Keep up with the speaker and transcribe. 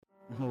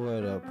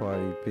What up,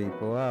 party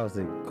people? How's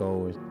it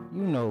going?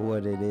 You know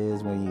what it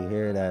is when you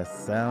hear that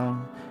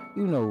sound.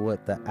 You know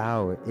what the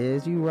hour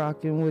is. You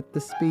rocking with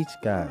the speech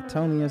guy,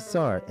 Tony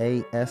Asar,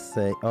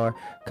 A-S-A-R,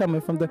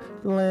 coming from the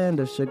land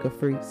of sugar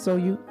free. So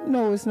you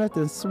know it's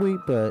nothing sweet,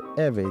 but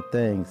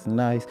everything's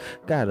nice.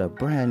 Got a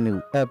brand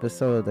new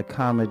episode of the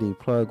Comedy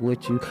Plug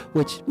with you,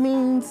 which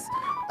means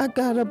I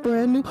got a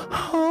brand new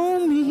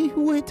homie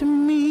with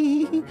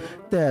me.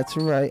 That's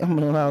right, I'm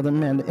gonna allow the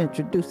man to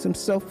introduce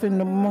himself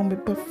in a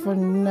moment, but for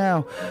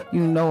now,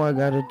 you know I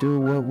gotta do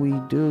what we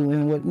do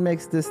and what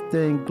makes this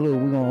thing glue.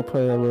 We're gonna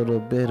play a little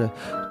bit of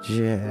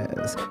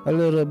jazz, a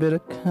little bit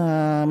of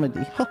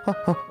comedy,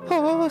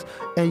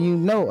 and you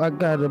know I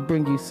gotta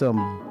bring you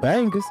some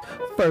bangers.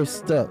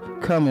 First up,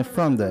 coming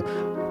from the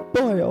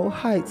Boyle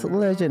Heights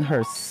legend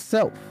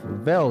herself,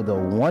 Vel the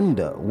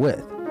Wonder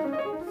with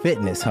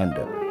Fitness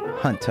Hunter.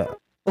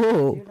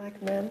 Oh, you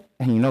like men?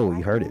 And you know where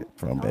you heard it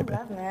from, baby. I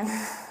love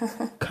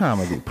men.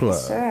 Comedy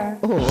Plug. Sure.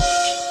 Oh.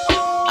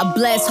 I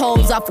bless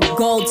hoes off a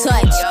gold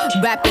touch.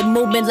 Rapid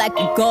movement like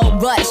a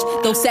gold rush.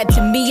 Don't step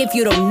to me if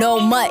you don't know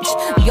much.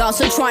 You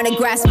also trying to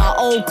grasp my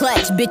old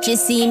clutch. Bitches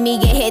see me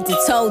get head to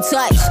toe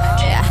touch.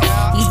 Yeah.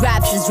 These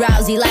raps is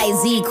drowsy like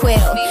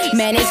Z-Quill.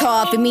 Man, it's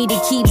hard for me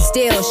to keep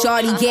still.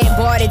 Shorty get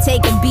bored and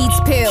take a Beats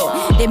pill.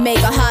 They make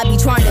a hobby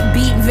trying to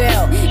beat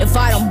Vil. If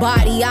I don't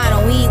body, I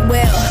don't eat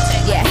well.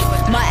 Yeah,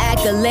 my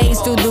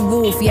accolades through the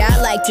roof. Yeah,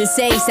 I like to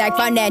say stack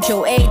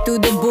financial aid through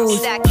the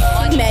booth.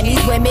 Man,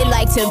 these women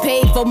like to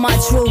pay for my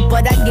truth,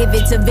 but I give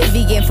it to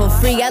Vivian for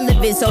free. I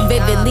live it so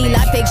vividly.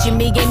 I picture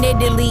me in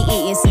Italy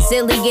eating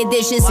Sicilian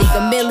dishes. See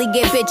a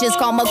million pictures,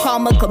 karma,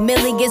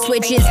 chameleon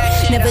switches.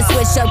 Never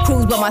switched up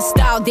crews, but my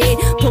style did.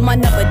 Put my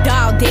number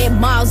dial did,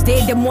 Miles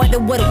did, them more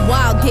than what a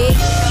wild did.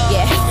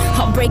 Yeah,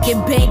 I'm breaking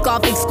bank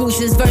off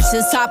exclusives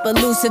versus top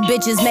elusive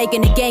bitches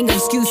making a gang of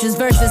excuses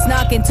versus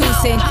knocking two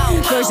cents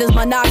versus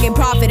my noggin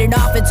profit and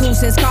off for 2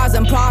 cents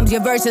causing problems.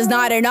 Your verse is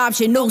not an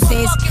option,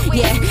 nuisance.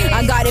 Yeah,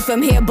 I got it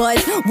from here,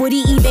 buzz. Would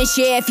he even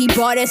share if he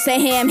brought us a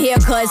ham here?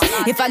 Cause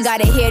if I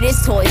gotta hear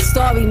this Toy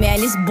Story,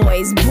 man, this boy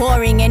is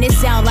boring and it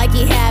sound like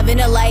he having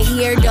a light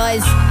year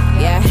does.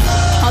 Yeah,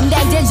 I'm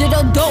that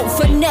digital dope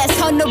finesse,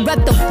 Hunter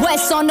rep the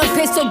West on the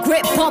pistol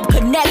grip pump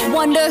connect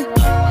wonder.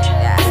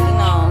 Yeah, you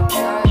know,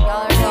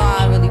 y'all know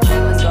I really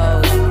feel as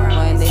though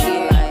when they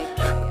be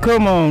like.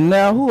 Come on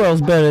now, who else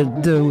better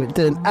do it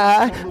than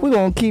I? We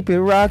gonna keep it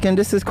rocking.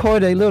 This is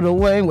Corday Lil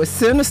Wayne with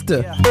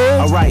Sinister.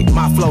 Alright,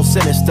 my flow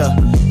sinister.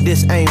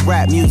 This ain't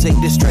rap music,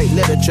 this straight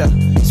literature.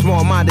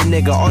 Small-minded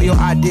nigga, all your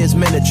ideas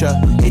miniature.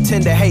 They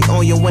tend to hate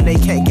on you when they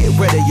can't get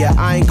rid of you.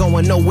 I ain't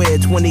going nowhere,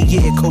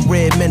 20-year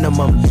career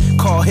minimum.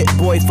 Call Hit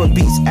Boy for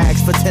beats,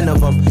 ask for 10 of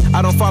them.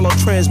 I don't follow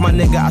trends, my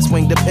nigga, I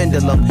swing the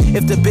pendulum.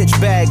 If the bitch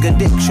bag a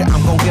dick shit,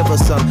 I'm gon' give her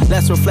some.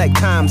 Let's reflect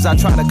times, I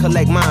try to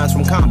collect minds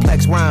from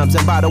complex rhymes.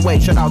 And by the way,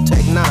 shout out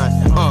Tech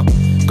 9.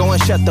 Go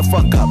and shut the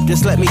fuck up,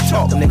 just let me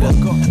talk, nigga.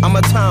 I'm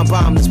a time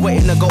bomb that's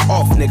waiting to go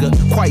off, nigga.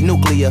 Quite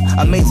nuclear,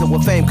 amazing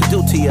what fame could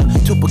do to you.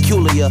 Too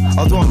peculiar,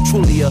 although I'm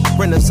truly a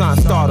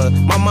Renaissance starter.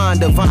 My mind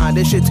divine,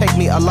 this shit take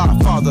me a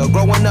lot farther.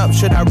 Growing up,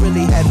 should I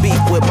really have beef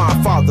with my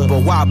father?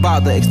 But why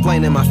bother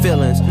explaining my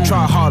feelings?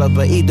 Try harder,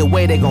 but either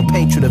way they gon'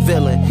 paint you the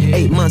villain.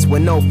 8 months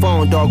with no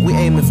phone, dog, we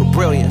aiming for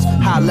brilliance.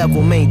 High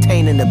level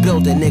maintaining the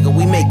building, nigga,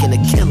 we making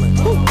a killing.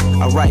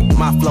 Alright,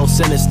 my flow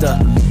sinister.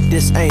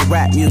 This ain't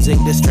rap music,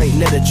 this straight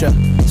literature.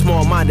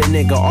 Small-minded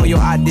nigga, all your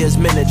ideas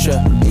miniature.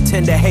 They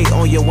tend to hate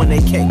on you when they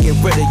can't get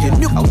rid of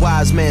you. A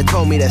wise man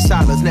told me that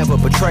silence never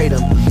betrayed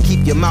him.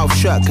 Keep your mouth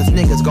shut, cause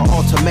niggas got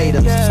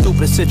ultimatums.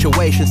 Stupid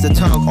situations, the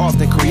tongue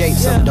often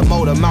creates them. The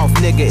motor mouth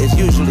nigga is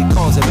usually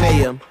causing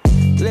mayhem.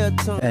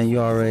 And you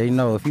already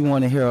know, if you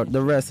want to hear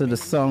the rest of the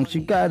songs, you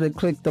gotta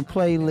click the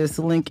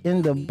playlist link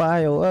in the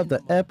bio of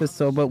the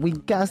episode, but we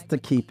got to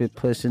keep it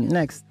pushing.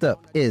 Next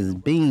up is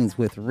Beans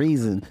with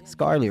Reason,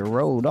 Scarlet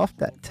Road off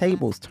that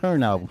Tables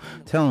Turn album.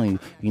 Telling you,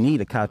 you need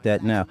to cop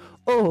that now.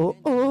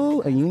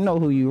 Oh, and you know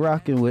who you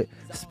rocking with,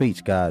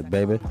 Speech God,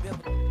 baby.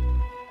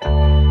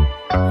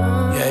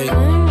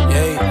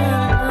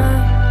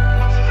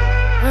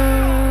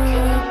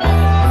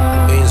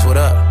 Beans, what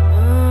up?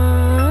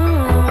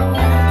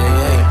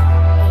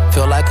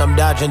 I'm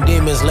dodging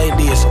demons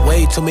lately, it's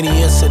way too many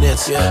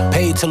incidents.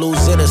 Paid to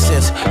lose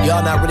innocence.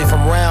 Y'all not really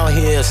from around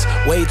here, it's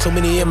way too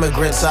many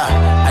immigrants.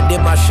 I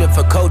did my shit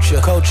for culture.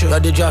 Y'all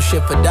did y'all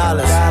shit for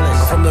dollars.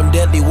 I'm from them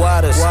deadly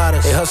waters.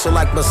 They hustle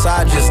like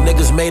massages.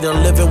 Niggas made a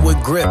living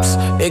with grips.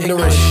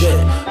 Ignorant shit.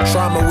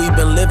 Trauma we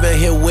been living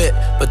here with.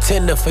 But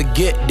tend to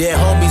forget. Dead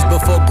homies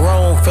before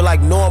grown. Feel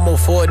like normal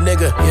for a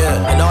nigga.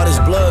 And all this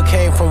blood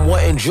came from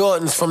wanting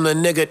Jordans from the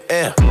nigga.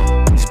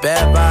 These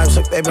bad vibes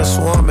like they been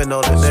swarming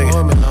on the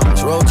nigga.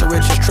 This road to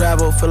riches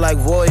travel feel like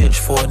voyage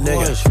for a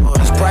nigga.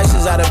 These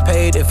prices I done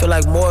paid, it feel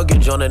like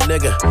mortgage on a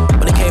nigga.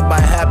 When it came by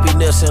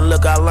happiness, and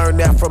look, I learned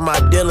that from my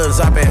dealings.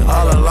 I've been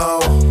all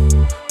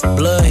alone.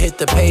 Blood hit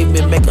the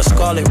pavement, make a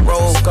scarlet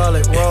road.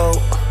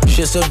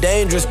 Shit so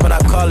dangerous, but I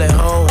call it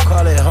home.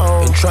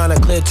 Been trying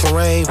to clear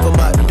terrain for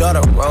my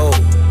daughter road.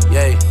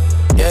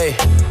 Yeah,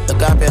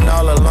 look, I've been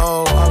all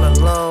alone.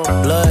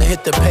 Blood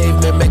hit the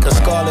pavement, make a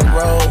scarlet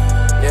road.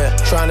 Yeah,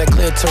 trying to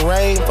clear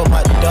terrain for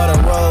my daughter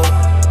road.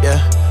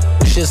 Yeah,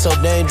 shit so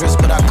dangerous,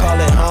 but I call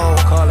it home.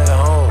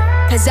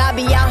 Cause I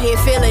be out here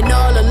feeling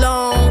all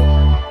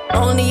alone.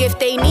 Only if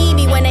they need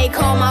me when they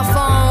call my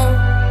phone.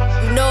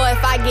 You know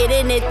if I get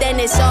in it, then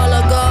it's all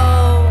a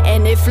go.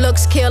 And if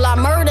looks kill, I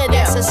murder,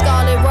 that's a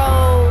scarlet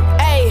road.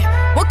 Hey,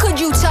 what could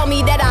you tell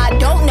me that I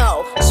don't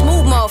know?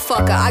 Smooth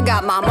motherfucker, I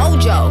got my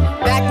mojo.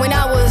 Back when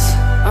I was,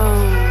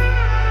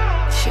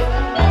 shit.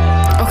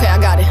 Okay, I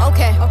got it.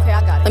 Okay,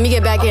 I got it. Let me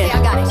get back in.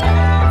 I got it.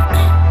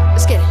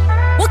 Let's get it.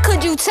 What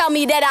could you tell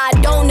me that I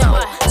don't know?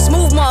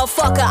 Smooth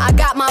motherfucker, I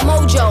got my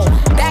mojo.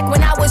 Back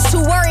when I was too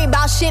worried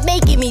about shit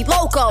making me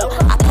loco.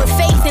 I put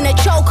faith in a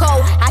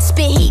choco. I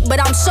spit heat, but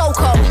I'm so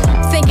cold.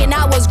 Thinking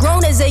I was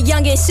grown as a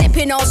youngin'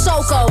 sipping on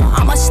Soko.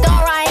 I'm a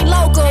star, I ain't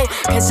local.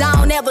 Cause I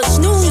don't ever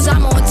snooze.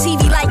 I'm on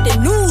TV like the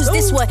news.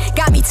 This what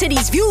got me to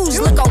these views.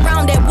 Look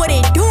around at what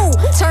it do.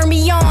 Turn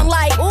me on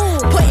like,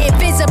 putting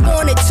vids up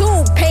on the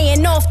tube.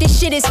 Paying off, this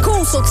shit is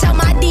cool. So tell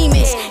my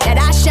demons that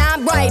I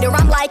shine brighter.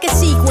 I'm like a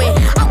sequin.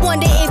 I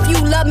wonder if you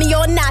love me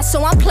or not,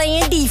 so I'm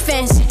playing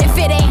defense. If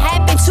it ain't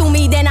happened to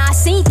me, then I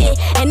seen it.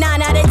 And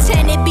 9 out of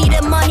 10, it be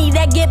the money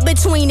that get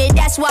between it.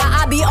 That's why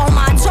I be on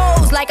my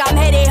toes, like I'm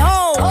headed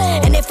home.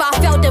 And if I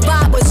felt the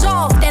vibe was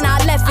off, then I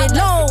left it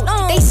alone.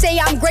 They say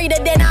I'm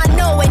greater than I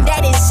know, and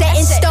that is set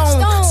in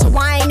stone. So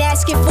I ain't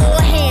asking for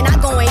a hand, I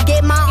go and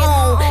get my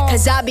own.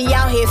 Cause I be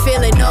out here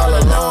feeling all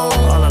alone.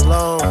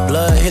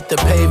 Blood hit the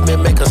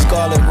pavement, make a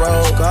scarlet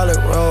road.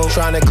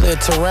 Trying to clear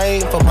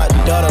terrain for my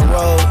daughter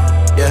road.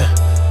 Yeah.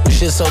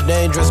 Shit so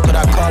dangerous, but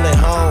I call it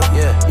home.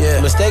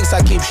 Yeah. Mistakes,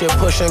 I keep shit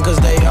pushing, cause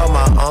they on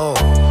my own.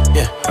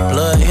 Yeah.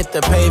 Blood hit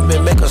the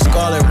pavement, make a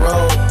scarlet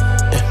road.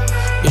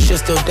 Yeah. This shit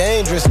still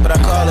dangerous, but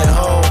I call it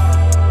home.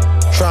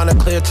 Trying to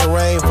clear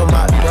terrain for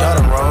my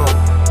daughter road.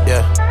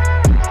 Yeah.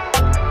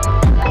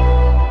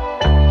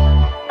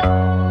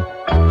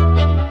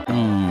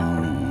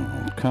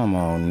 Come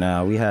on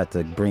now, we had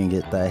to bring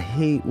it the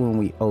heat when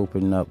we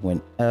open up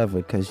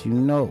whenever, cause you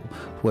know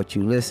what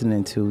you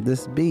listening to.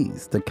 This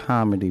beats the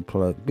Comedy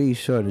Plug. Be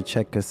sure to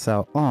check us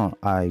out on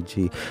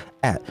IG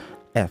at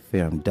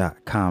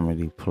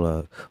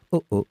fm.comedyplug.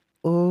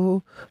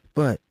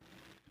 But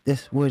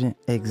this wouldn't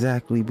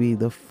exactly be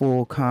the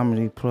full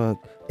Comedy Plug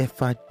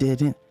if I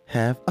didn't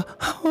have a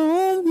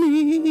homie.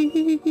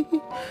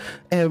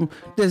 And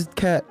this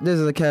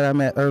is a cat I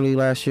met early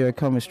last year,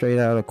 coming straight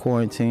out of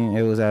quarantine.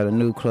 It was at a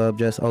new club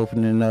just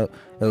opening up.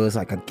 It was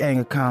like a gang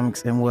of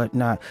comics and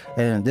whatnot.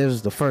 And this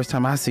was the first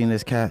time I seen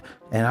this cat,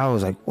 and I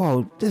was like,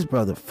 whoa, this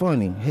brother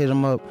funny. Hit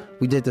him up.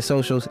 We did the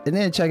socials, and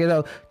then check it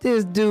out.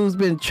 This dude's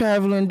been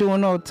traveling,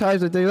 doing all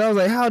types of things. I was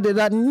like, how did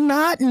I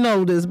not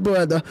know this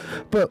brother?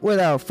 But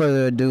without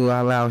further ado, I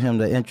allow him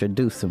to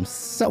introduce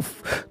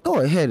himself. Go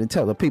ahead and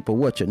tell the people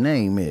what your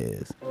name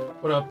is.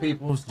 What up,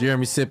 people? It's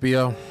Jeremy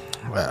Scippio.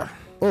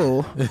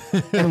 Oh,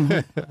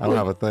 I don't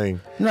have a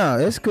thing. No,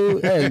 it's cool.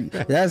 Hey,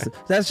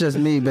 that's just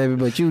me, baby.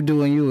 But you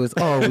doing you is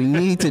all we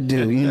need to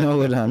do. You know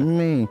what I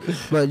mean?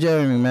 But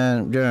Jeremy,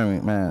 man,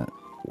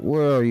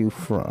 where are you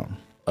from?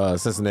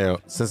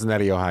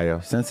 Cincinnati,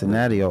 Ohio.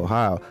 Cincinnati,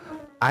 Ohio.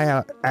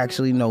 I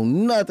actually know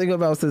nothing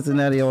about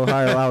Cincinnati,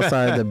 Ohio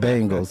outside the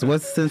Bengals.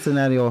 What's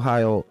Cincinnati,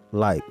 Ohio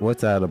like?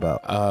 What's that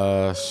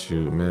about?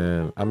 Shoot,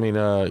 man. I mean,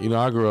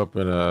 I grew up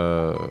in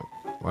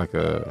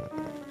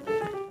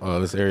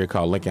this area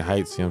called Lincoln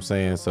Heights, you know what I'm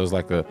saying? So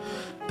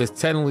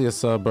it's technically a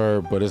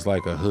suburb, but it's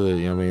like a hood,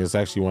 you know what I mean? It's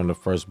actually one of the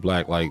first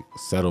black,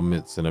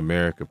 settlements in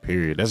America,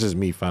 period. That's just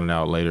me finding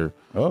out later,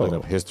 looking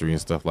up history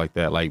and stuff like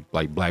that. Like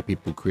black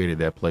people created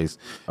that place.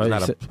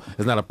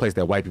 It's not a place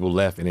that white people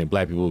left and then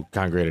black people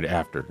congregated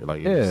after.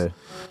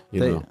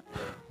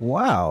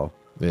 Wow.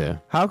 Yeah.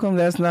 How come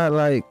that's not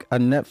like a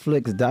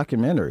Netflix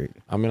documentary?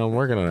 I mean, I'm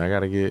working on it. I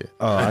gotta get.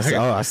 I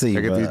see.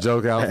 I get the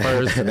joke out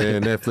first, and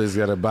then Netflix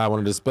gotta buy one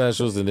of the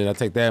specials, and then I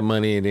take that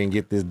money and then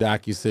get this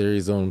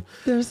docu-series on.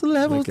 There's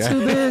levels to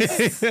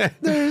this.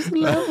 There's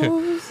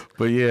levels.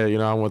 But yeah,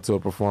 I went to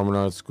a performing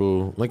arts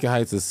school. Lincoln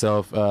Heights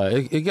itself,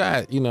 it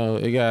got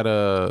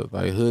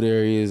hood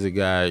areas. It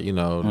got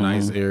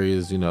nice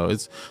areas.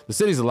 The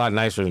city's a lot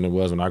nicer than it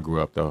was when I grew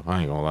up, though.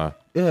 I ain't gonna lie.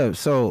 Yeah.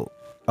 So.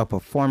 A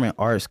performing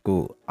arts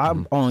school.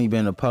 I've only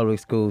been to public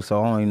school,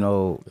 so I only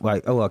know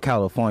a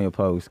California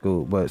public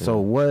school. But so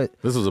what?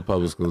 This was a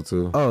public school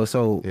too. Oh,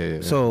 so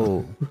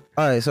all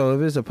right. So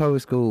if it's a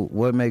public school,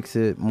 what makes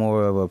it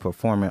more of a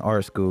performing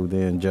arts school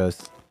than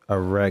just a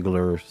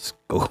regular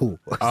school?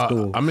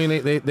 I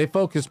mean, they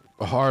focus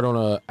hard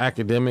on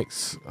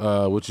academics,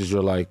 which is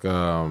your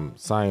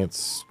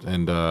science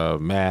and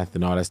math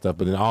and all that stuff.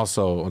 But then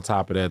also on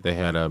top of that, they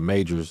had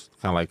majors,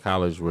 kind of like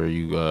college, where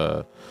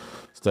you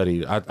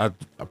studied. I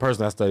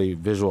personally studied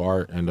visual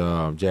art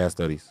and jazz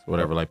studies,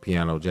 whatever, like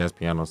piano, jazz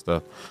piano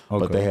stuff. Okay.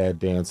 But they had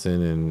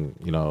dancing and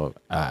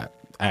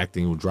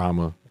acting,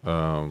 drama.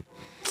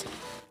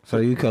 So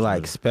you could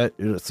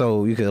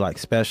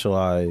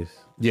specialize.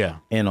 Yeah.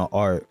 In an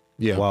art.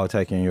 while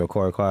taking your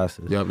core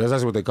classes. Yeah, that's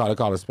actually what they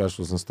call it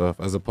specials and stuff,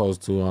 as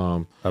opposed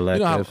to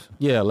electives.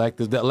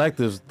 Electives. The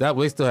electives that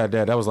they still had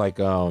that. That was like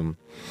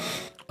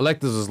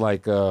electives is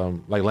like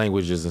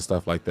languages and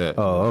stuff like that.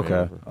 Oh,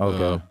 okay,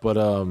 okay. But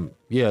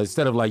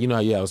instead of like how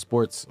you have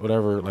sports,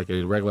 whatever, like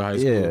a regular high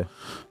school. Yeah.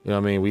 You know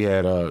what I mean? We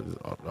had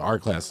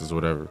art classes or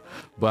whatever.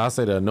 But I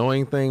say the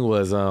annoying thing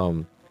was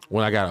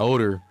when I got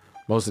older.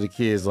 Most of the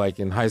kids, like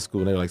in high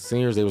school, they were like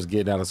seniors. They was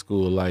getting out of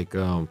school like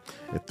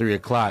at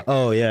 3:00.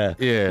 Oh yeah,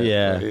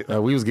 yeah.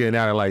 We was getting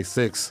out at like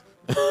 6.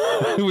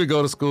 We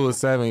go to school at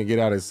 7 and get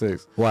out at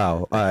 6.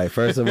 Wow. All right.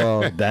 First of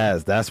all,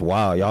 that's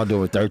wild. Y'all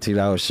doing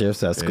 13-hour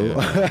shifts at school.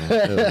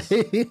 I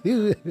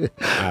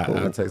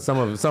take some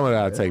of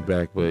that. I take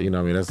back, but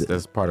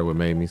that's part of what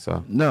made me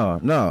so. No,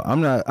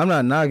 I'm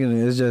not knocking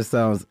it. It just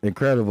sounds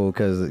incredible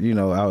because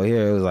out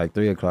here it was like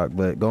 3:00,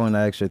 but going the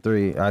extra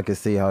 3, I could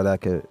see how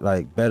that could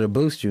like better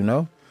boost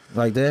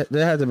Like there had to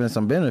have been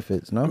some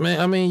benefits, no? Man,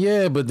 I mean,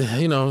 yeah, but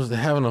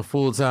having a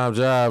full-time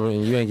job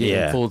and you ain't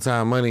getting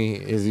full-time money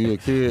as you a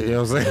kid, you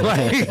know what I'm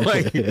saying?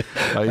 like you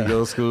go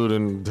to school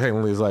and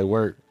technically it's like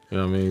work, you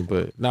know what I mean?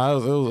 But no,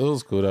 it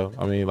was cool though.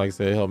 I mean, like I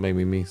said, it helped make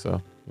me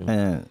so.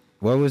 And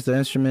what was the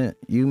instrument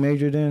you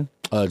majored in?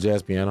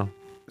 Jazz piano.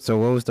 So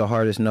what was the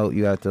hardest note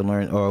you had to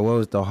learn, or what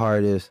was the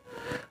hardest?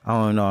 I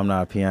don't know. I'm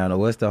not a piano.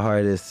 What's the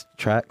hardest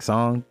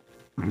song?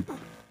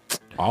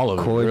 All of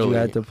chord it, really. You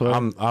had to play?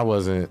 I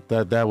wasn't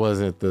that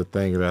wasn't the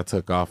thing that I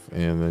took off in.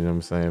 You know what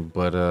I'm saying?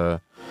 But I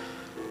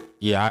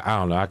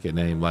don't know. I could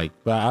name but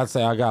I'd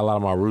say I got a lot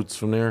of my roots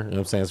from there. You know what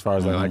I'm saying? As far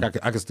as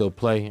I could still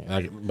play.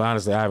 But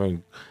honestly,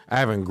 I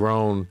haven't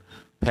grown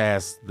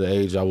past the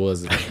age I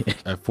was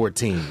at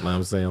 14. You know what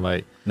I'm saying?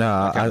 Like,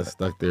 no, I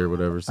stuck there, or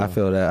whatever. So. I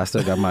feel that. I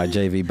still got my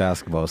JV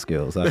basketball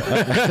skills.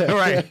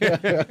 Right.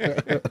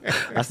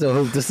 I still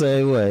hoop the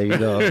same way,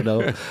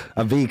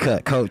 A V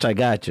cut, coach. I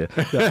got you.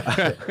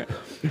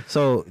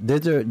 So,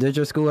 did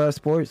your school have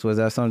sports? Was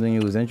that something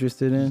you was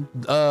interested in?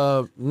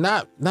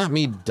 Not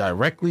me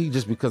directly,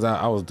 just because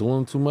I was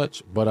doing too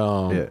much. But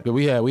but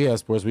we had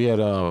sports. We had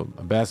a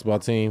basketball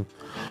team.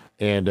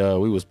 And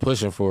we was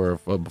pushing hard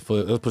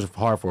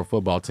for a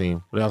football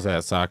team. We also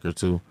had soccer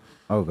too.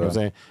 Okay. You know what I'm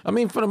saying? I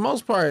mean, for the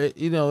most part,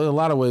 in a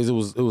lot of ways, it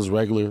was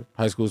regular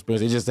high school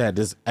experience. It just had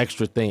this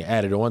extra thing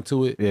added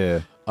onto it. Yeah.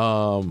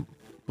 But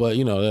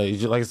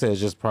like I said, it's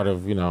just part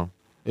of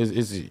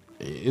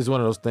it's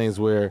one of those things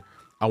where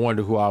I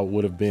wonder who I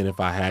would have been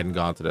if I hadn't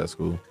gone to that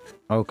school.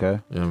 Okay.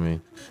 You know what I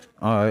mean?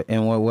 All right.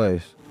 In what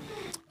ways?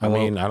 I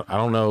mean, I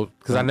don't know,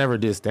 because I never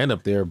did stand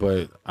up there,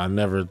 but I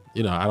never,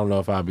 I don't know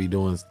if I'd be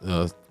doing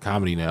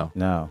comedy now.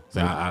 No.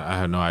 So I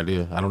have no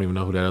idea. I don't even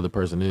know who that other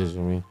person is. I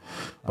mean,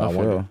 I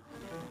feel.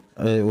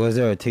 Was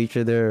there a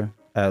teacher there,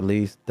 at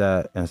least,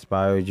 that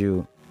inspired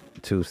you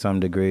to some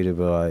degree to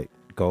be like,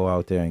 go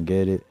out there and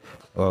get it?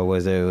 Or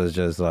was it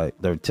just like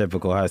the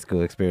typical high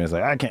school experience?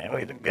 Like, I can't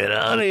wait to get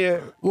out of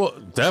here. Well,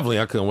 definitely,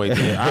 I couldn't wait.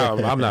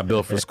 I'm not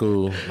built for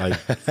school. Like,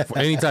 for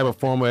any type of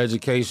formal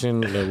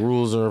education, the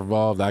rules are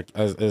involved.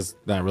 It's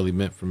not really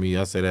meant for me.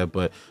 I say that,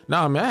 but no,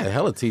 I mean, I had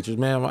hella teachers,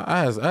 man.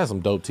 I had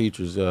some dope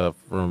teachers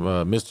from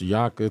Mr.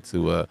 Yonka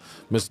to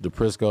Mr.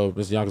 DePrisco.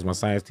 Mr. Yonka's my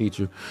science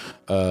teacher.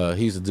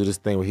 He used to do this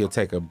thing where he'll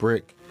take a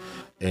brick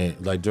and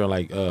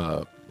during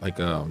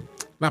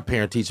not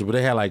parent teacher, but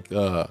they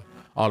had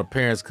all the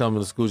parents come to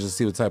the school just to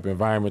see what type of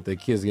environment their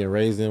kids getting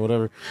raised in,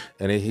 whatever.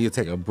 And then he'd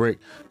take a brick,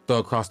 throw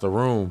it across the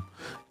room,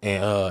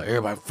 and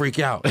everybody freak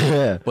out.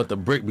 Yeah. But the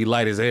brick be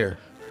light as air.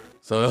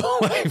 So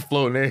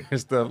floating there and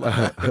stuff.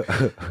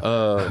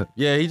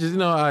 He just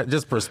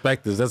just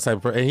perspectives. That's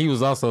type. And he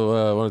was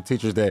also one of the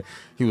teachers that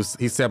he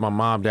sat my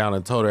mom down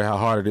and told her how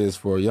hard it is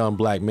for a young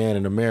black man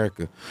in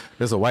America.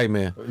 That's a white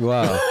man.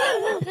 Wow.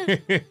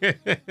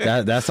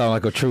 That sounds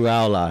like a true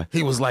ally.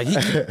 He was like,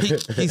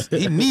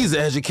 he needs an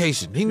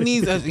education.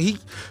 He said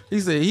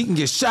he can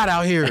get shot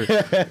out here.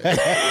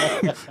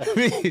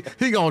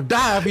 he gonna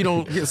die if he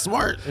don't get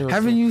smart.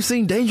 Haven't you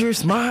seen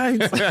Dangerous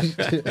Minds?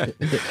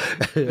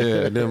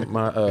 Yeah. Then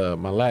my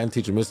Latin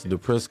teacher, Mr.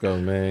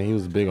 DePrisco, man, he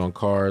was big on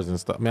cars and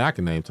stuff. Man, I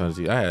can name tons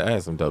of teachers. I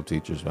had some dope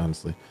teachers,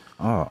 honestly.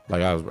 Oh,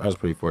 like I was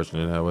pretty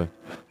fortunate in that way.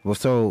 Well,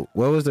 so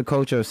what was the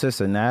culture of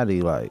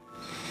Cincinnati like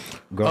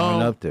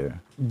growing up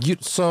there?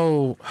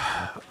 So,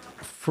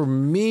 for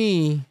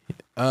me,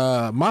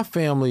 my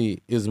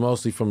family is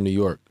mostly from New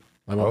York.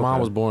 Like my mom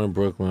was born in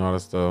Brooklyn, all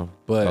that stuff.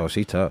 But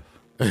she tough.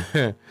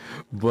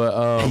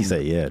 But he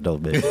said, "Yeah,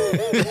 don't be."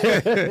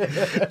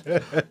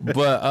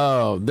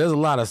 But there's a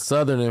lot of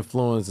Southern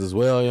influence as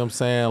well. You know what I'm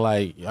saying?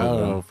 Like I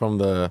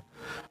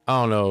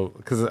don't know,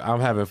 because I'm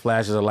having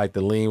flashes of like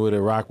the lean with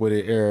it, rock with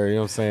it era. You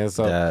know what I'm saying?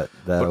 So that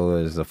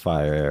was a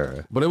fire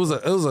era. But it was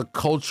a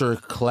culture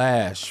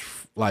clash,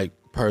 like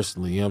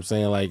personally. You know what I'm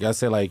saying? Like I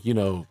said, like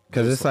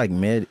because it's like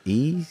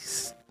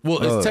Mid-East. Well,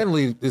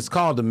 it's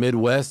called the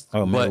Midwest,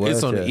 but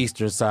it's on the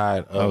eastern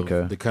side of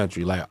the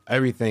country. Like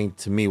everything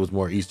to me was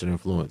more Eastern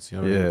influence, you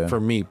know what I mean? For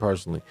me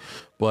personally.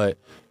 But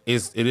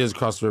it is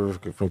across the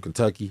river from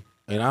Kentucky.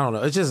 And I don't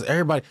know. It's just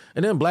everybody.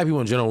 And then black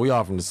people in general, we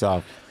all from the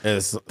South,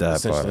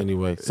 essentially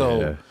anyway.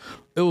 So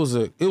it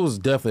was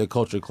definitely a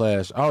culture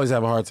clash. I always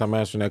have a hard time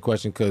answering that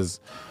question because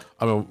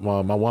I mean,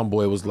 my one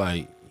boy was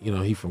like, you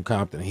know, he from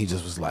Compton. He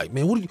just was like,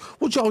 man,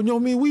 what y'all, you know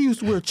what I mean? We used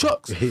to wear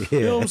Chucks. You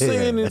know what I'm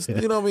saying? It's,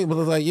 you know what I mean? But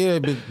it's like, yeah,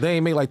 but they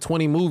ain't make like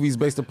 20 movies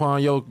based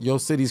upon your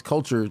city's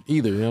culture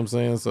either. You know what I'm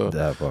saying? So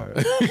that part.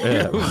 Yeah.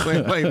 You know what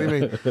I'm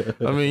saying?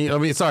 Like, I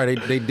mean, sorry,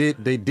 they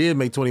did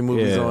make 20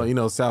 movies on, you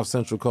know, South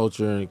Central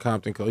culture and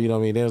Compton culture. You know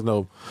what I mean? There's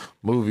no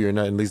movie or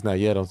nothing, at least not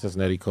yet, on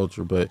Cincinnati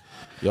culture. But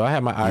yo, I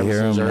had my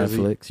Iris in Jersey.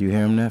 Netflix? You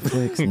hear him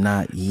Netflix?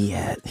 Not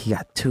yet. He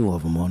got 2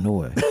 of them on the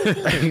way.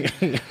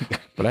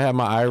 But I had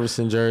my Iris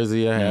in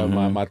Jersey. I had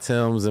my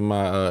Timbs and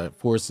my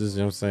Forces.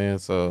 You know what I'm saying?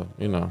 So,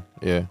 you know,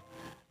 yeah.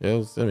 It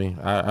was, I mean,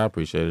 I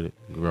appreciated it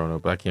growing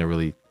up, but I can't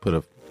really put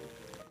a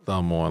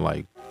thumb on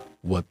like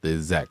what the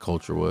exact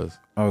culture was.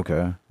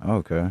 Okay.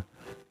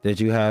 Did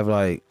you have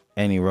like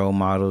any role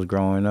models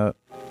growing up?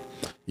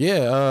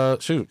 Yeah,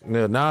 shoot.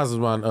 Yeah, Nas is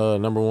my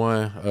number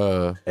one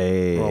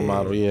role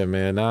model. Yeah,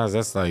 man. Nas,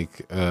 that's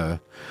like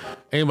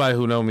anybody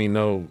who know me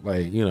know,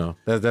 like, you know,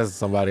 that's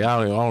somebody I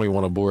don't even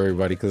want to bore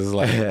everybody because it's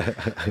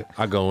like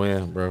I go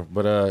in, bro.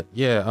 But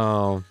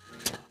I'll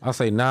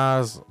say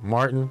Nas,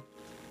 Martin.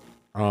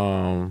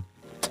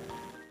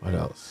 What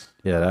else?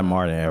 Yeah, that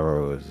Martin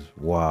era was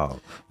wild.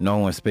 No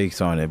one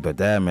speaks on it, but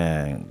that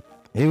man,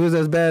 he was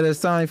as bad as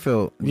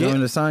Seinfeld during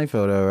the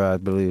Seinfeld era, I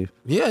believe.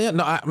 Yeah.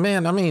 No, I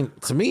mean,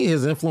 to me,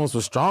 his influence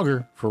was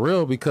stronger for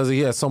real because he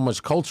had so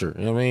much culture.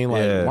 You know what I mean?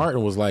 Like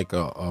Martin was like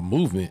a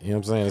movement. You know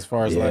what I'm saying? As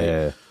far as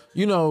like,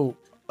 you know,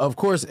 of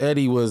course,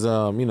 Eddie was,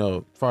 you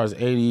know, as far as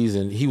 80s,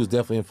 and he was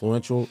definitely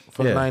influential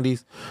for the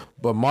 90s.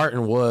 But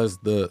Martin was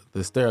the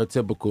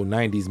stereotypical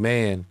 90s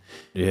man.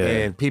 Yeah.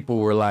 And people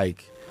were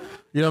like,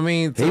 you know what I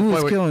mean? He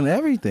was killing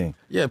everything.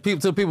 Yeah,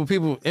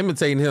 people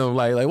imitating him,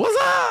 like what's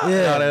up?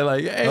 Yeah, they're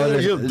like, hey,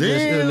 you know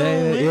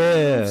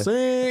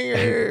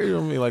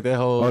what I mean? Like that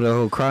whole the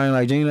whole crying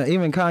like Gina.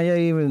 Even Kanye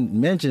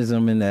even mentions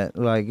him in that,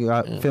 like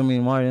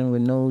filming Martin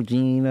with no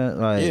Gina.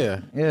 Like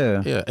yeah.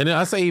 And then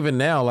I say even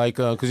now, like,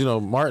 because you know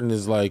Martin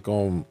is like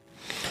you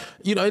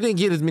know, he didn't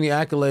get as many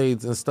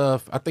accolades and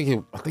stuff. I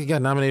think he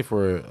got nominated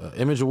for an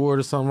Image Award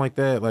or something like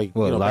that. Like,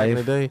 you know, back in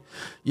the day.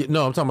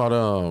 No, I'm talking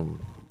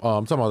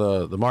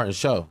about the Martin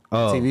show,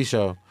 TV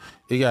show.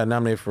 He got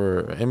nominated for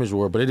an Image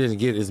Award, but it didn't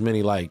get as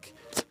many like,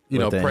 you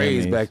know,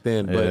 praise back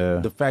then.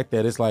 But the fact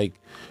that it's like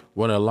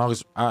one of the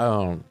longest.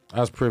 I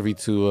was privy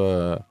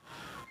to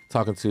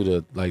talking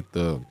to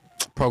the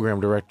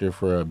program director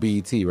for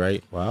BET,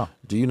 right? Wow.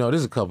 Do you know, this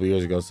is a couple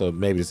years ago, so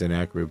maybe it's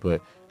inaccurate,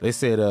 but they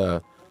said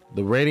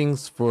the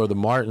ratings for the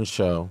Martin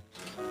show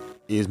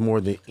is more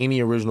than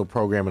any original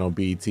programming on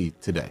BET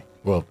today.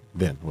 Well,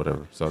 then,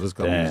 whatever. So this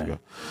couple years ago.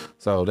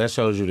 So that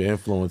shows you the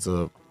influence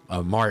of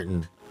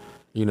Martin,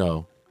 you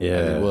know,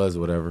 as it was,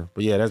 whatever.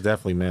 But yeah, that's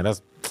definitely, man,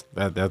 that's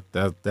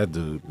that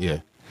dude, yeah.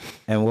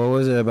 And what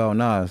was it about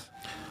Nas?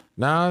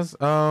 Nas,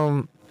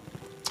 I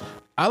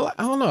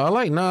don't know. I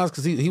like Nas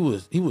because he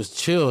was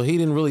chill. He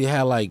didn't really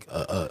have like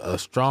a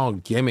strong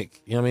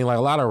gimmick. You know what I mean? Like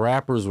a lot of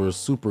rappers were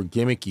super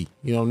gimmicky.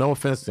 You know, no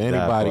offense to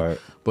anybody,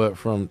 but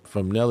from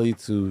Nelly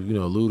to, you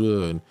know,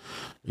 Luda and,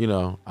 you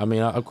know, I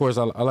mean, of course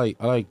I like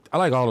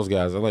all those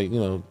guys. I like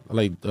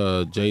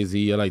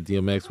Jay-Z. I like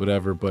DMX,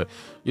 whatever. But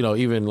you know,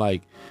 even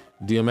like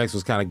DMX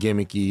was kind of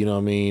gimmicky. You know what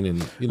I mean?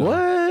 And you know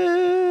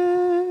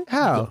what?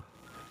 How?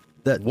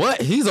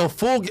 What? He's a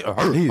full...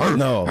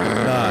 No,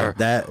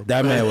 that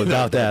man was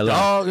out that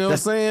dog, you know what I'm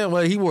saying?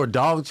 Well, he wore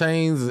dog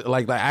chains,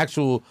 like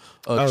actual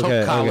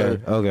choke collar.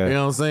 Okay. You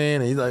know what I'm saying?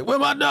 And he's like, where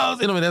my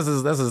dogs? You know what I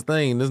mean? That's his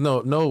thing. There's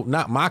no,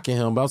 not mocking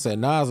him, but I'm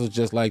saying Nas was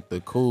just like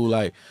the cool,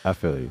 like... I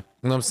feel you.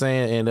 You know what I'm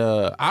saying? And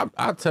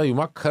I'll tell you,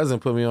 my cousin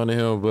put me on to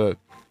him, but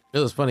it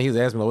was funny. He was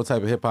asking me, like, what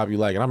type of hip hop you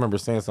like? And I remember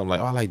saying something like,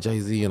 oh, I like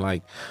Jay-Z and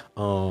like,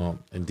 and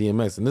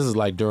DMX. And this is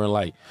like during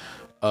like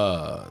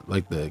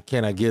the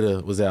Can I Get Her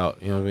was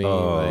out, you know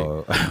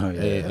what I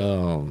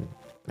mean?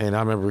 And I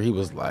remember he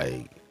was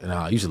like,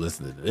 nah, you should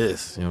listen to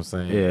this, you know what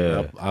I'm saying?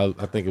 Yeah.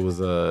 I think it was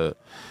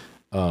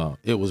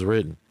It Was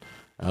Written.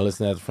 I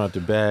listened at the front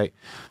to back,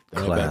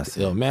 then back to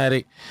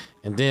Illmatic.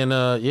 And then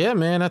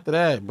man, after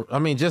that, I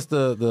mean, just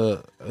it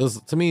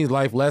was, to me,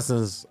 life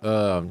lessons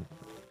and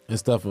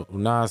stuff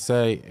Nas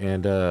say,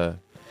 and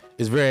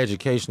it's very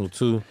educational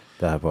too.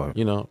 That part.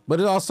 You know, but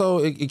it also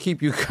it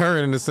keep you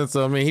current in the sense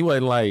of, I mean, he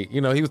wasn't like,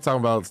 you know, he was talking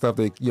about stuff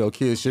that, you know,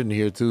 kids shouldn't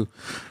hear too.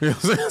 You know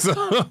what I'm saying?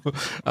 So,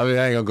 I mean,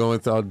 I ain't gonna go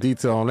into all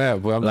detail on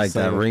that, but I'm like just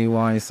saying, that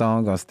Rewind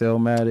song on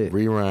Stillmatic.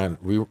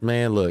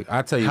 Man, look,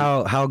 I tell you,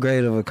 how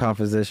great of a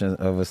composition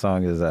of a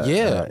song is that?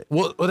 Yeah, right?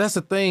 well, that's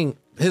the thing.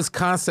 His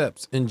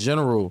concepts in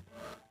general,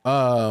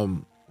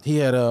 he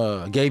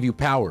had Gave You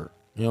Power.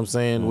 You know what I'm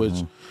saying?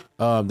 Which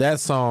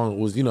that song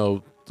was, you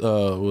know,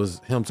 was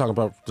him talking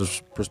about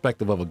the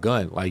perspective of a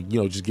gun, like,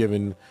 you know, just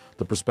giving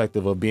the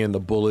perspective of being the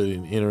bullet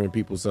and entering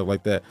people, stuff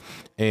like that,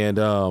 and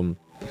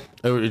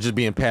it just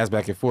being passed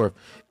back and forth.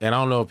 And I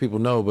don't know if people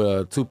know,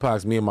 but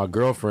Tupac's "Me and My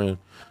Girlfriend"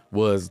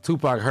 was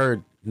Tupac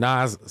heard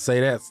Nas say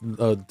that,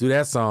 do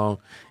that song,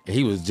 and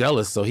he was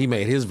jealous, so he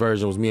made his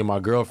version. Was me and my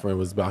girlfriend. It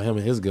was about him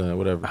and his gun,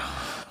 whatever.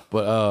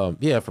 But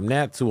yeah, from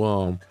that to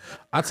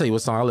I'll tell you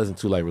what song I listen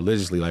to like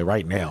religiously, like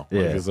right now.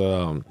 Yeah. Like, it's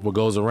What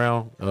Goes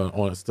Around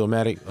on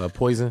Stillmatic,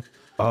 Poison.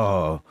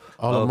 Oh,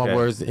 All of my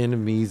words,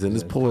 enemies, and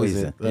it's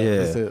poison.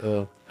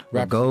 Yeah.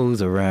 What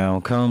goes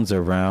around comes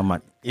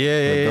around.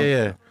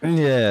 Yeah.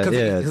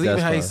 Because even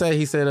how he said,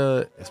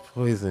 it's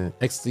poison.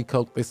 Ecstasy,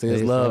 coke, they say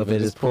it's love,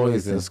 it is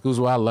poison.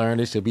 Schools where I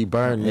learned it should be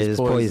burned, it's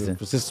poison.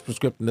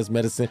 Prescription is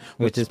medicine,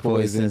 which is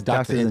poison.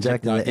 Doctor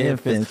injecting the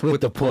infants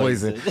with the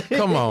poison.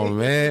 Come on,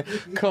 man.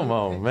 Come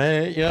on,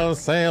 man. You know what I'm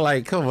saying?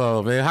 Like, come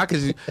on, man.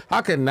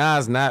 How could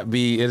Nas not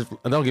be,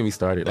 don't get me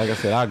started. Like I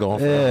said, I'll go on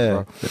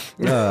forever,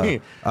 bro.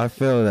 I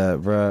feel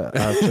that, bro.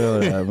 I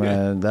feel that,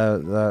 man.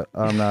 That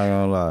I'm not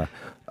gonna lie.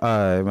 All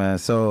right, man.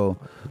 So,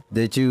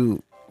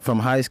 from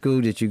high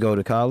school, did you go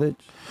to college?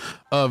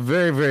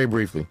 Very, very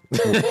briefly.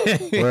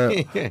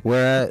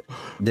 Where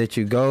did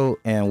you go,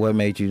 and what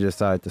made you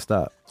decide to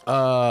stop?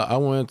 I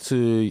went to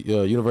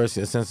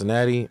University of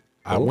Cincinnati.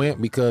 I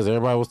went because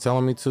everybody was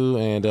telling me to,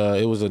 and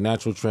it was a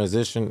natural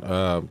transition.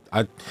 Though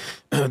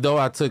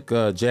I took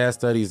jazz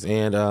studies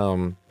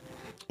and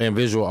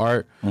visual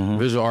art.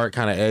 Visual art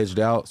kind of edged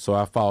out, so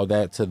I followed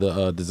that to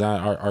the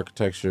design art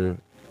architecture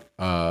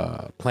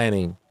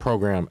planning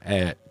program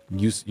at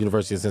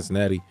University of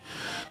Cincinnati.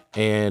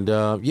 And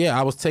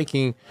I was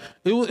taking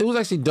it was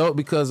actually dope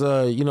because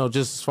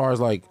just as far as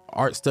like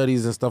art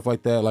studies and stuff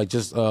like that, like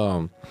just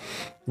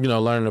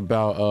learning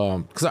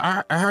about because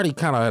I already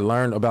kind of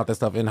learned about that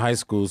stuff in high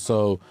school.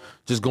 So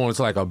just going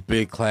into like a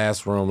big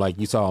classroom like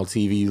you saw on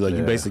TV, like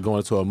you basically going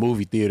into a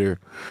movie theater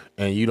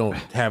and you don't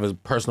have a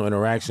personal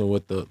interaction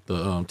with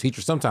the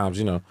teacher. Sometimes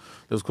there's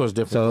of course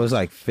different. So it was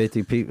like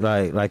 50 people,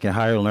 like in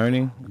higher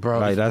learning, bro.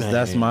 Like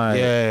that's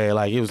my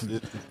like it was.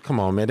 Come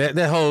on, man.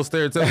 That whole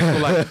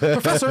stereotypical like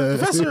professor,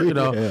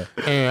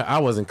 And I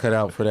wasn't cut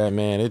out for that,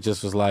 man. It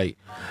just was like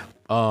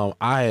I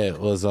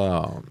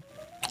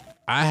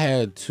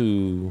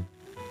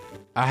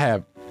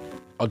had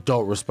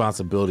adult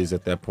responsibilities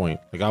at that point.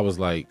 Like I was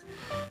like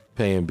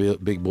paying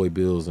big boy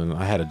bills and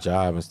I had a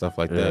job and stuff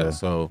like that.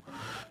 So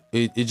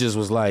it just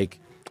was like,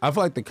 I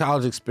feel like the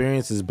college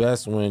experience is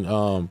best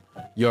when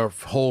your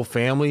whole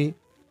family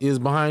is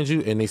behind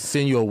you and they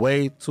send you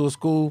away to a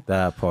school.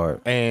 That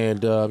part.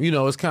 And,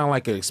 it's kind of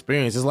like an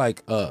experience. It's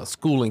like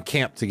school and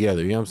camp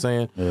together. You know what I'm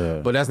saying? Yeah.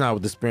 But that's not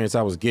what the experience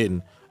I was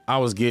getting. I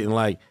was getting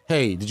like,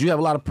 hey, did you have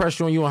a lot of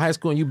pressure on you in high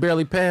school and you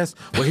barely passed?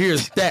 Well,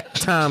 here's that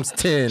times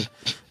 10.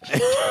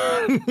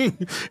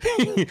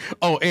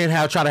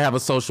 And try to have a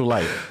social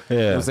life. Yeah.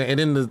 You know what I'm saying?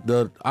 And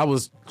then I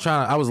was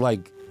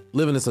like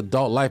living this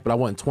adult life, but I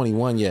wasn't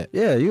 21 yet.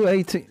 Yeah, you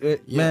 18.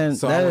 Man,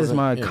 so that is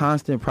my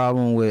constant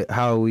problem with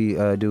how we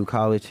do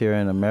college here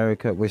in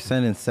America. We're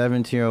sending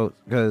 17-year-olds,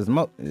 because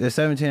the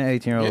 17 and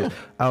 18-year-olds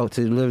out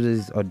to live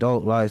these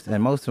adult lives,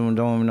 and most of them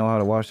don't even know how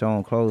to wash their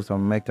own clothes or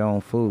make their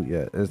own food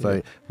yet. It's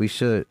like, we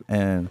should.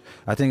 And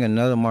I think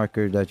another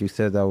marker that you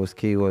said that was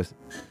key was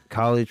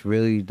college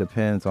really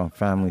depends on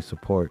family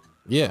support.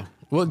 Yeah.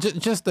 Well,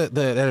 just that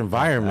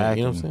environment,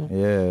 you know what I'm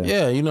saying?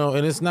 Yeah. Yeah,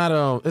 and it's not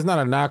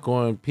a knock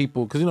on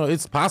people, because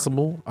it's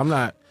possible.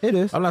 It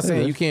is. I'm not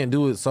saying you can't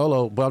do it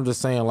solo, but I'm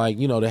just saying like,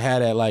 to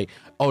have that like,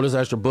 oh, this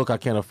extra book I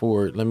can't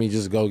afford, let me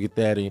just go get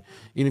that. And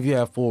even if you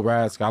have full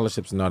ride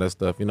scholarships and all that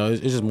stuff,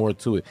 it's just more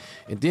to it.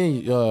 And then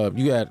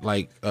you got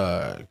like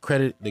the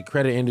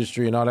credit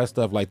industry and all that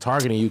stuff like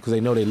targeting you because they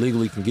know they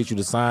legally can get you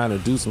to sign or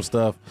do some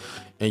stuff.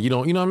 And you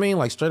don't, you know what I mean?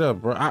 Like straight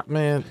up, bro. I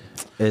can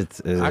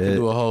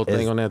do a whole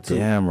thing on that too.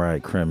 Damn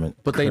right,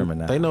 But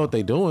they know what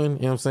they doing. You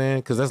know what I'm saying?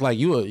 Because that's like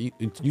you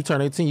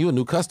turn 18, you a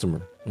new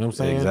customer. You know what I'm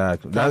saying?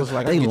 Exactly. That was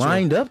like they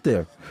lined up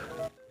there.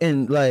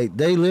 And like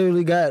they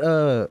literally got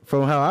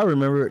from how I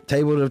remember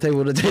table to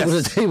table to table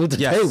to table to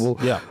table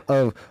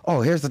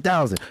of here's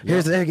 1,000,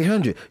 here's the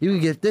 800. You can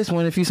get this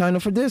one if you sign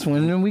up for this one,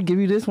 and then we give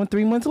you this one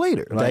 3 months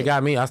later. Like, they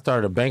got me. I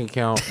started a bank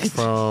account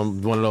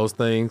from one of those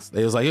things.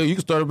 It was like, yo, you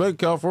can start a bank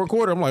account for a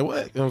quarter. I'm like,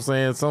 what? You know what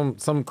I'm saying?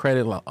 Some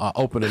credit,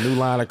 open a new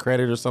line of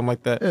credit or something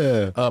like that.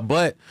 Yeah.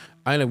 But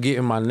I ended up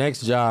getting my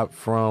next job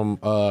from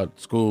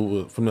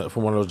school from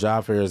one of those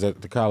job fairs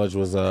at the college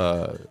was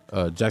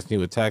Jackson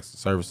with tax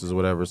services or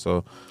whatever.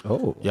 So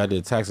I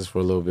did taxes for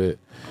a little bit,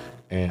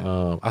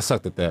 and I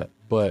sucked at that.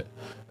 But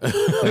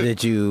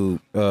did you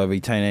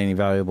retain any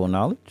valuable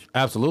knowledge?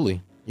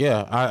 Absolutely.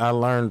 Yeah, I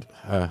learned.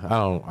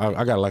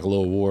 I got like a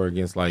little war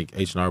against like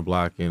H&R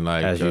Block and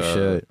like as you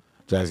should,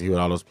 Jackson Hewitt,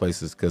 all those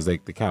places because they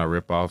kind of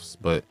rip offs.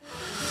 But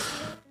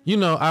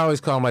I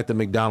always call them like the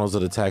McDonald's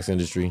of the tax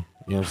industry.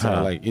 You know what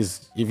I'm saying? Like,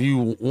 if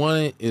you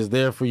want it, it's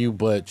there for you.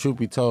 But truth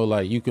be told,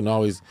 like you can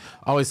always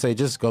say,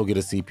 just go get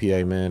a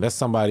CPA, man. That's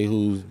somebody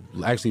who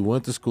actually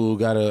went to school,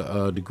 got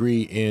a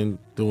degree in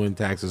doing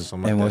taxes or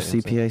something And like what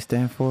that. CPA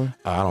stand for?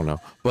 I don't know.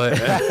 But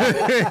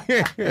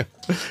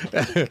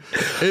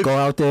Go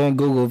out there and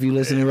Google. If you're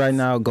listening right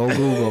now, go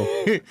Google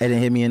and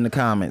then hit me in the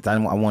comments. I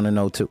want to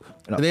know too.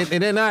 No.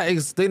 they're not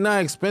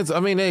expensive. I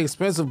mean, they're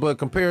expensive, but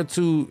compared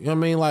to, you know what I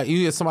mean, like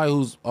you get somebody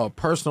who's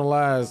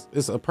personalized,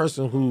 it's a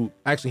person who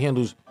actually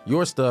handles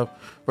your stuff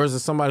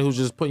versus somebody who's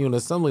just putting you in the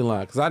assembly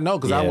line. Because I know,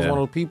 because I was one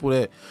of those people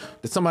that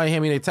somebody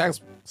hand me their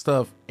tax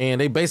stuff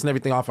and they basing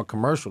everything off a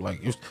commercial.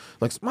 Like,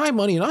 it's my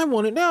money and I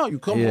want it now. You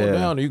come on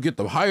down and you get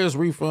the highest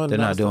refund. They're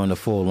not doing the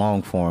full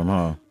long form,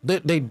 huh?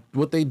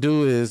 What they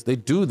do is they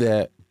do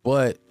that,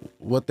 but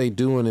what they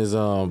doing is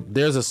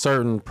there's a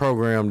certain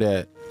program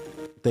that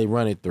they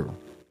run it through,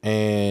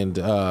 and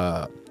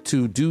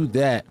to do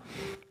that,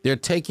 they're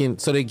taking,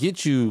 so they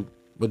get you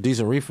a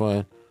decent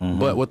refund,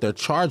 but what they're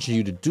charging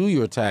you to do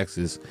your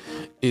taxes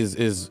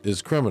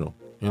is criminal.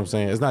 You know what I'm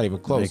saying? It's not even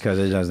close Because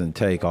it doesn't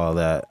take all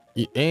that.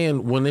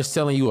 And when they're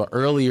selling you an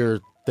earlier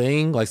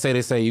thing, like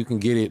they say you can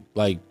get it,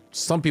 like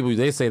some people,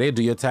 they say they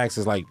do your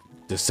taxes like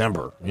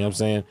December, you know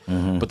what I'm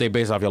saying? But they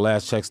base off your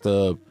last check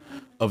stub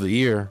of the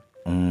year,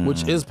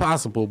 which is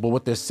possible. But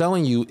what they're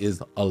selling you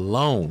is a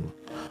loan.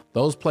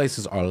 Those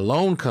places are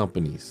loan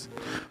companies.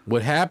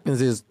 What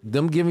happens is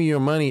them giving you your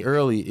money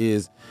early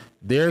is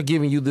they're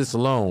giving you this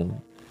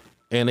loan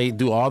and they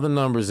do all the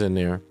numbers in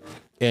there,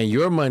 and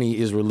your money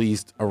is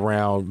released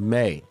around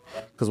May.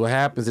 Because what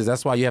happens is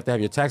that's why you have to have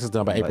your taxes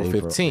done by April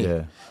 15th.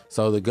 Yeah.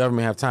 So the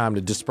government have time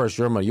to disperse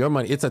your money. Your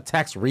money, it's a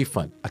tax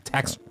refund.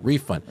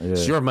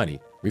 It's your money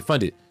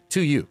refunded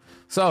to you.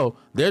 So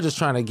they're just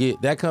trying to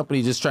get, that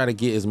company just trying to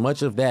get as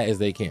much of that as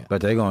they can. But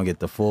they're going to get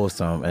the full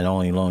sum and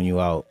only loan you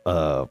out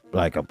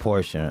like a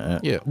portion.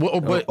 Yeah.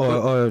 Well,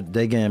 or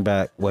they getting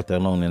back what they're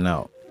loaning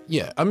out.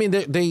 Yeah. I mean,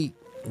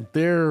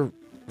 they're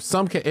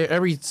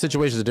every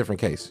situation is a different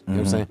case. You know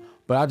what I'm saying?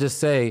 But I'll just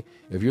say,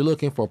 if you're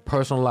looking for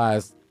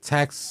personalized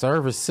tax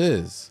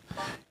services,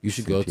 you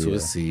should go to a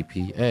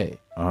CPA.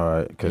 All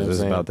right, because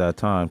it's about that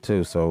time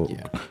too. So,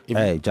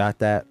 hey, jot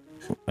that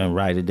and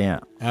write it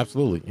down.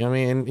 Absolutely. You know what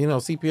I mean? And,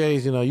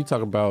 CPAs, you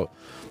talk about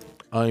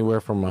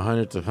anywhere from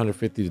 $100 to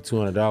 $150 to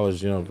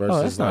 $200,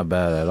 versus that's not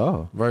bad at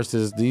all.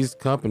 Versus these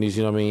companies,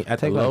 you know what I mean? At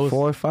Take the lowest,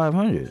 like $400 or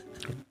 $500.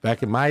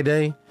 Back in my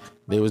day,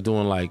 they was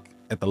doing like,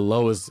 at the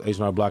lowest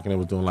H&R Block, and it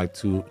was doing like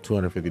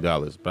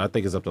 $250. But I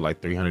think it's up to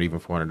like $300, even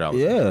 $400.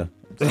 Yeah.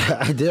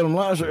 I did them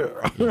last year.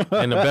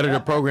 And the better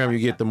the program you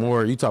get, the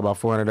more you talk about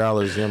 $400, you know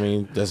what I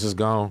mean? That's just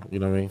gone, you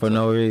know what I mean? For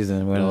no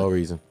reason. For no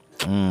reason.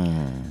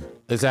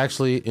 It's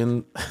actually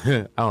in,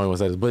 I don't know what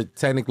to say this, but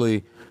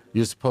technically,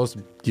 you're supposed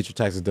to get your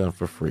taxes done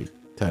for free,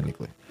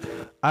 technically.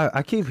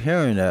 I keep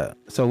hearing that.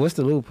 So what's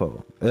the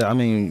loophole? I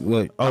mean,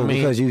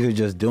 because you could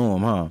just do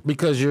them, huh?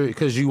 Because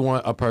you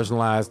want a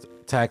personalized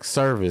tax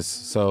service,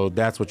 so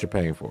that's what you're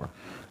paying for.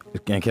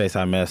 In case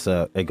I mess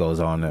up, it goes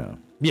on there.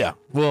 Yeah.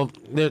 Well,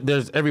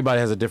 there's everybody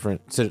has a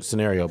different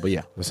scenario, but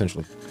yeah,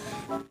 essentially.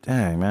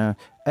 Dang, man.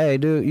 Hey,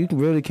 dude, you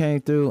really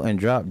came through and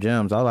dropped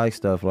gems. I like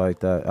stuff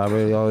like that. I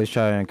really always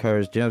try to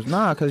encourage gems.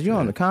 Nah, because you're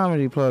on the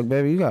comedy plug,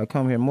 baby. You got to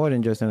come here more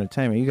than just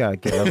entertainment. You got to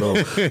get a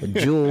little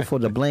jewel for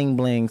the bling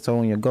bling so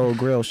when your gold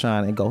grill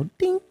shine and go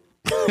ding.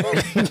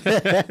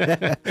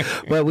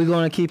 But we're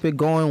going to keep it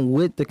going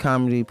with the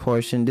comedy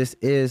portion. This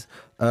is,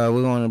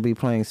 we're going to be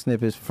playing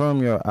snippets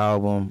from your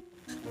album.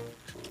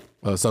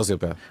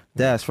 Sociopath.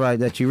 That's right,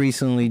 that you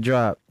recently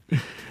dropped.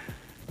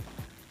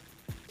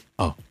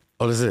 Oh,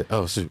 this is it.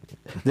 Oh, shoot.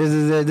 This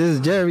is it. This is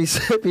Jeremy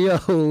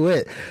Scippio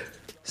with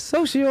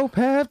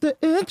Sociopath, the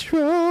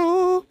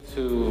intro.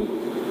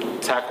 To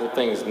tackle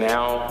things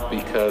now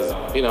because,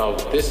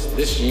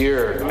 this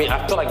year,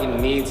 I feel like it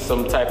needs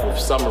some type of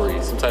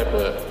summary, some type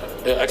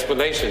of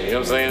explanation, you know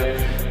what I'm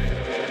saying?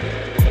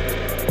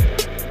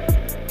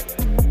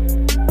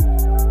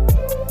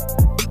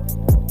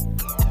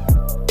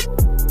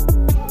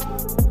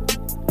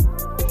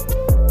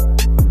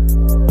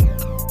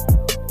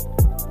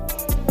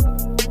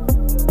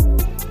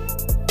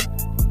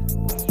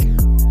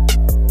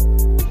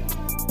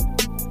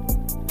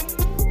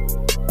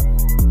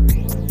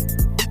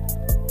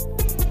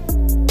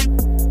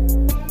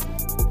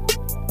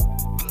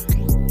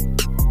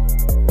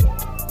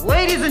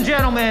 Ladies and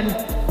gentlemen,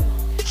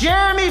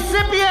 Jeremy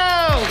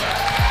Scippio!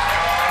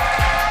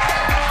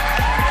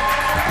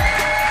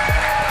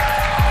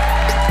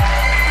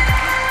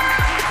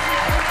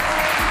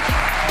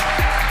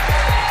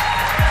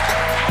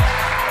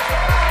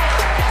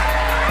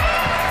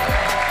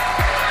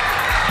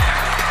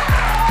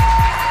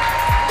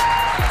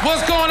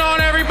 What's going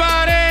on,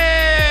 everybody?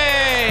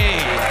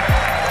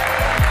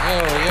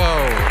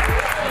 Yo.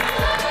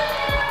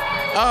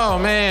 Oh,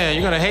 man,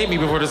 you're going to hate me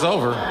before this is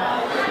over.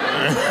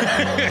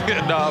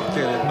 No, I'm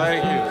kidding.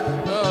 Thank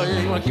you. Oh, yeah,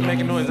 you want to keep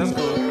making noise. That's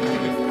cool.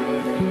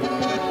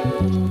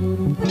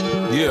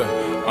 Yeah,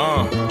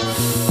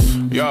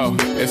 Yo,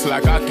 it's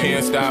like I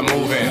can't stop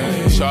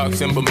moving. Sharks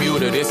in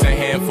Bermuda, this a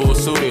handful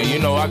suited. You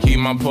know I keep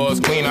my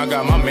paws clean, I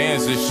got my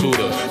man's a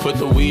shooter. Put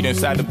the weed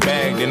inside the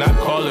bag, then I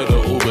call it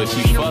a Uber.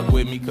 She fuck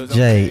with me cause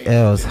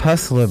JL's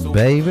Hustler,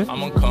 baby.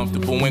 I'm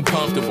uncomfortable when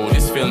comfortable,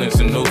 this feeling's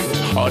a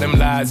nuisance. All them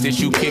lies that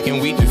you kicking,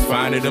 we just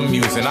find it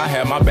amusing. I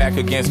had my back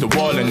against the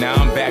wall and now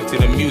I'm back to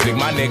the music.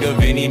 My nigga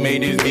Vinny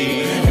made his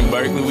beat. In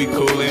Berkeley we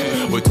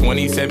coolin' with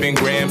 27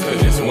 grams,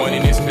 cause it's one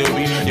in this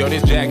newbie. Yo,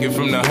 this jacket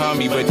from the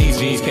Humvee, but these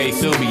jeans can't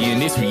sue me.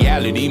 In this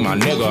reality, my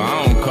nigga,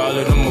 I don't call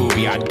it a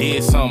movie. I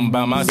did something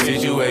about my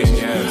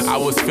situation. I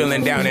was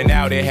feeling down and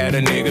out, it had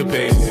a nigga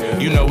pace.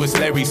 You know it's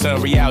Larry,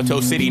 son, Rialto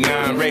City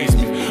 9 raised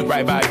me.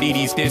 Right by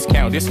Didi's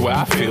discount, this where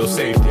I feel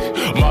safety.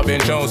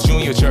 Marvin Jones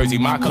Jr. jersey,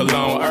 my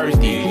cologne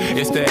earthy.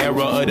 It's the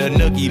era of the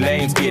nookie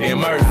lanes getting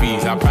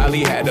Murphys. I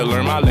probably had to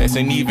learn my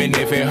lesson even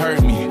if it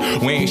hurt me.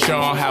 We ain't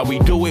showing how we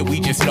do it, we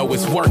just know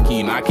it's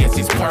working. I guess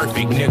it's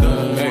perfect,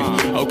 nigga. Hey,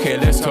 okay,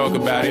 let's talk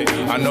about it.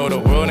 I know the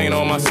world ain't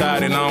on my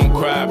side and I don't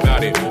cry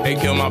about it. They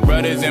kill my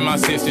brothers and my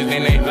sisters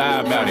and they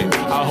lie about it.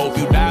 I hope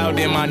you dialed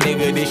in, my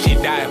nigga, this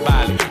shit died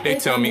violent. They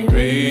tell me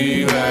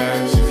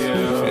relax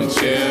and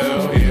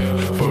chill, yeah,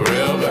 for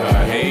real, but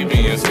I hate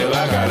being still.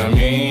 I got a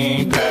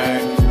mean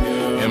pack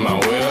in my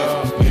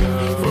will,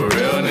 for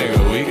real, nigga,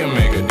 we can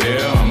make a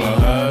deal. I'm a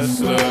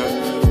hustler,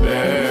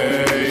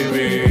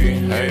 baby.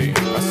 Hey,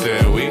 I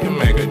said we can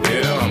make a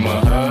deal. I'm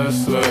a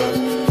hustler,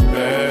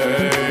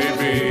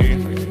 baby.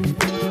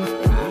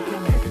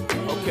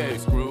 Okay,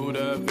 screwed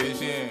up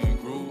vision,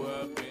 grew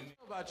up in. I don't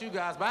know about you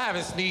guys, but I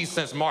haven't sneezed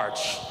since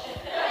March.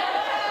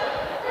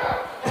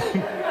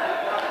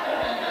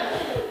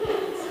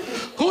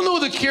 Who knew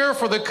the cure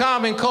for the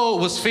common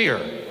cold was fear?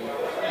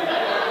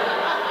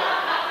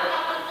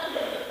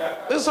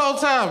 This whole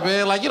time,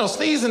 man, like, you know,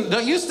 sneezing,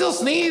 do you still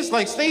sneeze?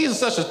 Like, sneeze is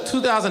such a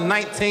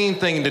 2019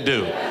 thing to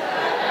do.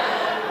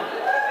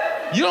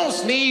 You don't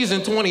sneeze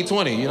in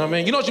 2020, you know what I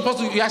mean? You know what you're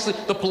supposed to do? You actually,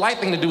 the polite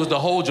thing to do is to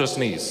hold your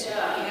sneeze.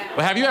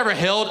 But have you ever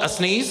held a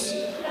sneeze?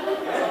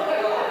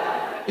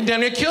 You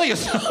damn near kill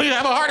yourself. You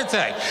have a heart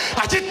attack.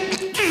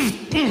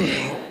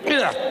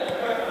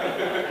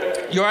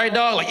 You all right,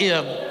 dog? Like,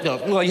 yeah,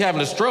 well, you're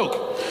having a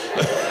stroke.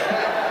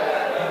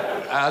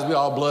 Eyes be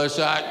all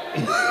bloodshot.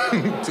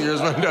 Tears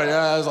running down your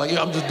eyes. Like,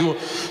 yeah, I'm just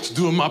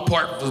doing my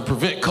part to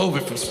prevent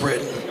COVID from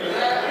spreading.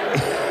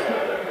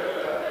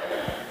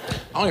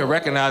 I don't even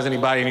recognize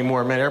anybody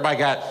anymore, man. Everybody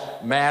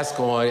got masks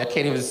on. I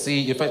can't even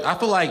see. I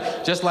feel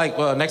like, just like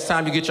next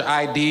time you get your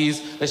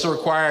IDs, they should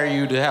require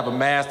you to have a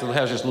mask that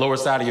has just lower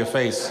side of your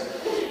face.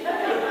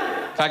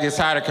 I get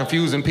tired of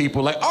confusing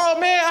people. Like, oh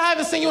man, I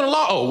haven't seen you in a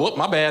long. Oh, whoop,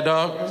 my bad,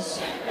 dog. Who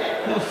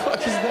the fuck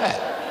is that?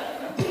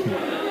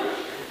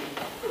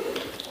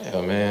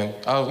 Yeah, man.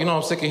 Oh, you know,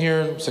 I'm sick of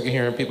hearing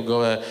people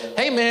go,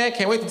 hey man,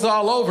 can't wait till it's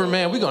all over,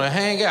 man. We're gonna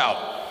hang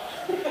out.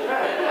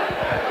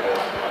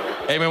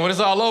 Hey man, when it's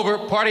all over,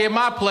 party at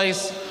my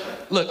place.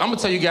 Look, I'm gonna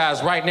tell you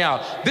guys right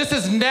now, this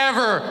is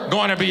never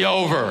gonna be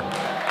over.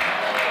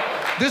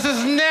 This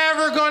is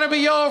never gonna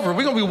be over.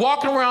 We're gonna be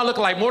walking around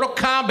looking like Mortal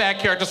Kombat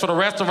characters for the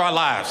rest of our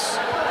lives.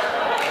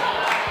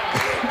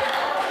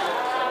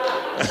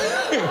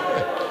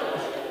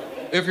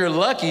 If you're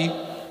lucky,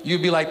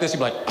 you'd be like this, you'd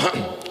be like,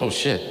 oh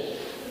shit, I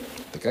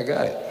think I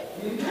got it.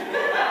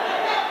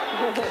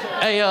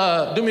 Hey,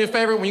 do me a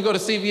favor, when you go to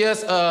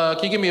CVS,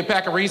 can you give me a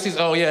pack of Reese's?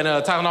 Oh yeah, and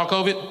Tylenol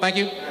COVID, thank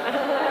you.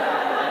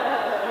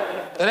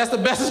 And that's the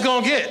best it's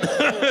gonna get.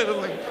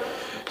 Like,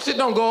 shit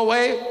don't go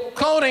away.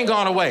 Cold ain't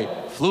gone away.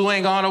 Flu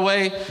ain't gone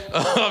away.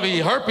 I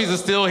mean, herpes is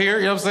still here,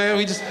 you know what I'm saying?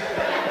 We just,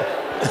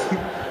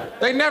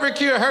 they never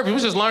cure herpes, we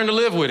just learn to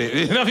live with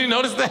it. You know, you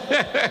notice that?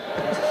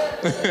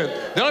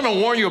 They don't even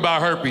warn you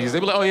about herpes. They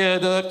be like, oh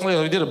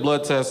yeah, we did a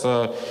blood test.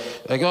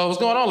 Like, oh, what's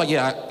going on? Like,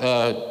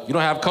 yeah, you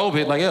don't have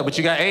COVID. Like, yeah, but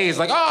you got AIDS.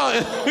 Like,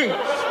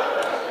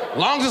 oh,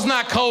 long as it's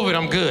not COVID,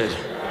 I'm good.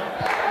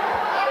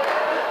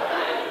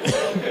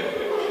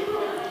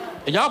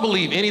 And y'all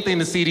believe anything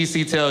the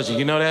CDC tells you,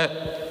 you know that?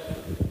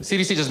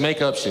 CDC just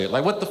make up shit.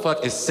 Like, what the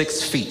fuck is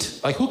 6 feet?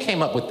 Like, who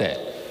came up with that?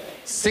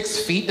 6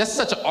 feet? That's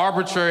such an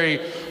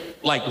arbitrary,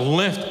 like,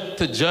 length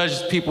to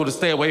judge people to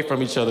stay away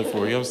from each other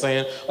for, you know what I'm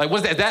saying? Like,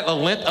 what's that? Is that the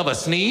length of a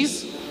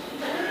sneeze?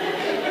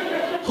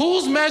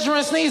 Who's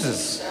measuring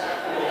sneezes?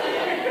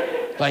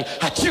 Like,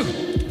 achoo.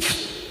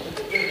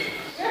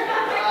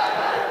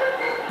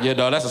 Yeah,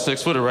 dog, that's a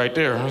 6-footer right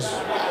there.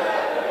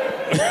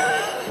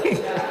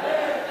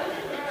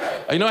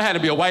 You know, it had to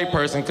be a white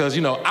person, because,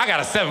 you know, I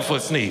got a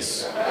 7-foot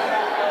sneeze.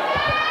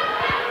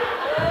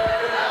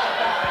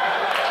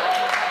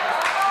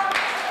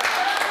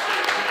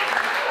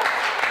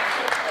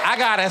 I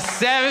got a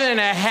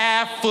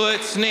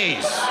 7.5-foot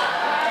sneeze.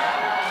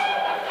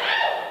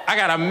 I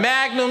got a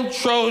Magnum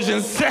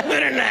Trojan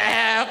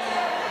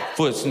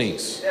 7.5-foot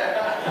sneeze.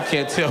 You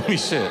can't tell me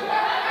shit.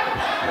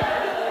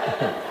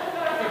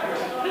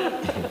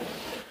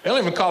 They don't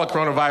even call it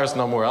coronavirus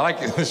no more. I like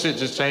it. This shit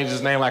just changed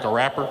its name like a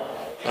rapper.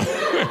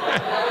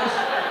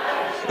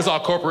 It's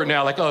all corporate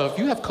now, like, oh, if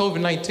you have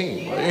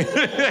COVID-19.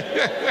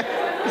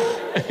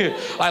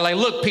 Like,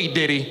 look, P.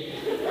 Diddy.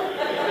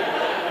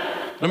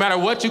 No matter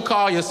what you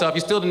call yourself,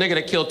 you're still the nigga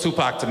that killed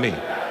Tupac to me.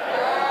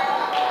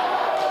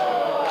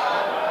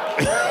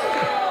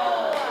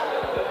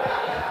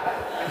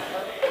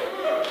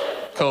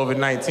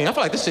 COVID-19. I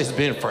feel like this shit's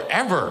been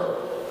forever.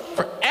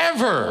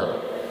 Forever.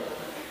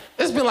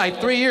 It's been like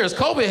 3 years.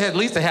 COVID had at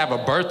least to have a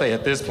birthday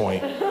at this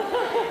point.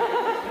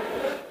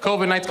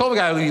 COVID-19, COVID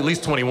got to be at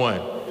least 21.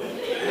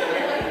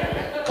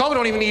 COVID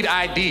don't even need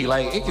ID.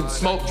 Like, it can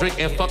smoke, drink,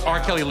 and fuck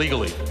R. Kelly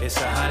legally. It's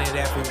 100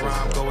 every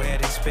rhyme, go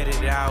ahead and spit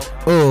it out.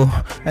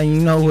 Oh, and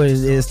you know what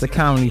it is, the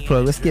comedy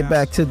plug. Let's get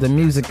back to the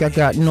music. I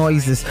got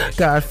noises.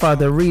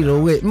 Godfather Rita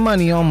with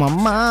money on my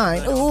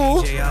mind.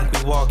 Ooh. DJ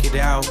Uncle, walk it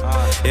out.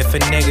 If a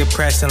nigga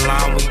press in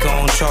line, we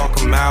gon' chalk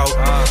him out.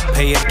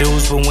 Pay your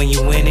dues, but when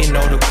you win it,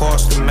 know the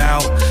cost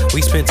amount.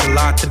 We spent a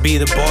lot to be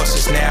the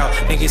bosses now.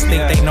 Niggas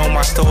think they know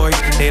my story,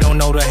 they don't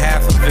know the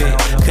half of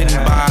it.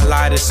 Couldn't buy a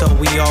lighter, so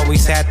we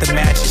always had the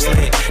matches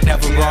lit.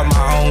 Never brought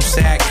my own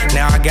sack,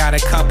 now I got a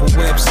couple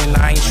whips. And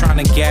I ain't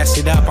tryna gas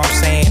it up, I'm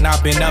saying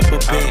I've been up a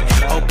bit.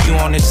 Hope you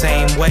on the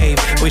same wave,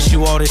 wish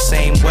you all the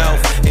same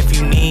wealth. If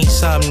you need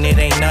something, it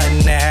ain't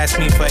nothing to ask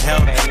me for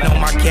help. Know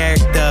my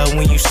character,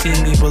 when you see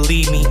me,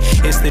 believe me,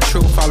 it's the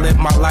truth. I live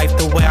my life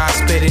the way I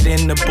spit it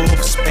in the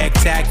booth,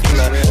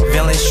 spectacular.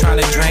 Villains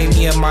tryna drain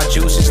me of my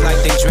juices like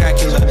they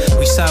Dracula.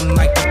 We something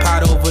like the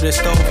pot over the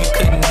stove, you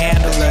couldn't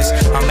handle us.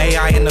 I'm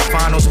AI in the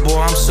finals,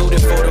 boy, I'm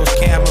suited for those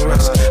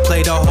cameras.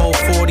 Played the whole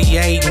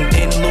 48 and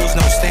didn't lose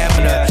no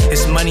stamina.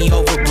 It's money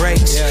over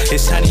breaks,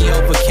 it's honey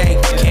over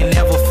cake. Can't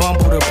never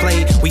fumble the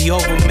plate, we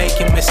over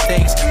making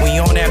mistakes. We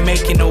on that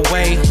making a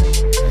way.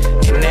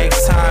 And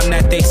next time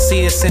that they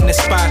see us in the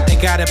spot, they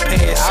gotta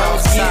pay us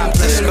off top.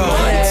 Let's go.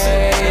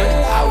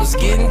 I was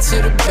getting to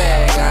the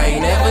bag, I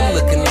ain't ever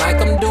looking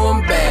like I'm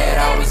doing bad.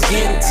 I was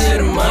getting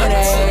to the money,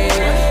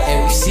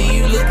 and we see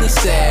you looking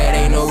sad.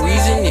 Ain't no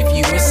reason if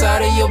you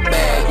inside of your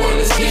bag. Well,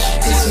 let's get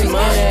you to some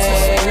money.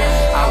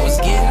 I was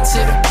getting to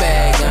the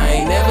bag, I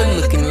ain't never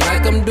looking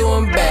like I'm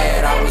doing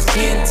bad. I was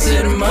getting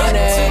to the money,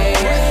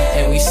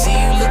 and we see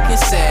you looking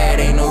sad.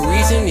 Ain't no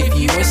reason if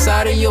you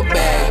inside of your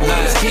bag.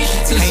 Well, let's get you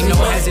to some Ain't no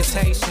money.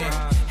 hesitation,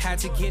 had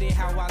to get it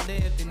how I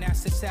lived, and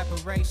that's the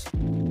separation.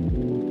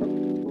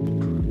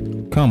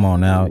 Come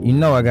on now, you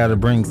know I gotta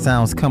bring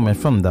sounds coming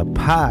from the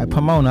pie.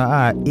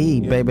 Pomona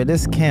IE, baby,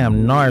 this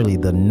Cam Gnarly,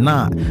 the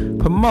knot.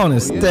 Pomona,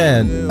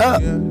 stand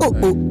up, ooh,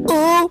 ooh,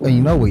 ooh. And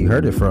you know where you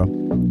heard it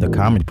from, the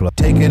comedy plug.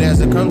 Take it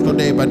as it comes, go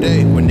day by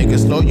day. When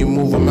niggas slow, you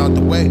move them out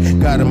the way.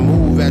 Gotta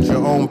move at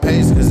your own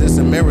pace, cause it's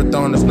a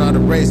marathon, it's not a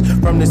race.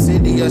 From the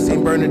city, I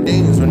seen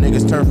Bernadines. When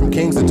niggas turn from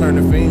kings to turn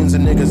to fiends,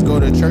 and niggas go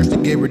to church to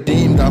get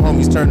redeemed. Got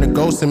homies turn to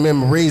ghosts and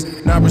memories,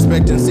 not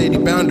respecting city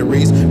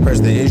boundaries.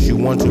 Press the issue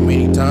one too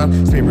many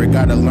times. Spirit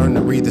gotta learn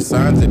to read the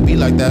signs. It be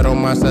like that on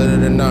my side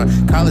of the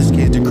nine. College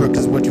kids, the crook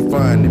is what you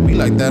find. It be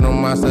like that on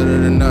my side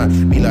of the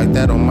nine. Be like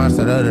that on my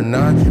side of the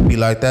nine. Be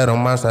like that on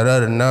my side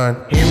of the nine.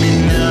 Hear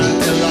me now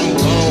till I'm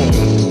gone.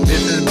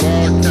 This is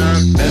bar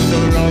time. That's so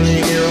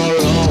lonely here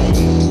alone.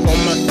 For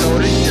my soul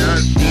to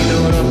shine. You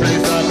know the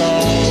place I go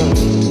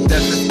home.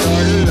 That's the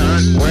starting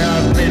line. Where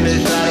I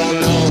finish, I don't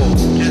know.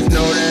 Just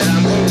know that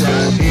I'm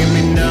alright. Hear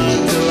me now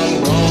till I'm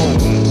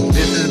gone.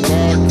 This is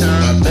bar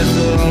time. That's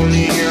so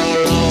lonely here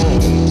alone.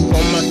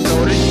 For my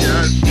soul to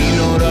shine. You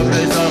know the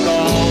place I go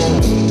home.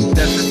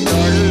 That's the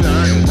starting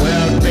line. Where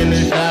I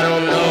finish, I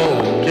don't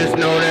know. Just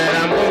know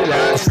that I'm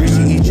alright. Streets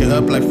will eat you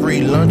up like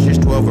free lunches.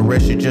 12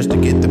 arrested just to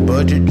get the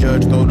budget.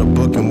 Judge throw the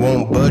book and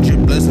won't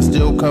budget. Blessings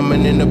still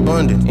coming in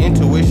abundance.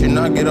 Intuition,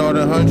 I get all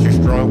the hunches.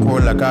 Strong core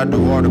like I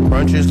do all the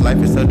crunches. Life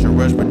is such a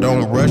rush, but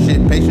don't rush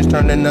it. Patience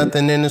turn to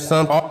nothing into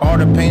something. All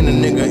the pain a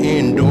nigga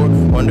endure.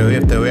 Wonder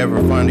if they'll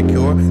ever find a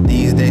cure.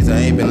 These days I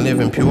ain't been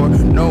living pure.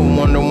 No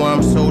wonder why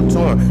I'm so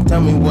torn.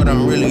 Tell me what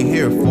I'm really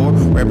here for.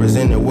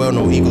 Representing well,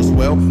 no ego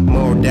swell.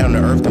 More down to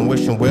earth than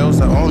wishing wells.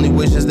 The only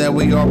wish is that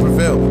we all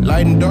prevail.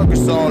 Light and dark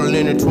is all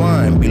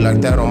intertwined. Be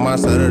like that on my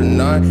side of the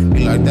nine.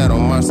 Be like that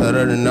on my side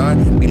of the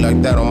nine. Be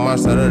like that on my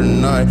side of the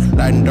nine.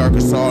 Light and dark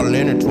is all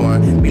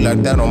intertwined. Be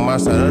like that on my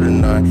side of the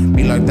nine.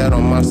 Be like that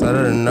on my side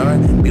of the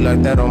nine. Be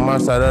like that on my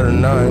side of the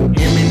nine.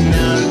 Hear me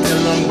now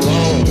till I'm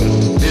gone.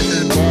 This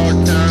is bar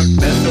time.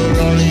 That's so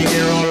lonely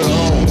here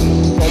alone.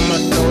 For my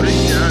soul to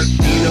shine.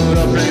 You know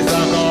the place I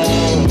go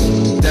home.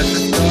 That's the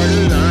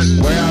starting line.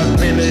 Where I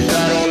finish, I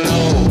don't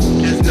know.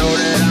 Just know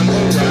that I'm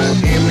alright.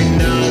 Hear me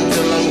now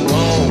till I'm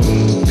gone.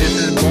 This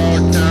is bar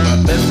time.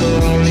 That's so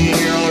lonely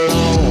here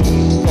alone.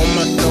 For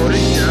my soul to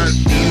shine.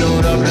 You know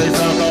the place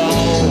I go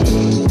home.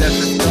 That's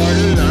the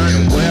starting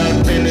line. Where I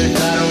finish, I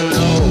don't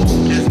know.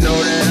 Just know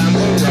that I'm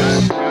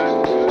alright.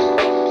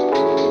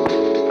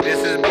 This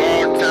is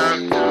bar time.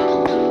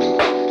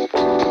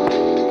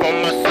 For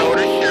my soul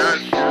to shine.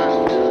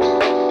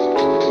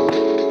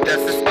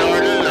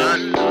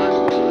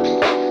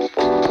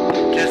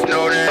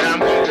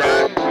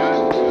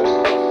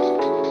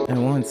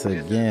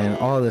 once again.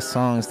 All the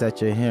songs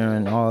that you're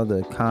hearing, all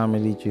the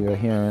comedy you're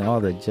hearing, all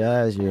the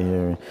jazz you're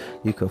hearing,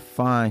 you could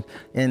find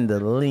in the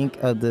link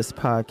of this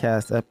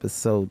podcast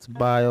episode's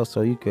bio,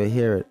 so you could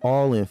hear it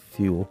all in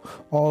full.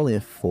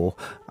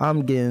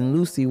 I'm getting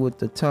loosey with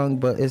the tongue,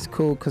 but it's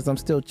cool because I'm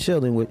still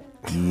chilling with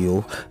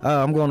you.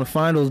 I'm gonna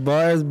find those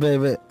bars,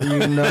 baby.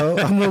 You know,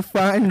 I'm gonna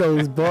find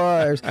those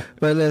bars.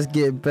 But let's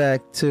get back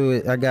to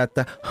it. I got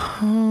the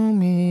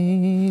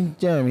homie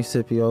Jeremy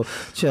Scippio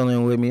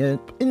chilling with me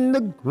in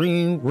the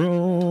green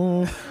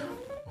room.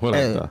 What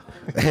up,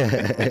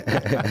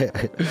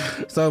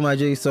 So my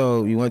G,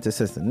 so you went to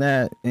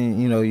Cincinnati,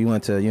 and you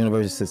went to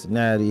University of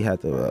Cincinnati, you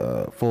had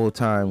the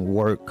full-time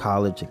work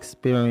college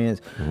experience,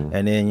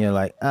 and then you're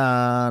like,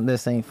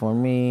 this ain't for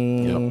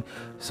me. Yep.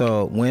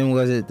 So when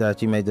was it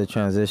that you made the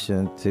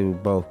transition to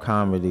both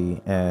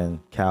comedy and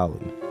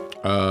Cali?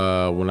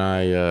 When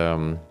I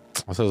said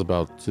it was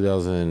about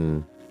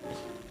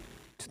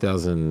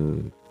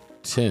 2010,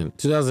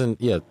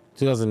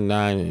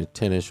 2009,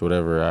 10ish,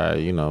 whatever.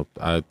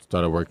 I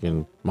started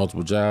working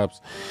multiple jobs,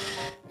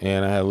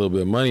 and I had a little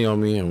bit of money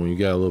on me. And when you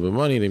got a little bit of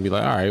money, then be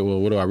like, all right, well,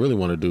 what do I really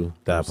want to do?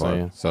 That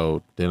part.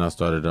 So then I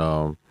started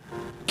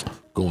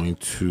going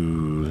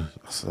to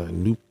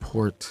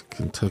Newport,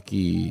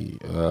 Kentucky,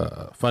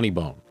 Funny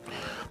Bone.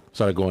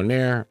 Started going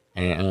there,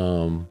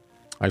 and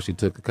I actually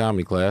took a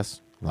comedy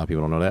class. A lot of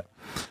people don't know that.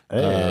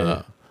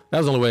 Hey. That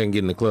was the only way I can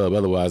get in the club.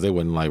 Otherwise, they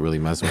wouldn't like really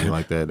mess with me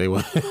like that. They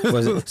would.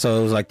 So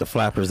it was like the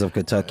Flappers of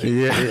Kentucky.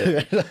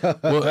 Yeah.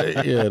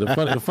 Well, yeah.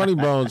 The funny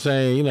Bone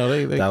chain.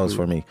 They that was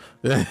for me.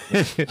 But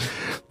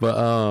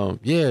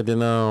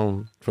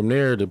then from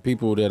there, the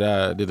people that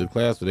I did the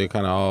class with, they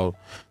kind of all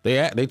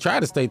they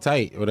tried to stay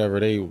tight, or whatever.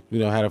 They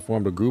had to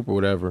form a group or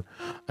whatever.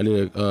 I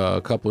did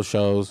a couple of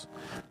shows.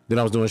 Then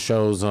I was doing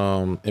shows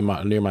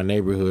near my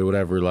neighborhood, or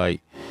whatever.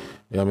 Like,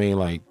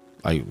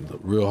 like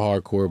real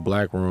hardcore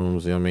black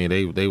rooms.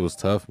 They was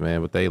tough,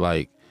 man. But they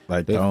they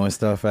throwing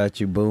stuff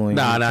at you, booing.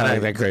 Nah, not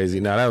that crazy.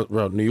 Nah,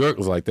 New York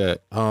was like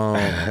that. Or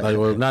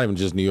not even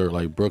just New York,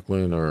 like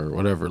Brooklyn or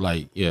whatever.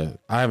 Like, yeah,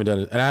 I haven't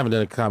done it, and I haven't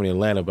done a comedy in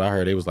Atlanta, but I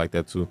heard they was like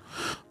that too.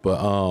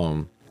 But they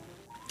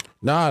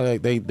I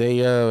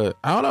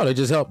don't know. They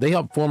just helped. They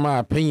helped form my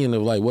opinion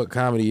of like what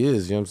comedy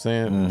is. You know what I'm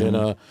saying? Mm-hmm.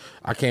 Then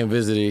I came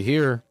visit it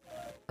here,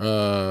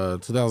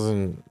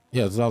 2010.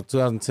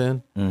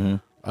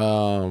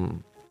 Mm-hmm.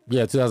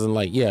 Yeah, 2000.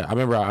 I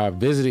remember I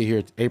visited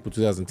here April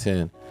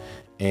 2010.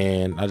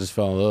 And I just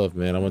fell in love,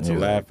 man. I went to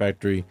Laugh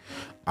Factory.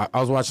 I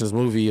was watching this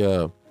movie,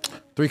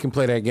 Three Can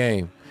Play That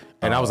Game.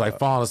 And I was like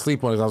falling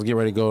asleep on it. I was getting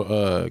ready to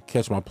go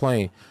catch my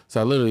plane.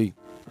 So I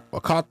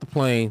caught the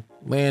plane,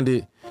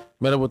 landed,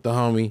 met up with the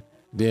homie.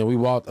 Then we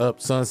walked up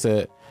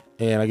Sunset,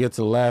 and I get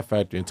to the Laugh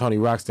Factory, and Tony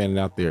Rock's standing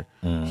out there.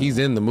 He's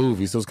in the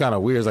movie, so it's kind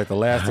of weird. It's like the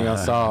last thing I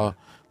saw.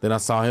 Then I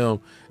saw him,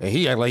 and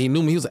he acted like he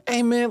knew me. He was like,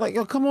 "Hey, man, like,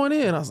 yo, come on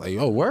in." I was like,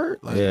 "Yo, word?"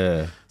 Like,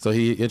 yeah. So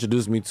he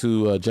introduced me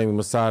to Jamie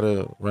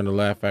Masada, running the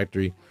Laugh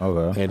Factory.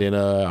 Okay. And then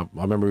I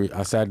remember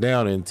I sat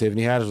down, and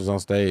Tiffany Haddish was on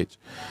stage.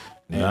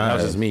 And that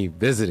was just me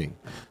visiting.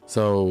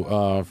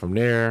 So from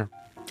there,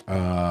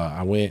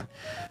 I went,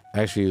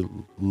 actually,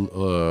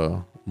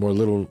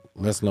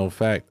 less known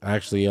fact,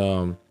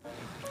 actually,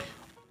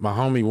 my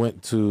homie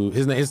went to,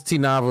 his name is T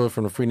Nava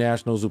from the Free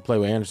Nationals, who play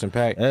with Anderson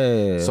 .Paak.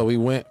 Hey. So we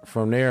went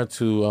from there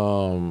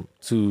to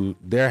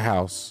their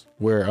house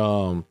where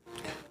Anderson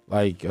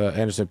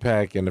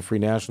 .Paak and the Free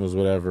Nationals,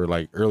 whatever,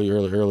 like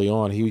early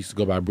on, he used to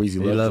go by Breezy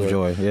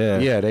Lovejoy. Yeah.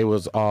 Yeah, they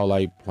was all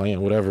like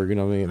playing whatever, you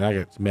know what I mean?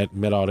 And I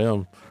met all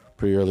them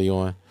pretty early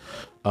on.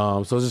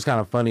 So it's just kind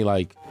of funny,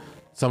 like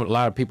a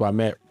lot of people I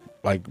met,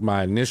 like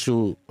my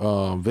initial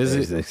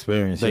visit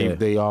experience,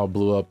 they all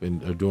blew up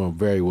and are doing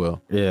very well.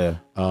 Yeah.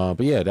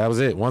 But yeah, that was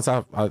it. Once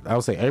I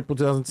would say April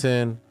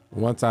 2010.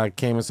 Once I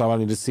came and saw what I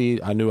needed to see,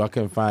 I knew I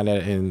couldn't find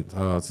that in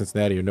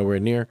Cincinnati or nowhere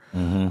near.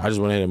 I just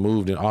went ahead and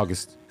moved in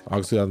August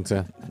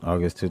 2010.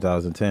 August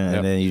 2010, Yep.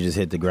 and then you just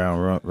hit the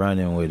ground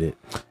running with it.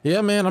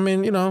 Yeah, man. I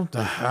mean,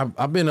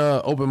 I've been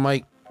a open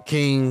mic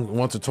king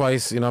once or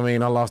twice. You know what I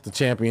mean? I lost the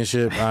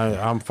championship.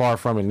 I'm far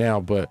from it now,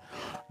 but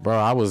bro,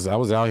 I was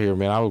out here,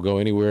 man. I would go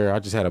anywhere. I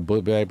just had a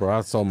book bag, bro.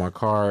 I sold my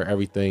car,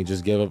 everything,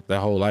 just give up that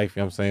whole life, you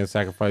know what I'm saying?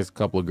 Sacrifice a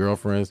couple of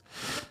girlfriends.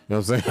 You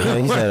know what I'm saying?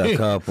 Yeah, he said a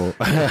couple.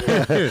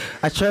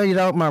 I traded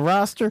out my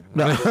roster.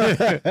 No.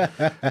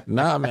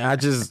 Nah, man, I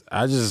just,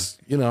 I don't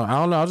know.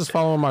 I was just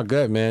following my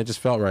gut, man. It just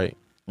felt right.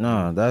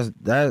 No,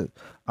 that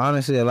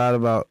honestly a lot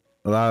of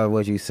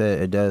what you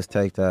said, it does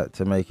take that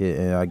to make it.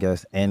 And I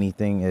guess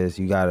anything is,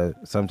 you gotta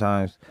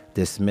sometimes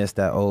dismiss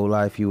that old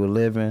life you were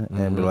living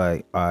and be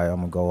like, all right, I'm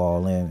gonna go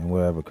all in, and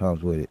whatever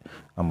comes with it,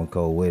 I'm gonna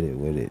go with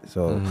it.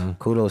 So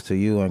kudos to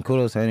you, and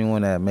kudos to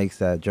anyone that makes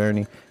that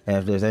journey. And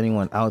if there's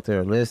anyone out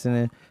there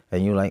listening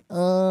and you're like, I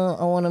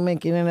want to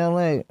make it in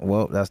LA,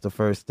 well, that's the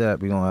first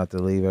step. You're gonna have to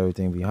leave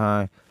everything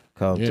behind,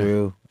 come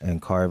through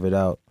and carve it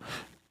out.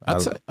 I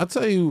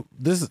tell you,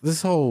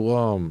 this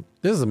whole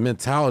there's a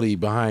mentality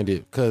behind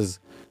it, because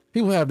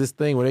people have this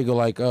thing where they go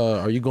like,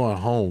 are you going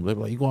home? They're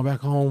like, you going back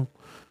home?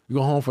 You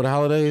going home for the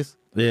holidays?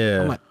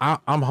 Yeah. I'm like,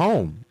 I'm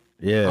home.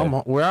 Yeah.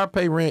 Where I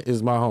pay rent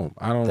is my home.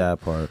 I don't.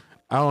 That part.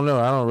 I don't know.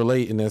 I don't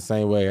relate in that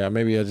same way.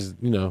 Maybe I just,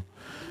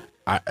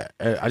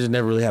 I just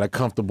never really had a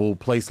comfortable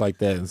place like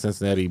that in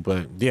Cincinnati.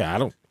 But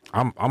yeah, I'm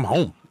home. I'm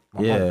home.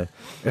 Right.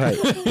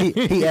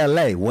 He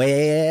LA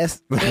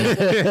West.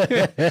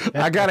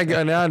 I gotta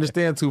go. And I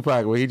understand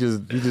Tupac where he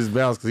just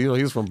bounced because he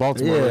was from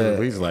Baltimore. Yeah.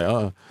 But he's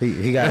like,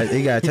 He got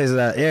a taste of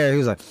that air. He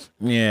was like,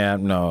 yeah,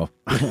 no.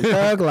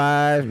 Thug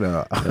life,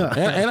 no.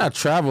 and I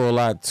travel a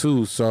lot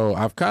too, so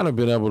I've kind of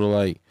been able to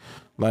like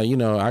I feel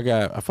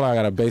like I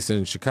got a base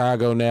in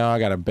Chicago now. I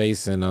got a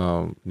base in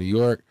New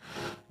York.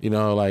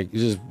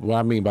 Just what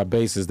I mean by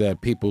base is that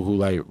people who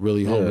like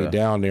really hold me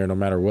down there no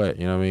matter what.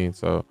 You know what I mean?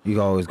 So you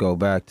can always go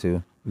back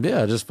to.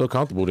 Yeah, I just feel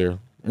comfortable there.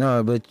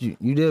 No, but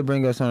you did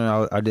bring up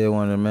something I did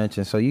want to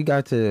mention. So you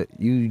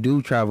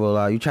do travel a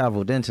lot. You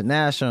traveled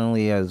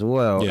internationally as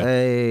well. Yeah.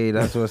 Hey,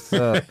 that's what's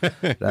up.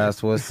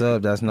 That's what's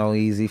up. That's no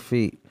easy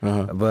feat.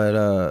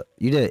 But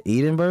you did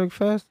Edinburgh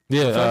Fest?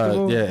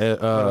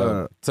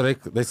 Yeah. So they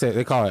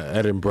call it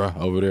Edinburgh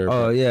over there.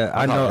 Oh yeah,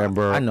 I know.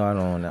 Edinburgh. I know. I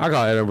don't know. I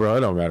call it Edinburgh.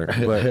 It don't matter.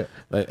 But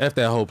like, F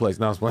that whole place.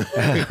 No, I'm playing.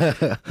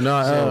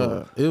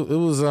 No, it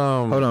was.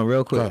 Hold on,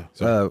 real quick.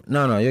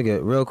 No, you're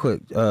good. Real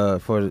quick,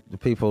 for the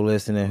people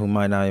listening who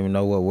might not even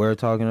know what we're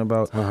talking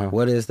about,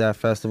 what is that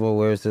festival?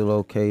 Where is it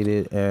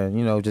located? And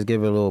just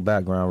give it a little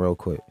background, real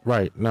quick.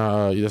 Right.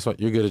 No, that's what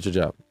you're good at your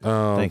job.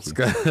 Thank you.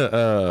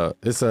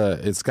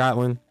 It's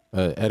Scotland,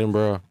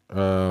 Edinburgh.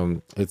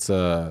 It's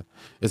a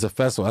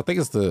festival. I think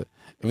if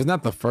it's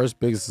not the first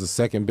biggest, it's the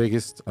second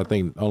biggest. I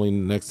think only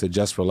next to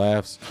Just for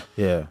Laughs.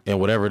 Yeah. And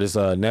whatever this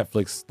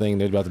Netflix thing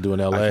they're about to do in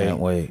LA. I can't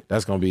wait.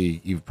 That's gonna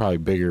be even probably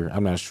bigger.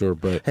 I'm not sure,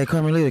 but hey,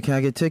 Carmelita, can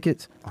I get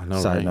tickets? I know.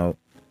 Side right? note.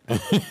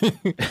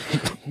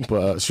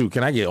 But shoot,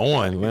 can I get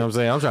on? You know what I'm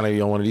saying? I'm trying to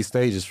be on one of these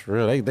stages for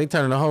real. They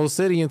turning the whole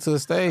city into a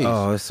stage.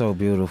 Oh, it's so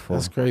beautiful.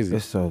 That's crazy.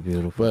 It's so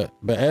beautiful.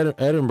 But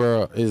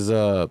Edinburgh is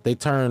they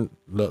turned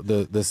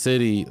the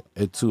city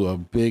into a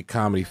big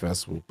comedy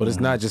festival. But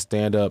it's not just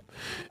stand up.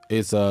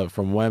 It's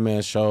from one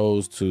man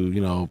shows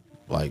to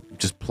like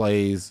just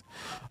plays.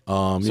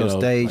 Stage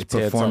like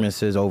TED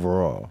performances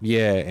overall.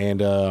 Yeah,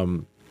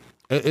 and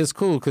it's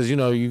cool because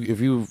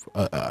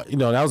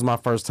that was my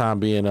first time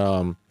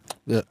being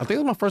I think it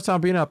was my first time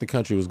being out the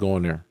country was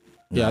going there.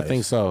 Yeah, nice. I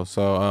think so.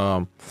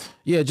 So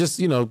just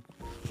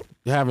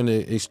having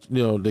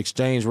the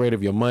exchange rate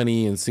of your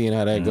money and seeing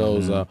how that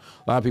goes. A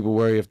lot of people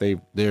worry if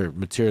their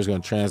material is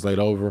going to translate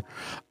over.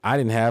 I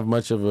didn't have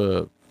much of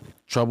a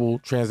trouble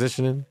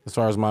transitioning as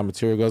far as my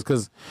material goes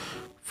because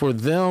for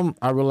them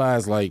I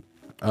realized like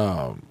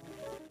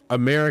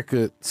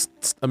American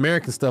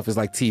stuff is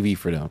like TV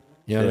for them.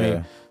 You know what I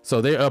mean? So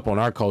they're up on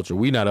our culture.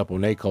 We not up on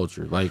their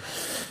culture. Like,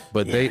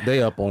 but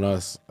they up on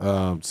us.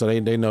 So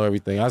they know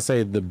everything. I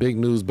say the big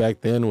news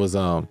back then was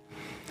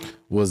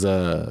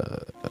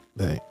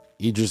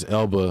Idris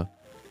Elba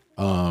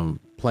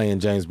playing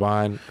James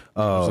Bond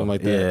or something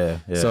like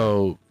that. Yeah.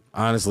 So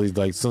honestly,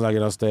 like as soon as I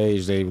get on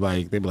stage, they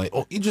be like,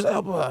 "Oh, Idris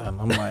Elba,"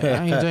 and I'm like,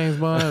 "I ain't James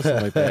Bond,"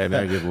 something like that, and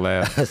I get a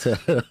laugh.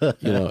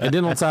 And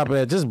then on top of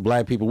that, just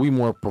black people, we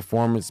more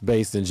performance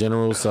based in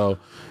general, so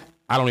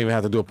I don't even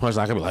have to do a punchline.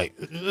 I can be like,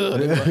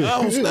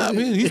 "Oh snap,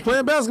 he's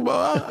playing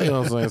basketball." You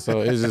know what I'm saying?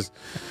 So it's just,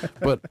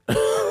 but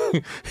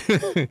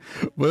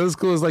it's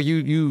cool. It's like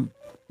you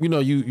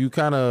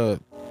kind of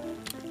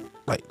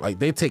like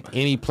they take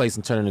any place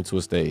and turn it into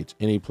a stage.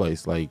 Any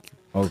place, like.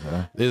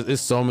 Okay. There's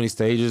so many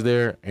stages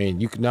there,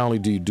 and you can not only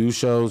do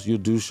shows,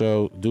 do a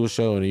show,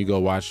 and then you go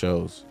watch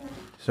shows.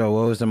 So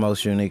what was the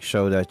most unique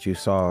show that you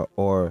saw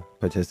or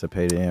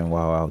participated in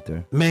while out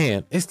there?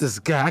 Man, it's this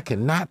guy. I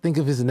cannot think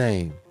of his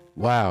name.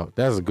 Wow,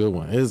 that's a good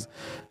one.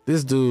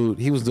 This dude,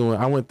 he was doing,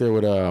 I went there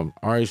with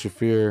Ari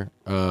Shaffir,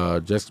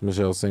 Jessica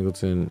Michelle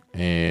Singleton,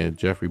 and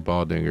Jeffrey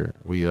Baldinger.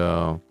 We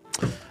I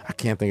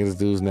can't think of this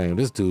dude's name.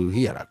 This dude,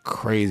 he had a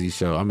crazy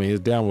show. I mean, his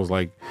dad was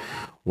like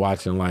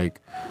watching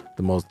like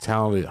the most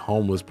talented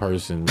homeless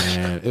person,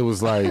 man. It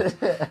was like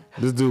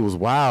this dude was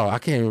wild. I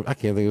can't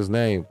think of his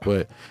name,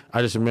 but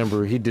I just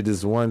remember he did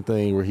this one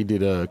thing where he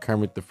did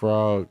Kermit the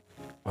Frog.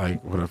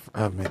 Like what?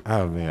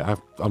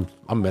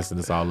 I'm messing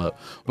this all up,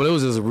 but it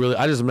was just really.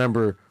 I just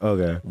remember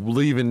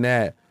leaving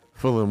that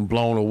feeling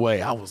blown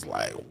away. I was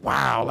like,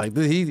 wow, like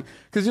because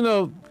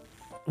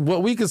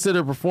what we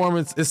consider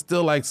performance is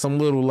still like some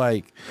little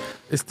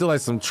it's still like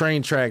some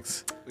train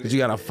tracks that you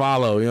gotta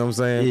follow. You know what I'm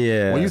saying?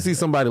 Yeah. When you see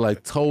somebody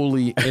like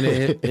totally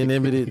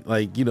inhibited,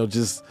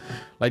 just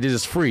like they're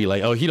just free.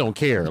 Like, oh, he don't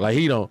care. Like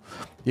he don't.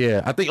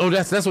 Yeah, I think. Oh,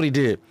 that's what he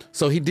did.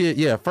 So he did.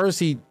 Yeah. First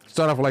he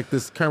started off with like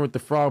this Kermit the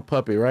Frog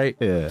puppet, right?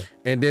 Yeah.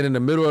 And then in the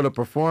middle of the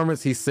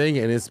performance, he's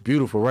singing and it's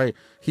beautiful, right?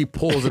 He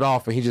pulls it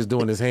off and he's just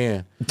doing his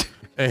hand,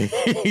 and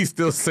he's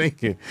still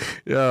singing,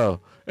 yo.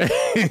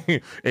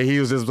 And he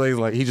was just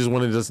like he just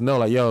wanted us to know,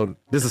 like, yo,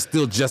 this is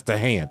still just a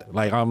hand.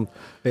 Like y'all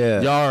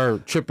are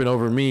tripping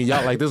over me.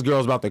 Y'all like this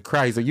girl's about to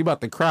cry. He's like, you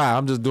about to cry?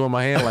 I'm just doing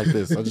my hand like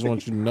this. I just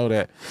want you to know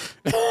that.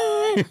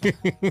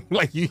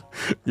 Like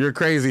you're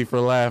crazy for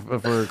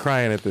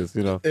crying at this,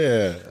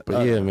 Yeah.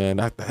 But yeah, man,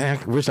 I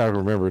wish I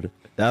remembered.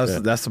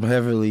 That's some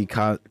heavily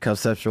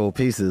conceptual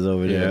pieces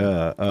over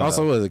there.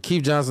 Also, was it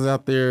Keith Johnson's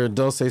out there,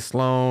 Dulce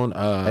Sloan.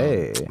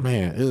 Hey,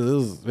 man,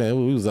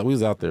 we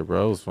was out there,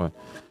 bro. It was fun.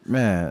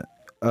 Man,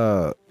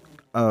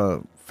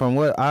 from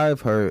what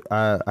I've heard,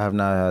 I have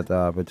not had the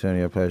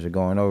opportunity or pleasure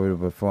going over it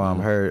before. I've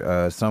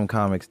heard some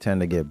comics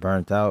tend to get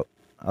burnt out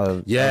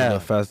of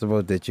the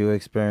festival. Did you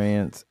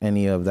experience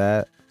any of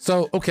that?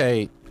 So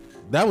okay,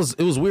 it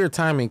was weird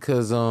timing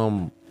because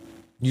you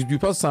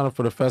supposed to sign up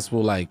for the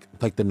festival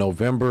like the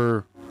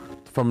November,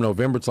 from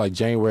November to like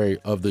January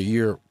of the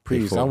year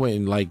previous. I went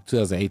in like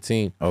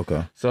 2018.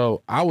 Okay.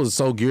 So I was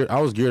geared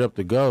up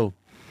to go,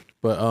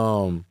 but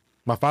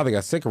my father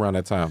got sick around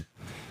that time.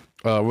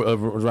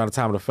 Around the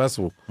time of the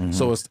festival.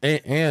 So it's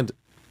and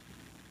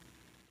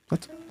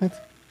dang,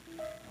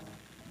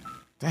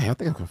 I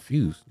think I'm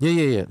confused.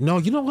 Yeah. No,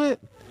 you know what?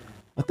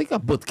 I think I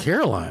booked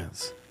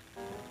Caroline's.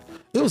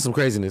 It was some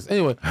craziness.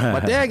 Anyway,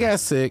 my dad got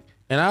sick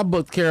and I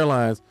booked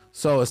Caroline's.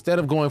 So instead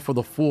of going for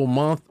the full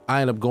month,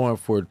 I ended up going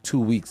for 2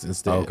 weeks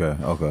instead.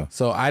 Okay.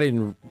 So I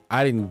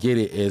didn't get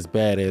it as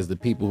bad as the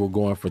people who are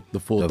going for the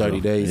full 30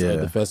 days of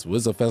the festival.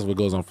 It's a festival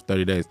that goes on for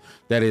 30 days.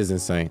 That is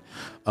insane.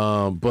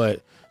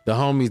 But the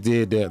homies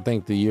did that, I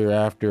think the year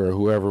after, or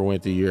whoever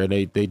went the year,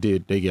 they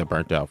get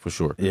burnt out for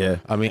sure. Yeah.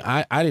 I mean,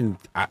 I didn't.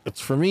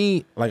 It's for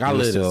me, like I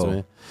live this,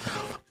 man.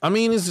 I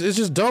mean, it's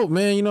just dope,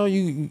 man.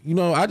 You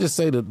know, I just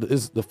say that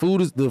the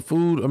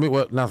food. I mean,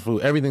 well, not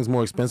food. Everything's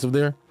more expensive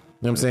there.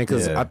 You know what I'm saying?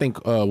 Because I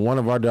think one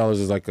of our dollars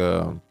is like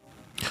one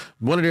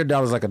of their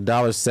dollars is like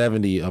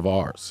 $1.70 of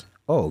ours.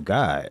 Oh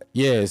God.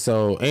 Yeah.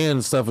 So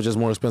and stuff is just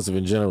more expensive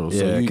in general.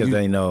 Yeah, because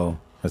they know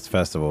it's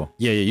festival.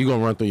 Yeah. You're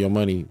gonna run through your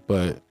money,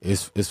 but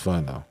it's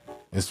fun though.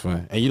 It's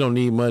fun, and you don't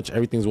need much.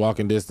 Everything's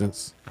walking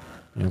distance. You know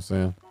what I'm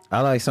saying? I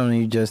like something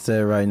you just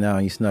said right now.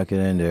 You snuck it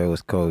in there. It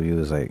was cold. You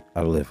was like,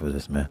 I live for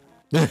this, man.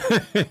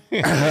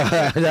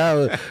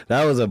 that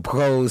was a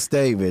pro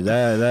statement.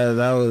 That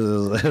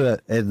was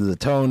and the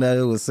tone that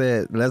it was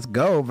said. Let's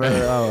go, bro.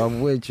 I'm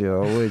with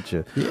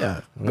you.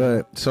 Yeah.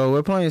 But so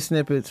we're playing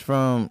snippets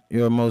from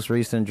your most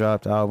recent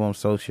dropped album,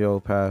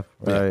 Sociopath,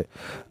 right?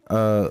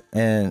 Yeah.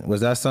 And was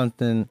that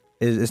something?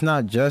 It's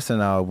not just an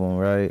album,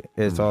 right?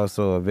 It's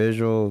also a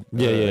visual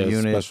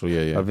unit,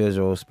 special, a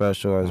visual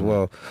special as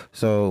well.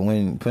 So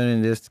when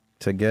putting this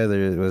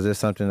together, was this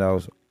something that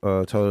was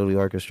totally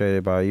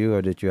orchestrated by you,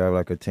 or did you have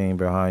like a team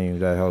behind you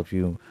that helped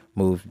you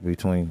move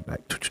between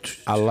like?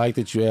 I like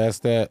that you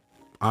asked that.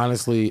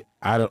 Honestly,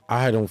 I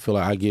don't feel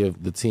like I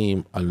give the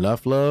team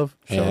enough love,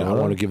 and I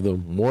want to give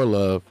them more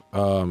love.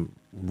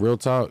 Real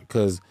talk,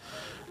 because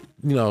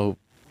I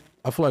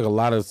feel like a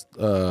lot of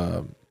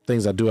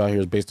things I do out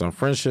here is based on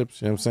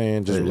friendships. You know what I'm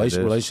saying? Just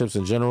relationships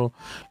in general,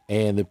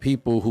 and the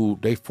people who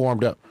they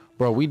formed up.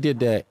 Bro, we did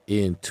that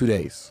in 2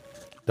 days.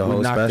 The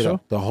whole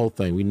special, the whole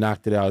thing. We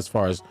knocked it out as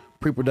far as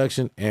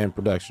pre-production and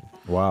production.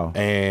 Wow.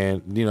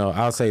 And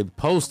I'll say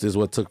post is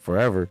what took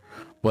forever,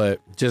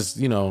 but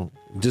just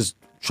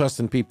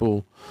trusting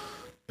people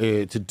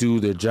to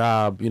do their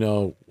job,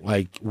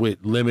 like with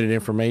limited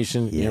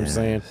information. You know what I'm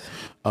saying?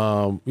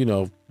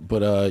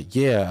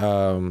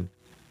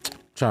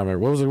 Trying to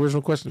remember, what was the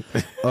original question?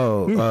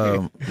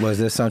 Was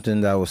this something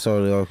that was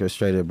solely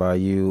orchestrated by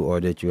you, or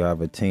did you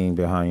have a team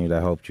behind you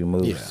that helped you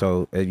move?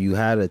 So if you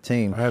had a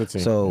team, I had a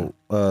team. So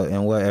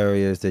in what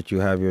areas did you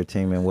have your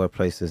team, and what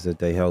places did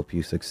they help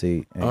you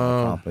succeed in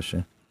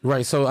accomplishing?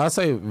 Right. So I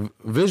say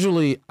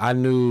visually, I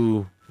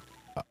knew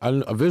a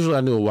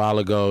while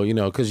ago,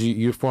 because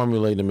you're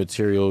formulating the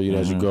material,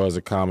 as you grow as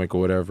a comic or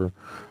whatever.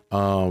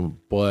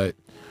 But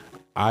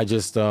I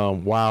just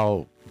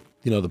while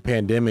the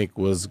pandemic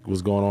was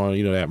going on,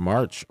 that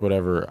March,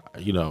 whatever,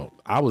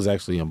 I was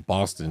actually in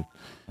Boston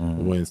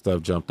when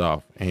stuff jumped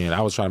off, and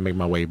I was trying to make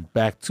my way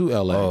back to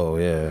LA. Oh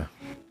yeah.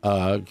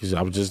 Cause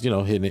I was just,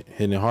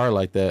 hitting it hard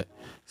like that.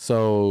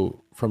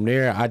 So from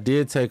there, I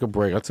did take a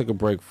break. I took a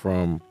break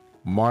from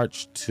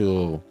March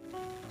till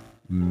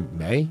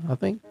May, I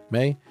think.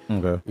 May.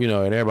 Okay.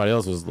 And everybody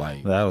else was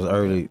like, that was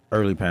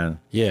early pan.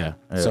 Yeah.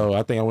 So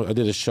I think I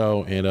did a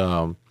show, and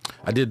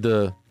I did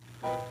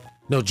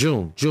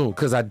June,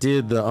 because I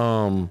did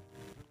the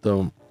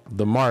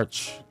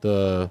march,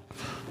 the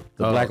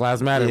Black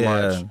Lives Matter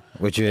march.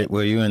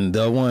 Were you in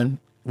the one?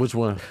 Which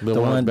one?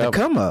 The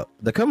come up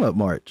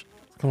march.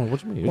 Come on,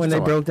 what you mean? When they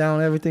broke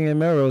down everything in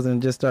Melrose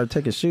and just started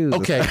taking shoes.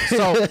 Okay,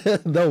 so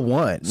the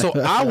one. So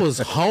I was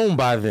home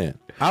by then.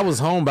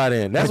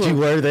 That's you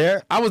were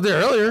there? I was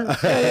there earlier.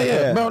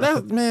 Yeah. Bro,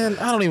 man,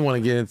 I don't even want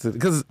to get into it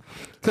because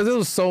it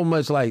was so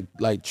much like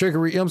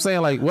trickery. You know what I'm saying?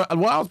 Like what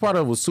I was part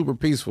of was super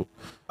peaceful.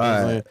 You know what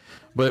I'm saying?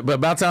 But by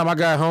the time I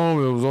got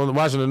home and was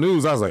watching the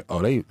news, I was like,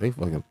 oh, they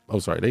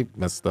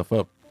messed stuff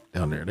up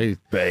down there.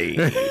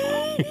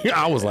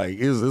 I was like,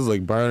 it was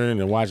like burning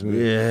and watching it.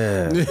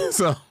 Yeah.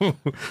 So,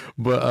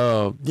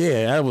 but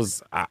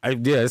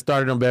it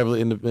started on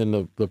Beverly in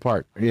the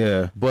park.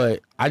 Yeah.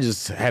 But I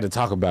just had to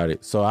talk about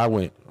it, so I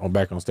went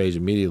back on stage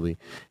immediately.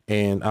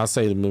 And I'll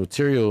say the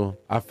material,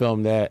 I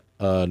filmed that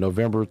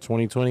November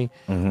 2020.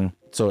 Mm-hmm.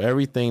 So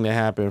everything that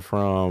happened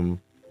from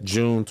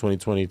June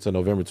 2020 to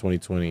November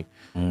 2020.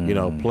 You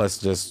know, plus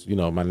just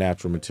my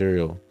natural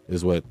material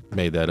is what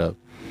made that up.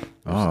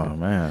 Oh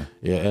man,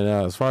 yeah. And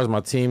as far as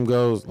my team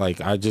goes, like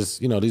I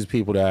just these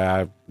people that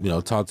I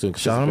talked to.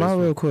 Shout them out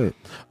real quick.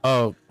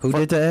 Who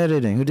did the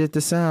editing? Who did the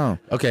sound?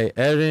 Okay,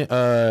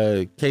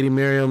 editing. Katie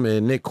Miriam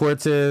and Nick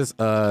Cortez.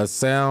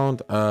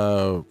 Sound.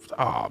 My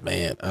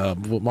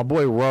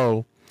boy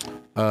Ro.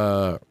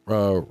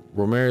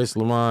 Ramirez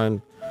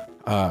Lamont.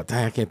 I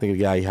can't think of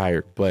the guy he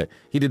hired, but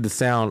he did the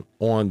sound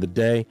on the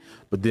day.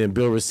 But then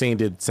Bill Racine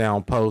did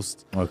sound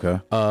post. Okay.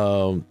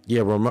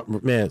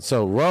 Man.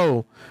 So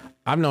Ro,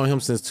 I've known him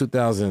since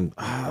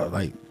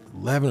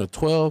 2011 or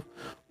 12.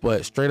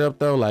 But straight up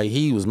though, like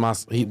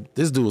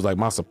this dude was like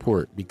my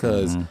support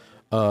because,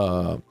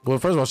 well,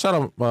 first of all,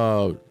 shout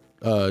out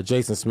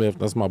Jason Smith.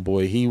 That's my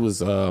boy. He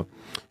was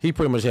he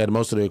pretty much had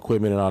most of the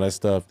equipment and all that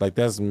stuff. Like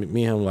that's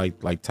me and him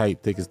like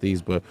tight, thick as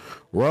thieves. But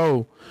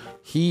Ro,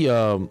 he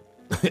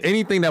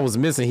anything that was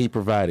missing, he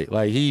provided.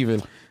 Like he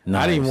even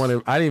I didn't even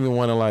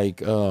want to like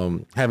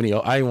have any.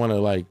 I didn't want to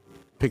like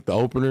pick the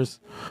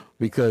openers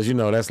because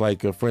that's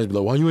like a friends be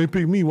like, why you ain't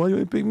pick me? Why you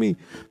ain't pick me?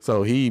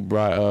 So he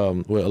brought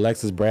with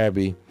Alexis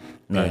Bradby.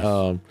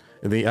 Nice.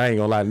 And then I ain't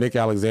gonna lie, Nick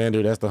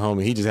Alexander, that's the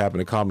homie. He just happened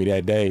to call me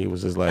that day. He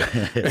was just like,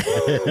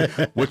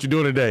 "What you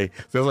doing today?"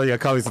 So that's why you gotta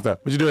call me sometime.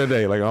 What you doing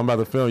today? Like I'm about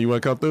to film. You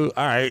want to come through?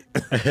 All right.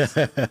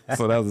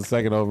 So that was the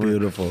second over.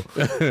 Beautiful.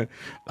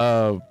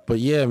 But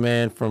yeah,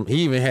 man.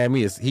 He even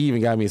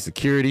got me a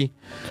security,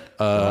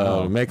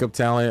 makeup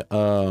talent.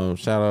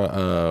 Shout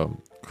out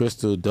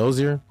Crystal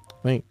Dozier. I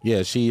think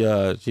she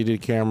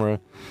did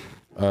camera.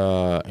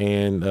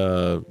 And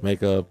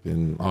makeup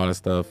and all that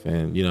stuff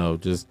and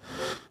just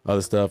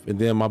other stuff. And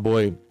then my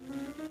boy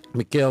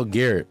Mikael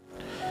Garrett,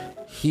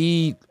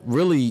 he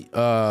really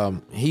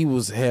he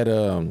had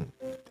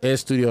Ed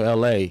Studio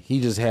LA.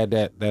 He just had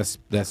that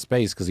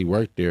space because he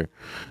worked there,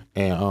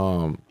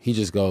 and he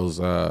just goes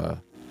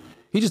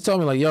he just told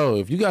me like, yo,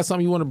 if you got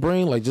something you want to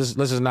bring, like let's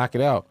just knock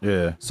it out.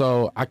 Yeah.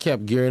 So I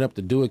kept gearing up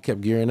to do it,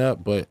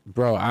 but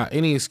bro,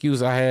 any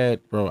excuse I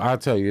had, bro, I'll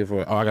tell you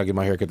I gotta get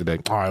my haircut today.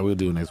 All right, we'll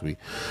do it next week.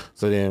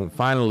 So then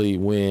finally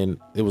when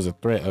it was a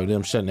threat of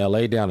them shutting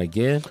LA down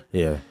again,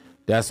 yeah,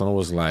 that's when I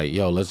was like,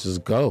 yo, let's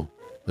just go.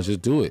 Let's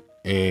just do it.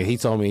 And he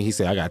told me, he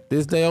said, I got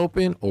this day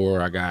open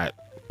or I got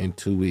in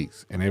 2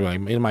 weeks. And they were like,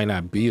 it might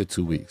not be a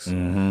 2 weeks.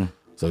 Mm-hmm.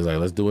 So he's like,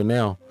 let's do it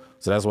now.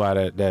 So that's why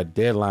that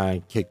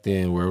deadline kicked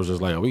in where it was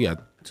just like, we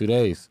got 2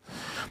 days.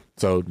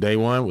 So day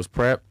one was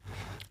prep,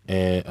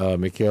 and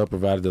Mikael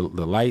provided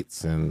the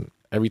lights and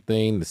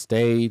everything, the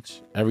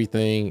stage,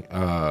 everything.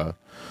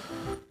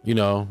 We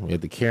had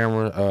the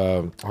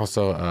camera.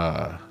 Also,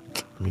 let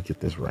me get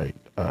this right.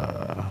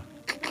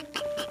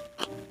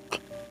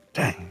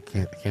 Dang,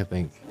 can't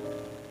think.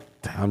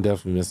 I'm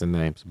definitely missing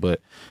names,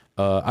 but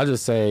I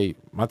just say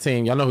my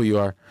team. Y'all know who you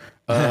are.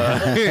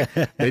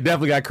 They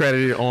definitely got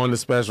credited on the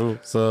special,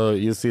 so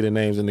you'll see the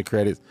names in the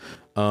credits.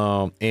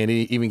 And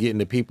even getting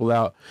the people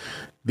out.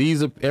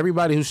 These are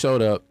everybody who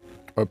showed up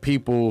are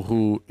people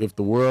who, if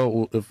the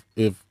world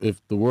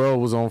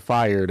was on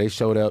fire, they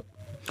showed up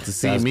to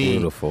see That's me.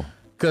 Beautiful.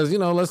 Because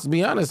let's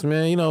be honest,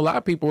 man. A lot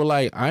of people were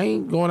like, I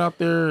ain't going out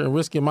there and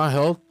risking my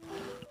health.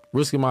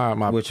 Risking my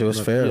which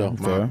was fair,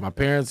 my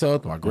parents'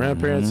 health, my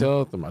grandparents'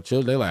 health, and my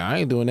children. They like, I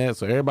ain't doing that.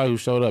 So everybody who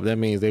showed up, that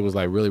means they was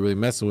like really, really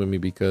messing with me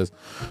because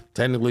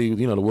technically,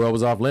 the world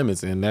was off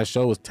limits and that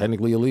show was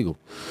technically illegal.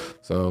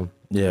 So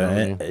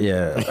yeah,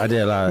 I did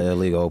a lot of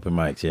illegal open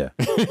mics. Yeah,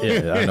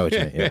 I know what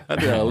you mean. Yeah. I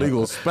did an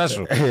illegal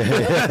special.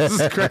 This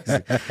is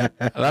crazy.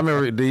 And I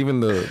remember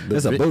even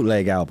it's a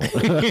bootleg album.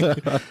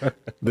 The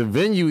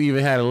venue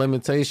even had a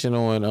limitation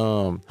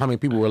on how many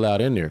people were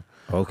allowed in there.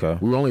 Okay.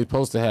 We were only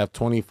supposed to have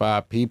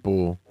 25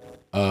 people.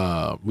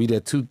 We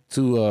did two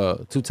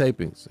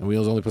tapings, and we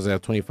was only supposed to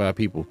have 25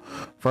 people.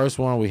 First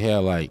one, we had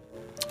like,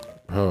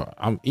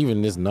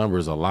 even this number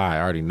is a lie.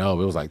 I already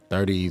know. It was like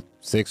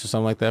 36 or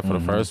something like that for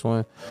the first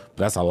one. But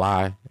that's a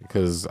lie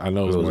because I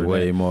know it was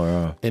way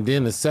more. And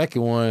then the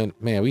second one,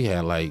 man, we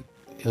had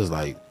it was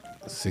like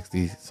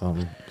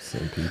 60-something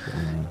people.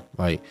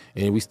 Like,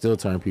 and we still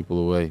turned people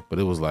away, but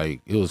it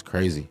was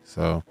crazy.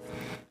 So,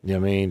 you know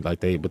what I mean?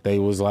 Like they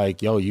was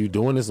like, yo, you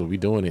doing this or we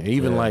doing it? And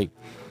even like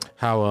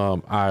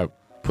how I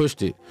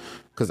pushed it,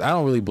 because I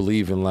don't really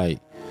believe in like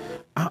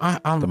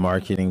I'm the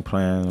marketing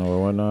plan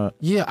or whatnot.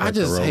 Yeah, like I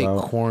just hate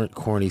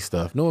corny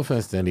stuff. No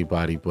offense to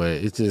anybody, but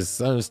it's just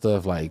certain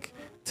stuff like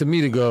for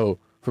me to go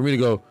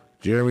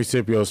Jeremy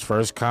Scippio's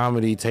first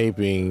comedy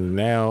taping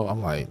now.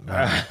 I'm like,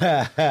 nah.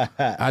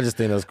 I just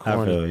think that's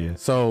corny. I feel you.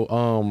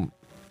 So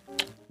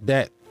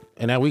that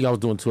week I was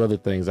doing two other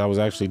things. I was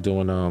actually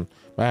doing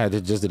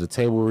just did a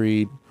table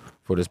read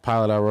for this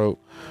pilot I wrote.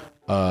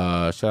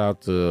 Shout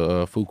out to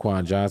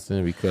Fuquan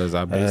Johnson because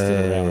I based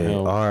it around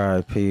him.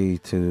 R.I.P.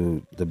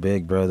 to the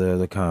big brother of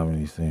the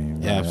comedy scene.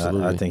 Man. Yeah,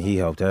 absolutely. I think he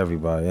helped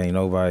everybody. Ain't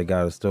nobody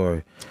got a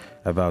story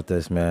about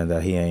this man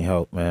that he ain't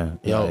helped,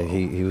 man. Yo,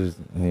 he was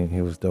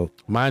dope.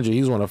 Mind you, he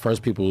was one of the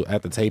first people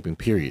at the taping,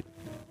 period.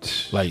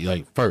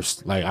 Like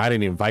first. Like I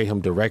didn't invite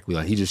him directly.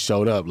 Like he just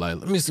showed up. Like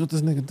let me see what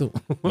this nigga do.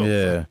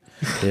 Yeah.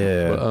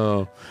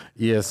 But,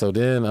 yeah. So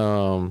then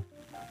what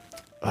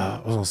was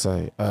I gonna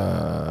say?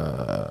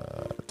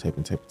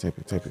 Taping.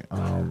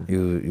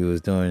 You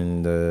was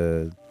doing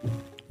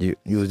you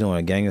was doing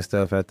a gang of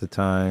stuff at the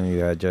time.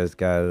 You had just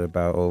got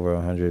about over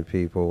 100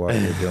 people while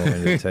you were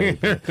doing the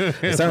tape.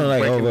 It sounded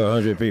like over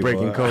 100 people.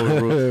 Breaking code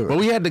rules. But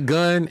we had the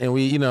gun, and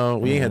we ain't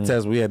had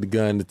tests. We had the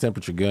gun, the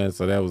temperature gun.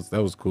 So that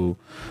was cool.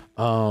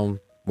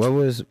 What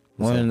was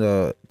one of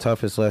the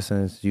toughest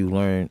lessons you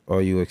learned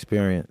or you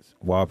experienced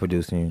while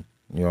producing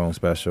your own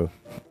special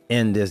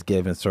in this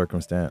given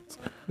circumstance?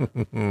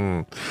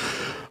 We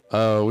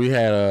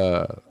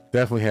had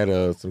definitely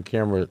had some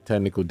camera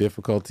technical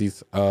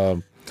difficulties.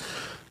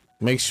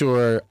 Make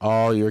sure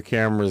all your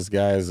cameras,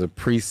 guys, are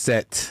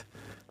preset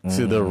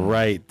to the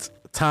right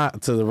time,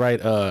 to the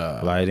right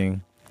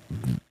lighting.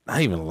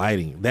 Not even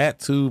lighting, that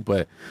too,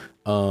 but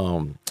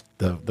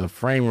the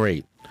frame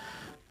rate.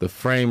 The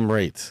frame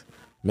rate.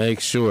 Make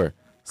sure.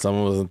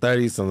 Some was in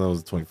 30, some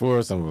was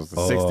 24, some was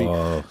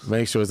 60.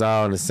 Make sure it's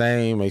all in the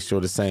same. Make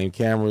sure the same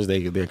cameras,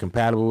 they're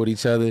compatible with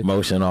each other.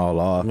 Motion all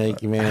off. Make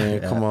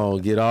come on,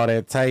 get all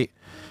that tight.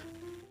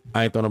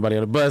 I ain't throwing nobody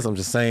on the bus. I'm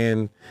just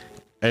saying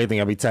everything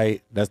gotta be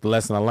tight. That's the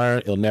lesson I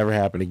learned. It'll never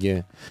happen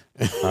again.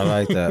 I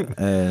like that.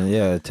 And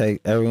yeah, take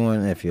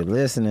everyone, if you're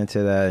listening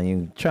to that and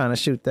you trying to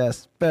shoot that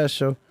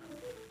special,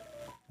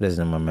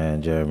 listen to my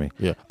man Jeremy.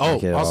 Yeah. Oh,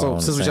 also,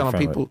 since we're talking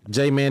people,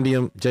 Jay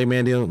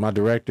Mandium, my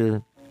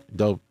director,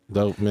 dope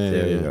man.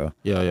 There you go.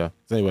 Yeah.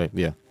 So anyway,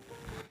 yeah.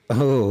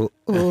 Oh.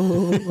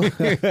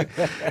 Yeah,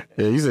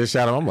 you said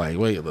shout out. I'm like,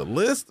 wait, the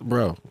list,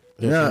 bro.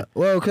 Yeah,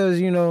 well, because,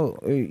 you know,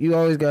 you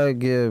always got to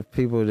give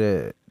people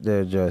their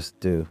just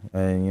due.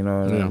 And you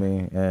know what I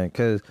mean? And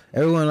because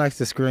everyone likes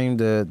to scream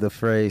the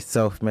phrase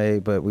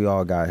self-made, but we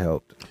all got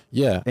helped.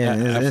 Yeah.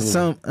 In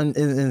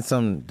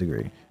some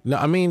degree. No,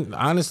 I mean,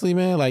 honestly,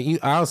 man, like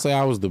I'll say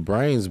I was the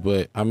brains,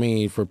 but I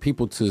mean, for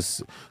people to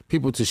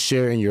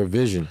share in your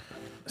vision.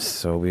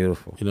 So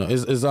beautiful. You know,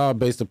 it's all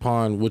based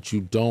upon what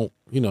you don't,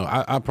 you know,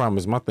 I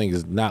promise my thing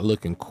is not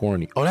looking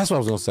corny. Oh, that's what I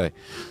was going to say.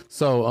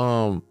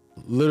 So,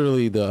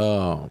 literally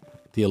the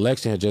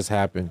election had just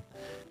happened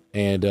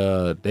and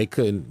we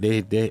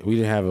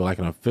didn't have like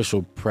an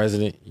official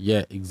president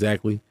yet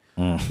exactly,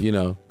 you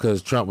know,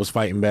 because Trump was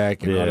fighting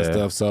back and all that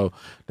stuff. So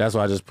that's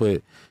why I just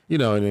put, you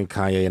know, and then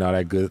Kanye and all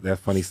that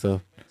funny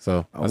stuff.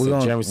 So we're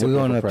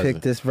going to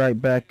pick this right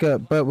back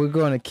up, but we're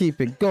going to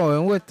keep it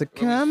going with the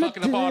comment.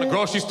 Fucking up all the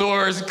grocery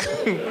stores.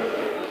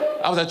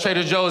 I was at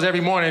Trader Joe's every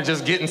morning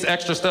just getting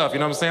extra stuff, you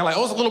know what I'm saying? Like,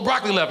 oh, it's a little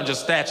broccoli left, and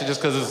just snatch it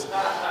just because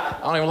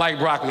I don't even like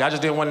broccoli. I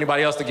just didn't want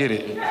anybody else to get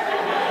it.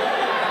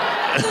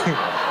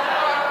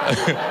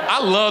 I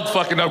loved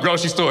fucking up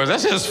grocery stores.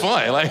 That's just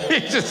fun. Like,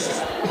 it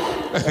just,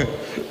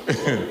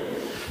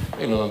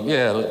 you know,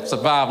 yeah,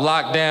 survived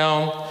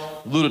lockdown,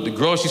 looted the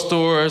grocery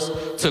stores,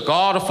 took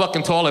all the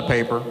fucking toilet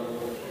paper.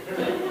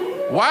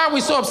 Why are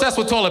we so obsessed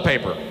with toilet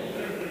paper?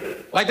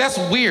 Like, that's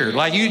weird.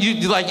 Like,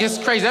 you like, it's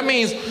crazy. That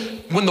means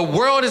when the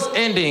world is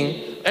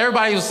ending,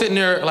 everybody was sitting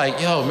there like,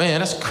 yo, man,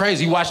 that's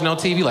crazy. You watching on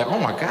TV like, oh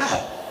my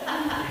God,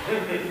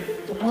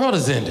 the world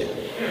is ending.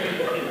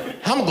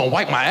 How am I gonna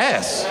wipe my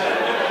ass?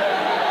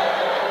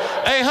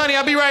 Hey, honey,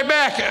 I'll be right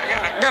back.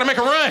 I gotta make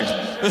a run.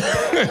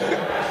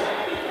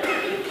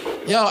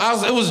 Yo,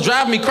 it was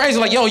driving me crazy.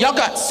 Like, yo, y'all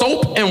got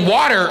soap and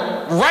water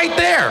right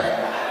there.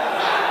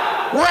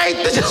 Right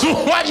there. Just,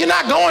 why you're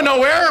not going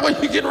nowhere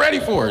when you get ready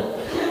for it?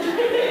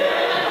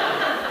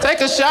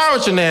 Take a shower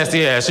with your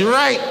nasty ass. You're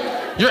right.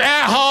 You're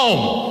at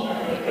home.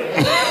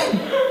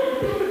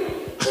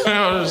 I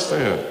don't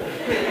understand.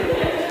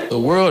 The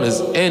world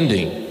is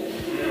ending.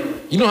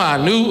 You know how I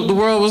knew the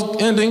world was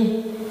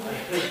ending?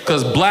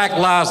 Because black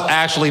lives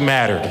actually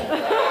mattered.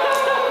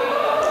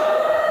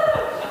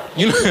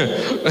 You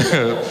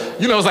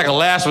know, it's like a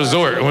last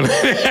resort when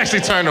they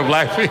actually turn to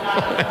black people.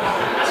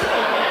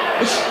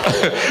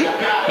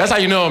 That's how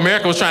you know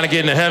America was trying to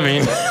get into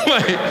heaven.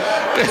 Like,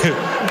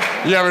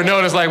 you ever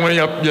notice, like, when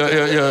your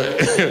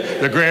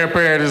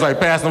grandparent is like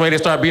passing away, they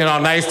start being all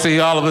nice to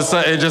you all of a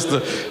sudden,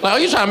 like, oh,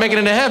 you trying to make it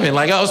into heaven?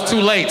 Like, oh, it's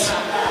too late.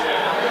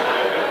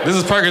 This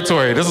is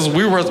purgatory. This is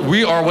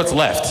we are what's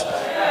left.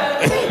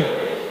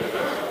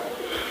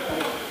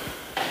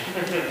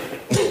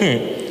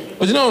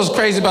 But you know what's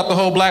crazy about the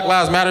whole Black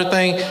Lives Matter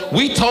thing?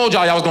 We told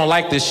y'all was gonna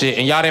like this shit,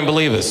 and y'all didn't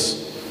believe us.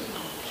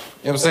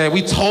 You know what I'm saying?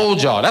 We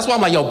told y'all. That's why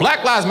I'm like, yo,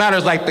 Black Lives Matter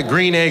is like the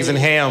green eggs and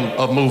ham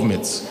of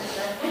movements.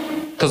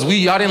 Because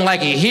y'all didn't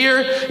like it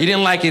here, you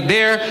didn't like it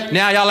there,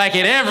 now y'all like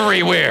it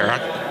everywhere.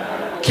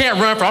 I can't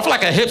run from it. I feel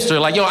like a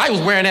hipster. Like, yo, I was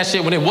wearing that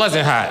shit when it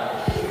wasn't hot.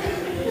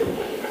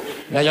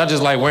 Now y'all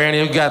just like wearing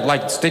it. You got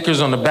like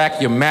stickers on the back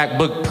of your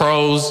MacBook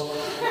Pros.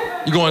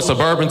 You go in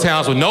suburban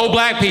towns with no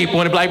black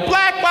people and it be like,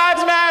 Black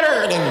Lives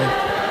Matter! And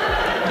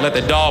then let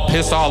the dog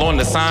piss all on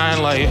the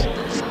sign, like.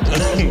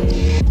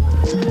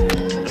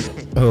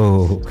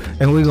 Oh,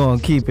 and we're gonna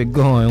keep it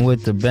going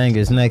with the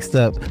bangers. Next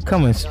up,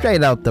 coming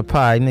straight out the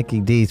pie, Nikki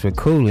D's with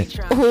Coolin'.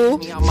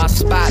 Me on my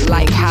spot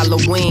like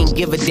Halloween.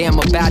 Give a damn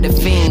about the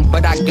fiend,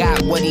 but I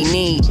got what he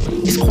need.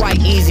 It's quite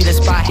easy to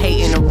spot hate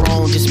in the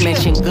room. Just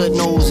mention good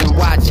news and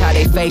watch how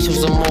they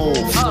facials will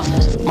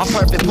move. My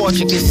perfect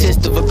portrait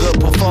consists of a good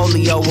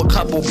portfolio, a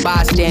couple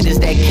bystanders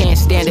that can't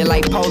stand it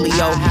like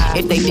polio.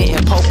 If they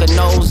didn't poke a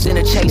nose in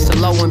a chaser,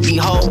 lo and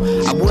behold,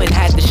 I wouldn't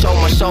have to show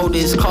my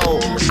shoulders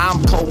cold.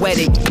 I'm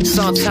poetic,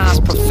 sometimes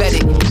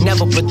prophetic,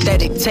 never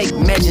pathetic. Take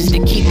measures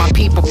to keep my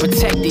people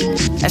protected.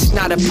 That's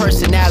not a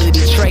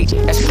personality trait,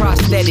 that's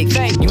prosthetic.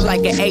 You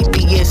like an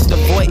atheist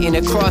avoiding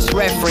a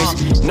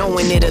cross-reference,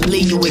 knowing it'll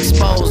leave you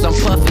exposed. I'm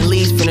puffing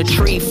leaves from the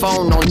tree,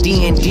 phone on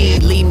D&D,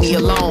 leave me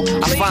alone.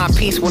 I find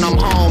peace when I'm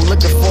home,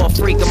 looking for a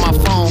freak on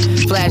my phone.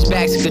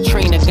 Flashbacks to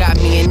Katrina got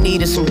me in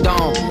need of some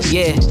dawn.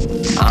 Yeah,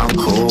 I'm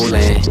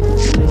coolin'.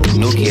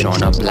 New kid on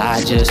the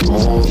block just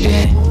moved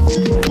in.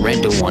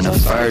 Rental on the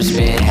first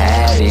been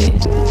had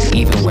it.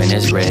 Even when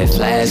it's red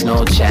flags,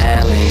 no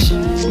challenge,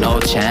 no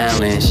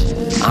challenge.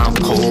 I'm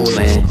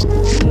coolin'.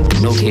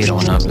 New kid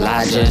on the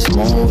block just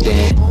moved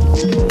in.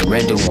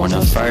 Rental on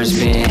the first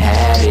been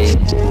had it.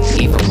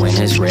 Even when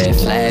it's red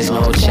flags,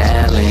 no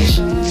challenge,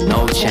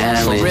 no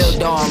challenge. For real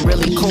though, I'm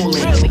really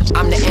coolin'.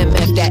 I'm the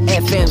MF that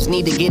FMs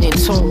need to get in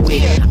tune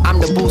with.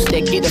 I'm the boost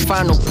that get a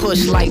final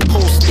push like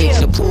pool stick.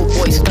 The pool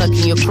boy stuck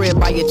in your crib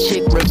by your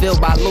chick, revealed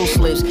by loose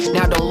lips.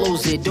 Now don't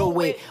lose it, do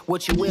it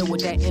what you will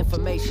with that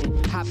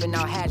information. Hopping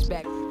out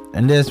hatchback.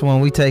 And this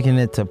one, we taking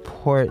it to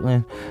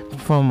Portland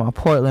from my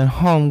Portland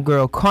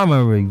homegirl,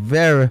 Carmen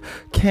Rivera.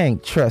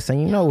 Can't trust. And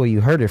you know where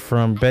you heard it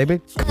from, baby.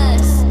 I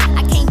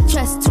can't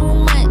trust too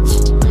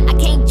much. I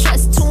can't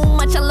trust too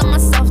much. I love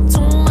myself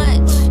too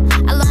much.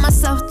 I love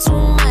myself too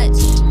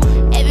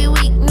much. Every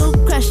week, new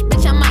crush.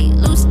 Bitch, I might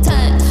lose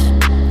touch.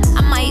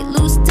 I might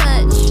lose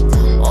touch.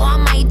 Or I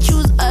might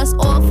choose us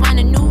or find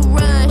a new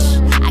rush.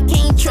 I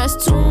can't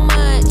trust too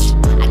much.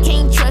 I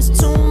can't trust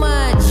too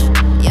much.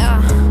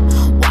 Yeah.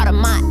 Water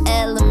my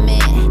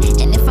element.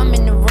 And if I'm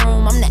in the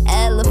room, I'm the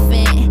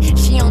elephant.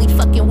 She only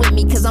fucking with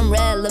me cause I'm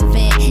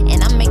relevant.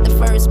 And I make the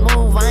first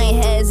move, I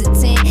ain't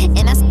hesitant.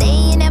 And I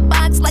stay in that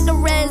box like a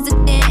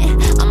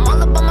resident. I'm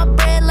all up on my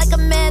bread like a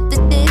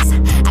Methodist.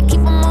 I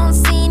keep them on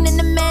scene in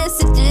the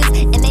messages.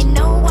 And they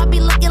know I be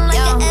looking like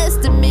an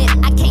estimate.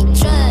 I can't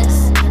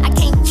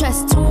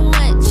trust too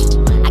much.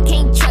 I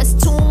can't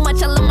trust too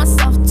much. I love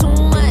myself too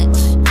much.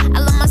 I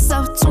love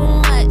myself too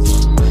much.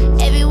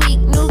 Every week,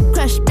 new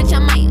crush, bitch, I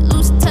might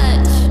lose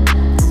touch.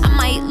 I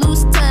might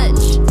lose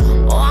touch.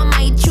 Or I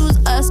might choose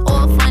us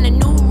or find a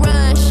new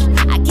rush.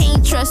 I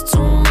can't trust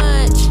too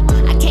much.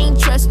 I can't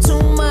trust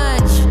too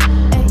much.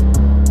 Ay.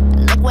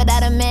 Look what I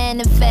done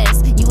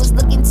manifest. You was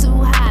looking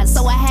too hot,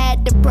 so I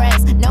had to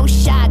press. No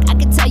shock, I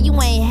can tell you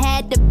ain't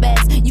had the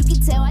best. You can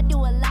tell I do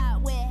a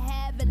lot with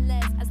having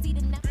less. I see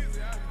the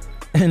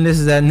And this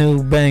is that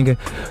new banger.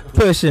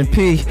 Pushin'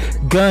 P,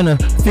 Gunna,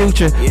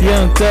 Future,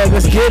 Young Thug.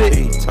 Let's get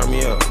it. Turn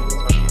me up.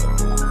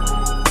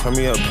 Turn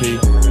me up, P.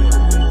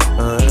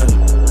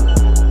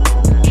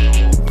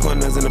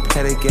 Putting us in the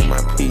paddock, get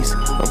my piece.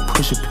 I'm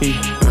Pusha P.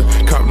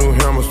 Cop new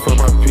hammers for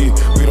my P.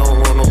 We don't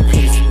want no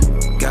peace.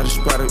 Got a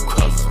spot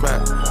across the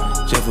spot.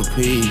 Jeff for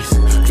peace.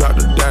 Drop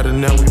the data,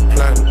 now we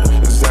plotting.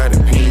 Anxiety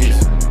peace.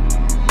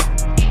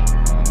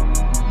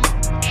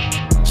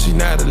 She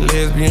not a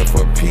lesbian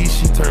for peace.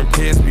 She turned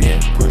lesbian.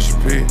 Pusha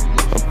P.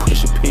 I'm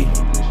Pusha P.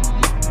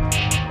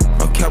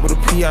 I'm capital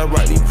P. I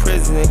write the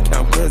president,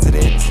 count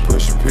presidents.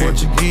 Pusha P.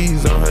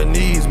 Portuguese on her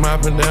knees,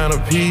 mopping down a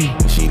P.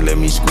 She let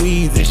me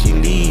squeeze and she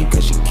leave,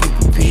 cause she keep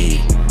a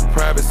P.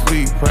 Private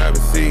suite,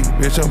 privacy,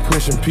 bitch, I'm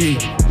pushing P.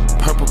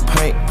 Purple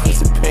paint,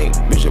 pussy pink,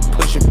 bitch, I'm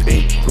pushing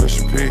P.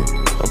 Pusha P.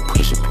 I'm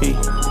Pusha P.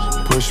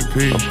 Pusha P.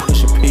 I'm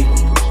Pusha P.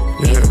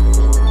 Yeah.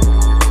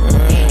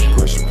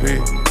 Pusha P.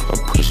 I'm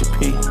Pusha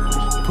P.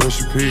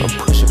 Pusha P. I'm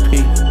Pusha P.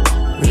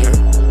 Yeah.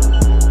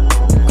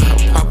 I'm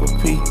Papa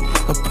P.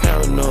 I'm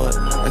paranoid.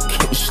 I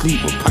can't sleep,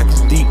 my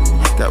pockets deep.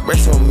 Got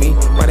rest on me,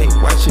 why they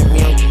watching me?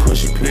 I'm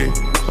Pusha P.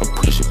 I'm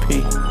Pusha P.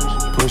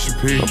 Pusha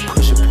P. I'm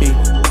Pusha P.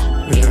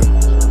 Yeah.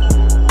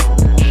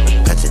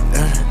 Touch it,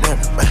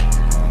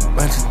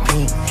 watch it P.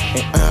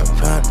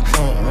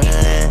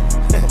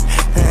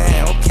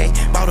 Okay,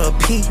 bought a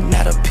P,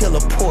 not a pill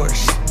of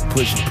Porsche.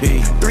 Pusha P.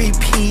 3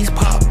 P's,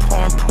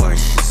 popcorn,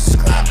 Porsche.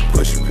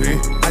 Pusha P.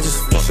 I just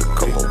fucked a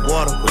cup of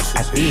water.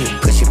 I did.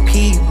 Pusha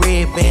P,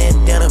 red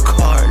bandana,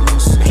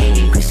 Cardinals.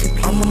 Pusha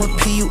P. I'm I'ma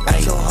P you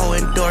out your whole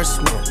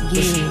endorsement.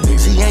 Yeah.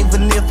 She ain't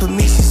vanilla for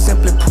me, she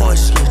simply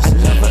porcelain.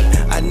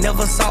 I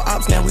never saw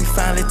ops, now we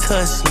finally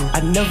touched you.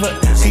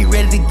 She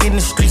ready to get in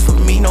the streets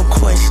with me, no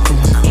question.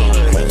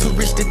 Too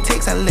rich to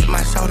text, I let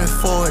my shoulder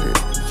forward it.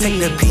 Take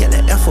the P at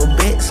the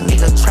alphabets,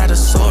 nigga try to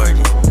sort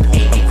it.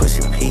 I'm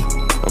pushing P.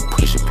 I'm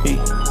pushing P.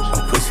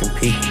 I'm pushing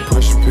P.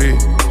 Push P.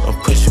 I'm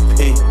pushing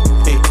P.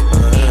 P.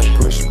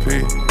 Push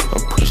P.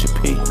 I'm pushing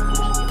P.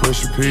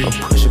 Push P. I'm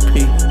pushing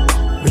P.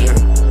 Yeah.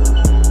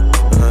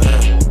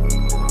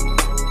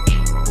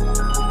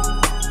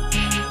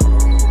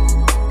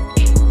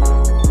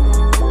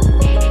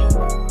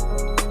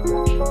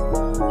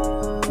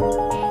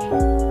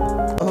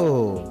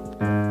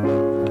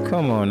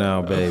 Come on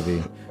now,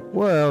 baby.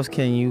 Where else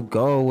can you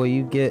go where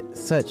you get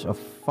such a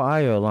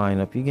fire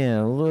lineup? You're getting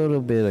a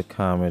little bit of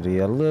comedy,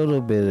 a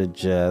little bit of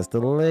jazz, the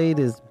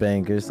latest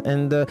bangers,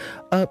 and the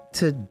up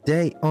to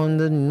date on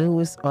the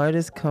newest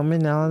artists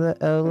coming out of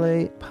the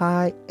LA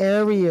Pie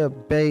area,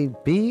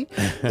 baby.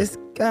 It's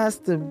got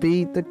to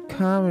be the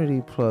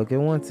comedy plug.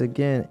 And once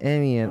again,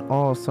 any and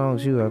all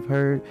songs you have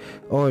heard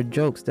or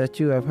jokes that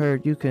you have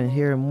heard, you can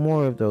hear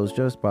more of those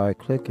just by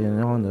clicking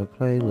on the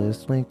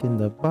playlist link in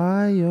the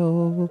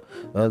bio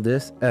of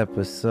this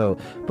episode.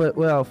 But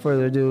without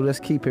further ado, let's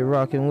keep it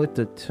rocking with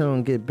the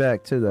tune. Get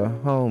back to the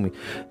homie.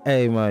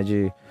 Hey, my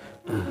G.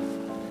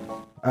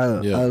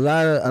 A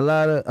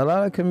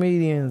lot of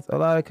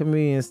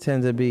comedians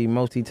tend to be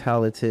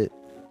multi-talented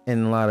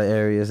in a lot of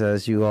areas,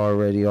 as you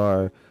already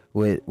are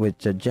with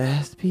your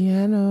jazz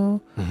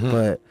piano.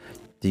 But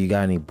do you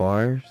got any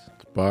bars?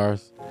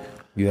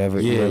 You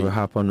ever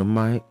hop on the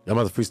mic? I'm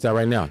about to freestyle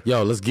right now.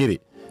 Yo, let's get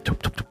it.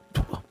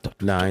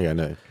 Nah, I ain't got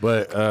nothing.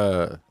 But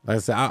like I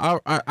said,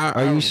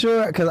 are you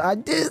sure? Because I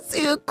did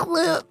see a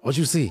clip. What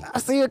you see? I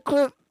see a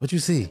clip. What you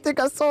see? I think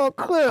I saw a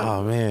clip.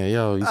 Oh man,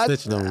 yo, you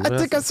snitching on me. I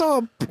think I saw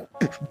a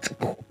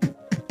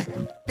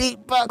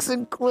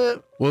beatboxing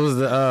clip. What was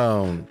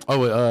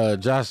the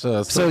Josh?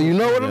 So you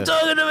know what I'm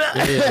talking about?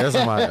 Yeah, that's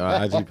on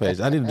my IG page.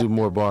 I need to do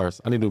more bars.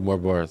 But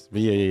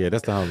yeah,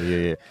 that's the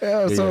homie.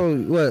 Yeah. So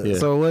what? Yeah.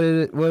 So what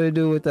did it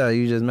do with that?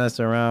 You just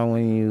messing around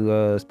when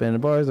you spin the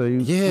bars, or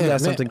you got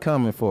something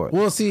coming for it?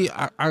 Well, see,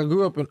 I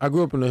grew up in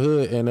the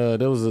hood, and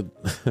there was a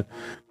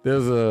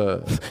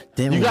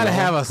you gotta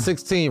have a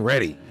 16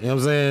 ready. You know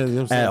what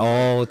I'm saying? At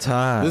all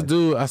times.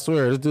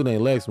 This dude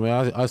named Lex,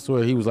 man. I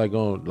swear he was like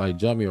gonna like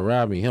jump me and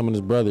rob me. Him and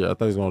his brother, I thought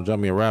he was gonna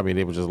jump me and rob me, and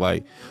they were just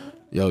like,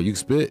 "Yo, you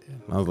spit?"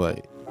 And I was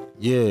like,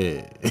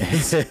 "Yeah."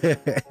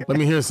 Let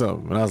me hear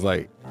something. And I was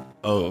like,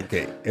 "Oh,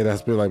 okay." And I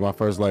spit like my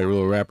first like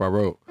real rap I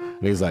wrote.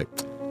 And he's like,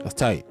 "That's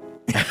tight."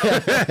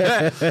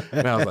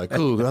 And I was like,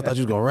 cool, because I thought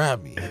you was gonna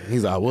rap me.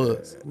 He's like, I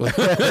was. But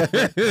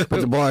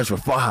the bars were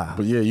fire.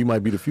 But yeah, you might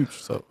be the future,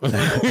 so I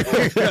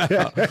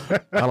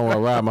don't want to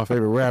ride my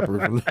favorite rapper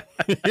from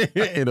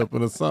end up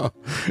in a song.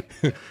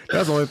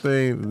 That's the only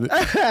thing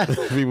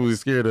that people be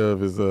scared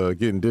of is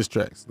getting diss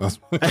tracks.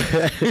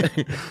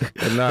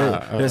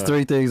 There's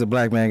three things a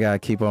black man gotta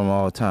keep on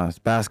all times: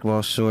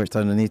 basketball shorts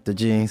underneath the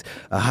jeans,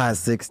 a hot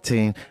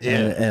 16,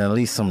 and at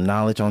least some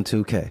knowledge on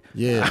 2K.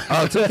 Yeah.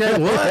 Oh, 2K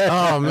what?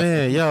 Oh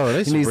man. Yo,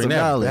 they should bring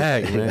that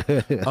back,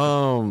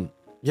 man.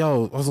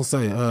 Yo, I was gonna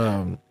say,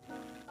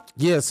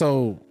 yeah.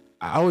 So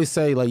I always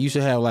say like you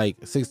should have like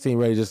 16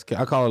 ready.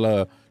 I call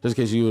it just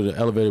in case you were in the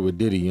elevator with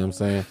Diddy. You know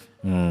what I'm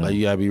saying? Like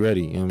you gotta be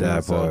ready. You know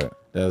that part. So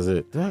that's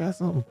it. Do I got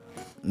something?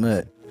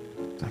 Nut.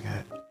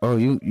 Oh,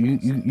 you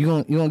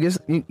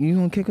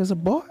gonna kick us a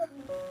bar?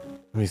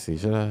 Let me see.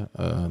 Should I?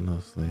 No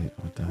sleep.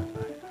 What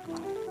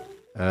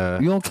the?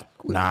 You don't?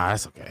 Nah,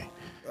 that's okay.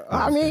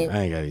 I mean,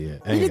 I ain't got it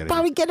yet. You could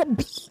probably get a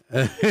beat.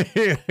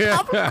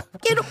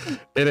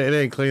 It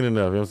ain't clean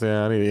enough. You know what I'm saying?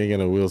 I ain't got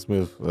no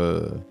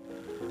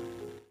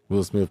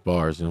Will Smith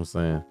bars. You know what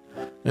I'm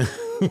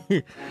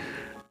saying?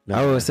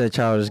 I would have said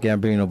Childish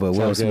Gambino, but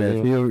Will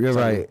Smith. You're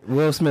right.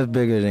 Will Smith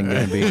bigger than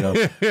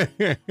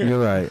Gambino.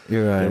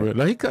 You're right.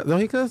 No, he cuss.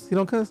 Don't he cuss? He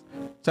don't cuss?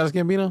 Childish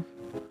Gambino?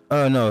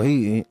 No,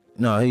 he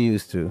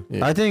used to.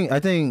 Yeah. I think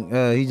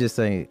he just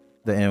say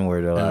the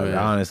N-word a lot.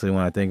 Yeah. Honestly,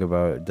 when I think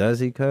about it, does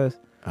he cuss?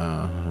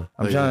 I'm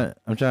trying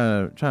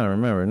to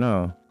remember.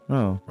 No.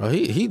 Well,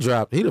 he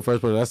the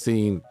first person I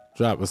seen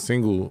drop a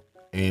single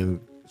and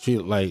she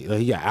like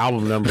he got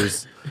album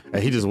numbers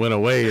and he just went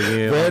away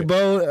again.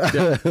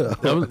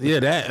 Redbone. Yeah,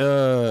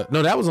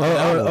 that was on the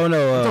album. Oh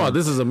no, I'm talking about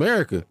This Is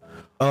America.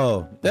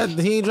 Oh, that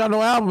he ain't dropped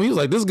no album. He was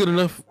like, this is good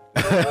enough.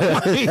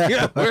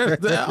 Where's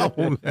the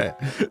album at?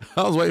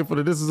 I was waiting for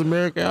the This Is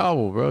America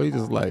album, bro. He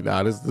just like,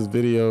 nah, this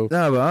Video.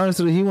 Nah, but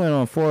honestly, he went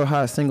on 4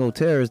 hot single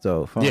tears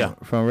though. From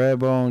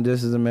Redbone,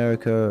 This Is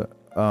America.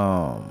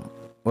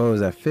 What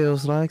was that?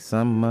 Feels Like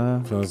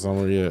Summer.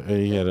 Yeah. And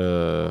he had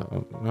I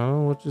don't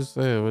know what you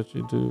said. What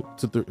you do?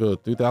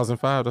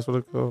 3005. That's what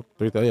it called.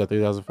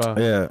 3005.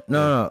 Yeah.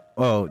 No.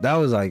 Oh, that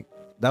was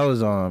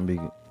on.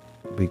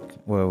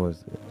 What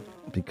was it?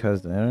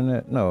 Because the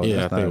internet? No.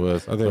 Yeah, I think it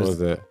was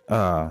that.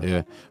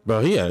 Yeah,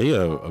 bro. He had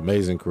an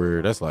amazing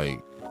career. That's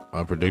like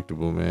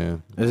unpredictable,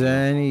 man. Is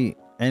there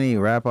any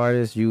rap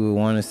artists you would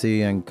want to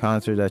see in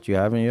concert that you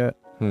haven't yet?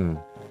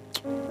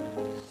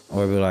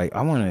 Or be like,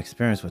 I want to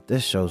experience what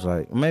this show's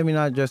like. Maybe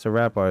not just a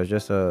rap artist,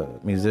 just a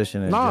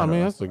musician. I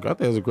mean, I think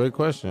that's a great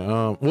question.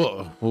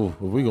 Well,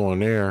 if we going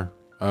there,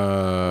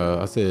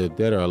 I said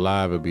dead or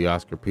alive would be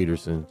Oscar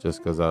Peterson,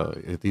 just because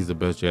he's the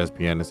best jazz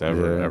pianist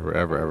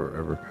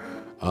ever.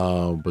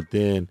 But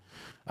then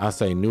I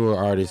say newer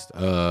artists.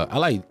 I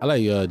like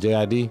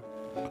JID.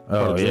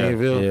 Oh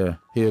yeah.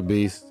 He a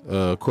beast.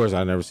 Of course,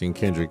 I never seen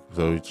Kendrick,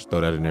 so just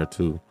throw that in there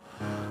too.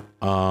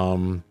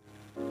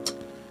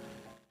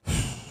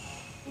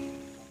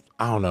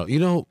 I don't know. You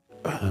know,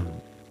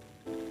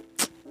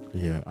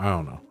 yeah, I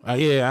don't know. I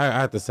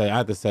have to say,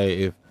 I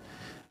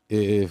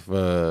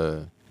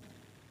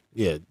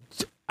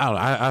I don't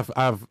know.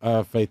 I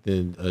have faith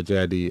in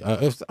JID.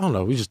 I don't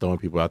know. We just throwing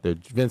people out there.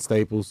 Vince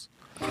Staples.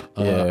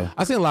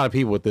 I've seen a lot of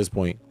people at this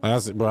point.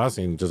 I've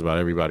seen just about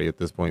everybody at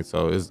this point.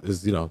 So it's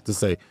to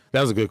say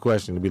that was a good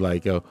question to be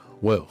like, yo,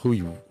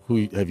 who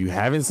have you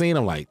haven't seen?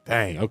 I'm like,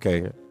 dang,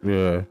 okay,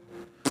 yeah.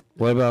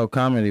 What about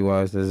comedy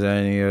wise? Is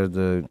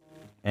there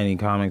any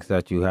comics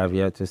that you have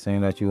yet to see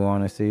that you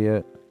want to see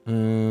yet?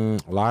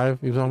 Live,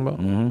 you talking about?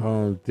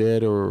 Mm-hmm.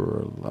 Dead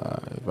or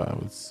alive? I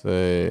would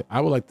say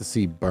I would like to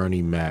see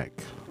Bernie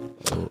Mac.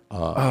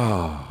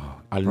 A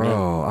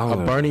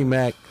Bernie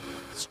Mac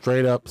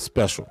straight up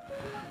special.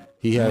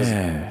 He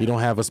don't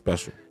have a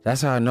special.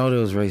 That's how I know there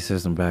was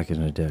racism back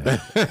in the day.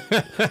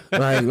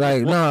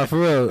 like no, for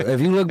real.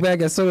 If you look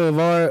back at some of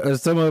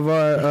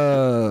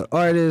our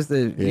artists,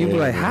 you'd be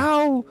like,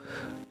 how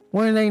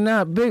were they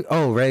not big?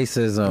 Oh,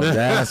 racism.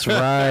 That's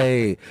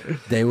right.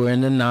 They were in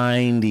the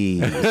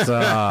 90s.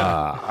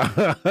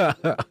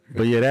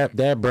 But yeah,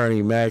 that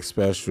Bernie Mac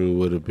special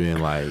would have been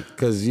like,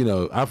 because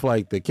I feel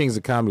like the Kings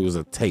of Comedy was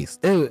a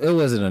taste. It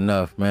wasn't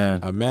enough,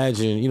 man.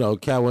 Imagine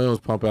Cat Williams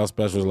pump out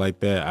specials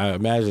like that. I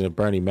imagine if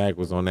Bernie Mac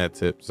was on that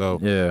tip. So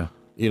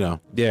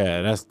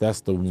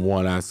that's the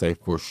one I say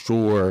for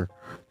sure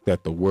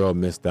that the world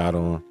missed out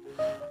on.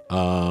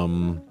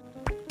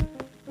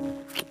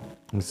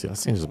 Let me see. I've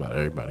seen just about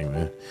everybody,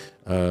 man.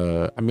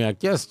 I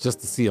guess just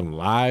to see him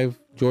live,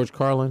 George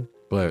Carlin,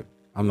 but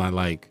I'm not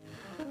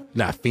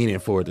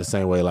fiending for it the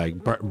same way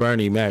like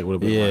Bernie Mac would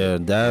have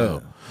been. Yeah,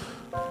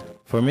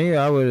 for me,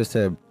 I would have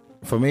said,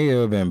 it would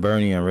have been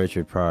Bernie and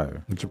Richard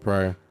Pryor.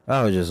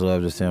 I would just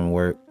love to see him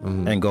work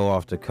and go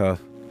off the cuff,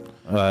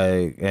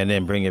 and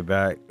then bring it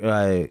back.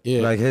 Like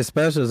his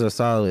specials are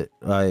solid,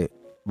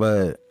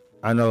 but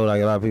I know a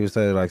lot of people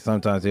say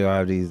sometimes he'll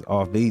have these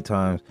offbeat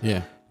times.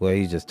 Yeah. Where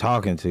he's just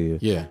talking to you.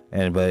 Yeah.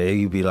 But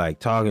he'd be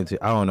talking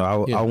to, I don't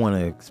know, I want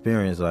to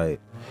experience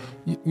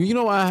You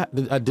know why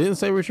I didn't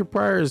say Richard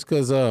Pryor is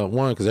because,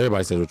 one, because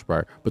everybody says Richard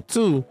Pryor. But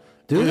two.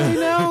 Do they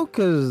now?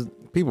 Because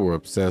people were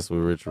obsessed with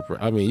Richard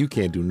Pryor. I mean, you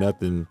can't do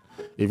nothing.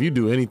 If you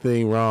do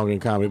anything wrong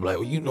in comedy, be like,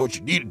 well, you know what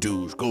you need to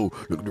do is go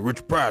look at the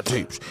Richard Pryor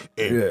tapes.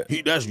 And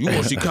you want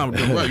to see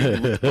comedy done right.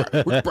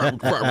 Richard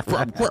Pryor.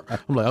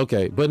 I'm like,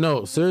 okay. But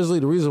no, seriously,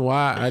 the reason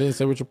why I didn't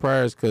say Richard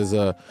Pryor is because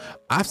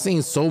I've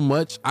seen so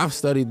much. I've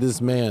studied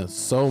this man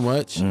so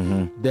much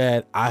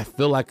that I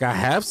feel like I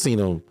have seen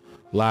him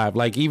live.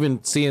 Like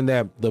even seeing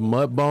the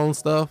Mudbone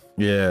stuff.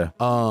 Yeah.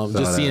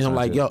 Just seeing him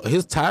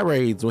his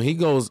tirades, when he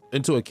goes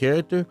into a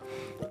character,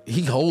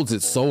 he holds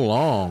it so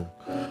long.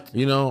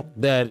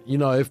 That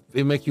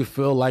it make you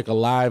feel like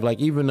alive. Like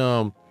even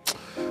I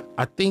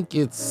think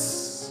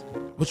it's,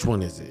 which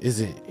one is it? Is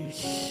it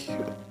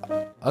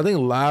I think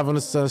Live on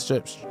the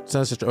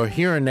Sunset or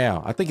Here and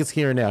Now. I think it's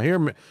Here and Now. Here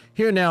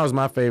and Now is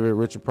my favorite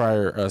Richard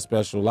Pryor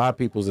special. A lot of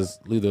people's is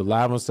either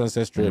Live on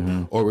Sunset Strip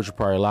or Richard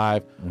Pryor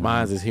Live.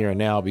 Mine's is Here and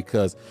Now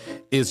because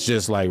it's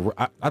just like,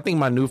 I think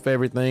my new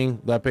favorite thing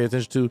that I pay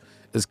attention to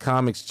is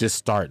comics just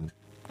starting.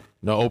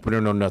 No opener,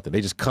 no nothing.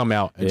 They just come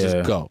out and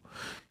just go.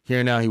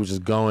 Here and Now, he was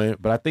just going,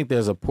 but I think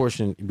there's a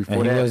portion before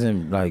and that. He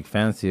wasn't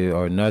fancy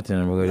or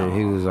nothing. No.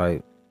 He was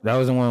that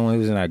was the one when he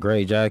was in that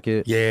gray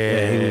jacket.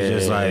 Yeah, he was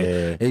just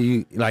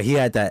he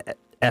had that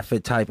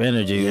effort type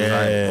energy.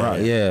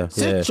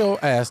 Sit your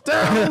ass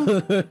down.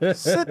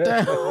 Sit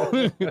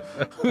down.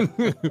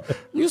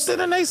 You sit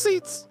in their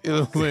seats. You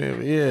know what I'm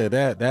saying? Yeah,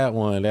 that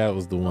one, that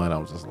was the one I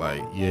was just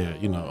like,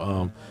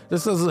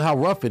 this is how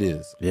rough it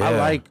is. Yeah. I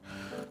like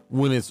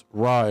when it's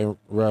raw and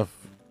rough,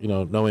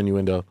 no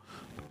innuendo.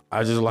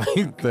 I just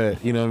like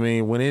that, you know what I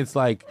mean? When it's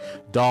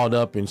dolled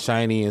up and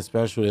shiny and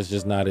special, it's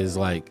just not as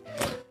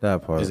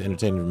that part is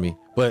entertaining to me.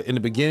 But in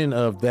the beginning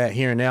of that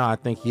Here and Now, I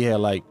think he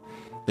had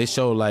they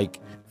showed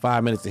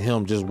 5 minutes of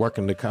him just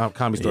working the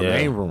comedy store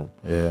main room.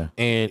 Yeah.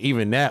 And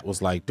even that was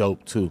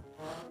dope too.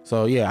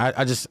 So yeah,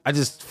 I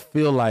just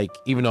feel like,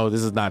 even though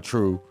this is not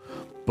true,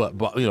 but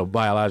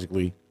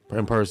biologically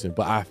in person,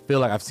 but I feel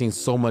like I've seen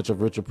so much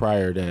of Richard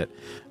Pryor that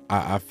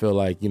I feel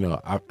like,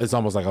 it's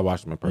almost like I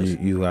watched him in person.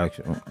 You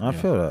actually, I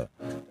feel that.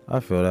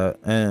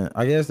 And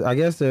I guess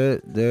there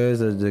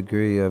is a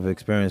degree of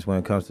experience when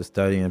it comes to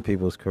studying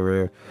people's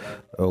career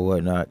or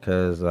whatnot.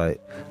 Cause man,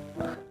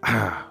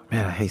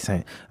 I hate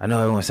saying, I know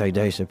everyone say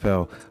Dave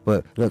Chappelle,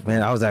 but look,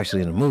 man, I was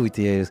actually in the movie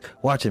theaters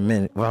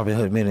watching Robin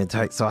Hood Men in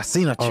Tights. So I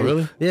seen a Oh,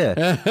 really? Yeah.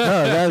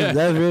 No,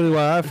 that's really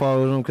why I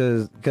followed him.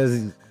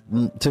 Cause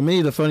to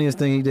me, the funniest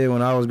thing he did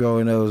when I was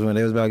growing up was when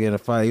they was about to get in a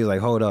fight. He was like,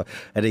 hold up.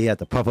 And then he had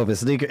to pump up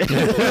his sneaker. I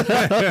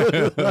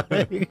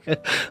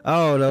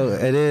don't know.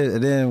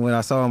 And then when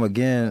I saw him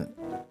again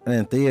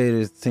in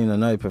theaters, seen The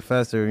Night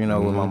Professor, with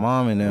my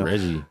mom and them.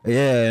 Reggie.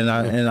 Yeah, and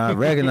I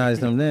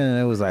recognized him then.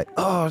 And it was like,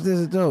 oh, this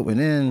is dope. And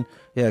then,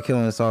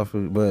 Killing It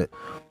Softly. But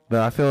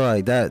I feel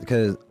like that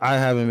because I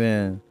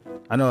know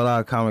a lot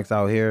of comics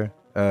out here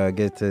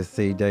get to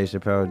see Dave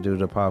Chappelle do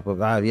the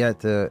pop-up. I've yet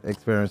to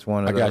experience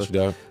one of those. I got you,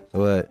 dog.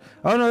 But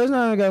no, it's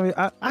not gonna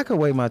be. I could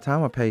wait my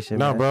time. I'm patient.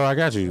 No, man. bro, I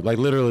got you. Like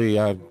literally,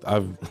 I've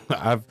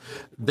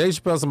Dave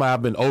Chappelle, somebody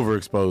I've been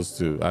overexposed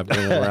to. I've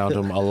been around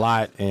him a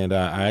lot, and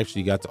I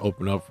actually got to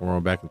open up for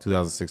him back in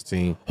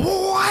 2016.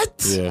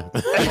 What? Yeah.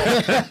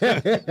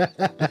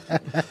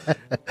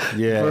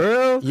 Yeah. For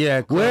real?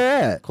 Yeah.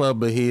 Where at? Club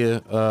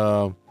Bahia.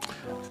 The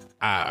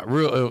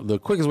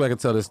quickest way I can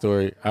tell this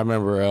story, I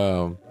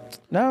remember.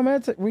 No,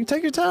 man,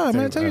 take your time,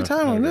 man. Take your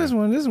time on this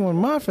one. This one,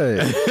 my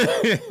favorite.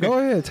 Go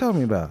ahead, tell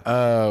me about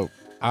it.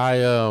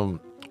 I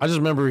just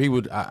remember he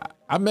would.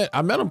 I met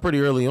him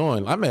pretty early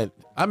on.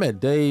 I met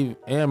Dave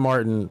and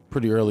Martin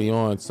pretty early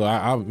on. So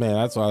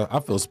that's why I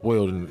feel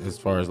spoiled as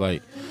far as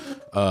like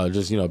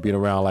just being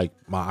around like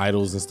my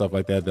idols and stuff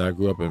like that I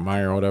grew up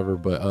admiring or whatever.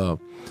 But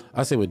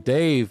I say with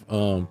Dave,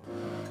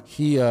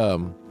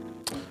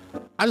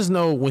 I just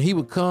know when he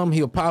would come,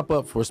 he'll pop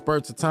up for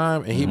spurts of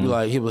time, and he'd be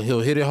like,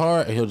 he'll hit it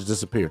hard, and he'll just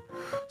disappear.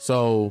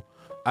 So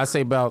I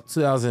say about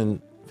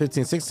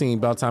 2015, 16,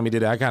 about the time he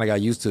did it, I kind of got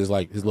used to his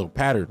little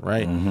pattern,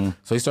 right?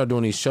 So he started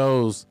doing these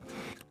shows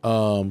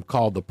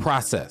called The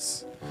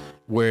Process,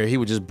 where he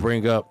would just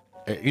bring up,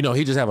 he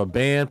just have a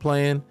band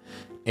playing,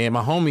 and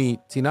my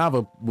homie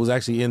Tinava was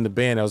actually in the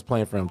band that was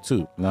playing for him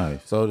too. Nice.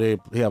 So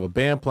he have a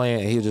band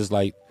playing, and he'll just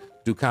like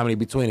do comedy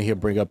between, and he'll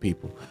bring up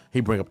people.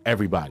 He bring up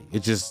everybody.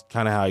 It's just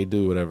kind of how he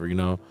do whatever,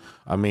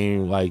 I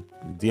mean, like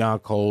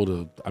Deion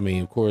Cole.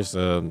 Of course,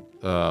 Don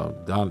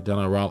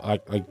Raleigh.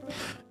 Like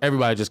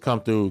everybody just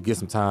come through, get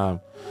some time,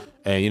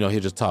 and he'll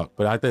just talk.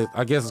 But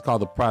I guess it's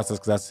called The Process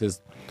because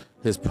that's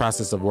his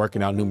process of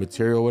working out new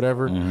material or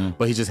whatever.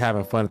 But he's just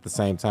having fun at the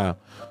same time.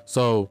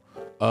 So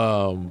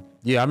I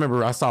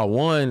remember I saw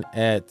one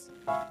at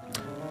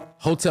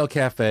Hotel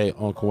Cafe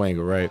on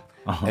Cahuenga, right?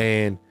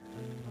 And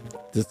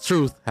the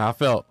truth, how I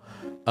felt.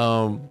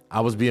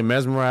 I was being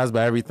mesmerized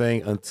by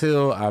everything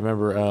until I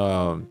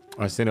remember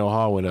Arsenio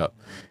Hall went up,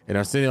 and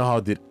Arsenio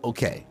Hall did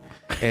okay.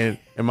 And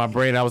in my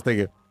brain, I was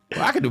thinking,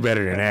 well, I could do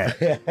better than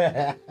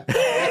that.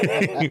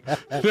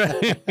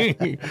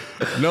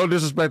 No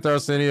disrespect to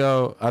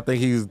Arsenio, I think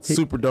he's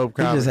super dope.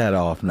 He just had an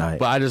off night.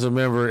 But I just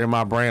remember in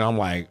my brain, I'm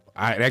like,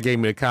 that gave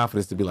me the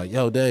confidence to be like,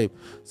 yo, Dave.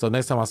 So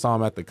next time I saw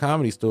him at the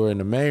Comedy Store in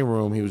the main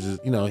room, he was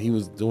just, he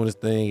was doing his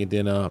thing. And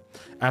then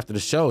after the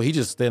show, he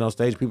just stayed on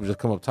stage. People just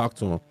come up talk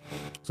to him.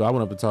 So I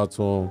went up and talked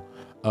to him.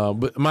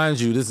 But mind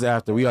you, this is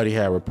after we already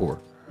had rapport.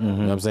 You know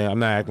what I'm saying? I'm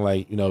not acting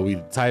like, we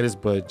the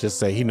tightest, but just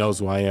say he knows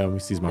who I am. He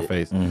sees my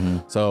face.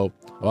 So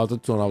I walked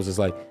up to him. I was just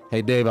like,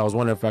 hey, Dave, I was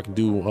wondering if I can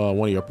do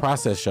one of your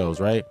Process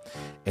shows, right?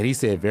 And he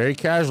said very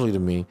casually to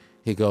me,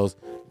 he goes,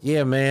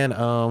 yeah, man.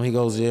 He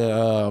goes,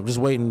 I'm just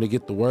waiting to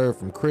get the word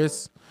from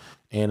Chris.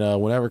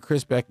 And whenever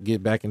Chris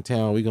get back in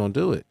town, we going to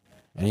do it.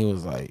 And he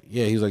was like,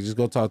 just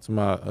go talk to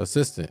my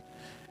assistant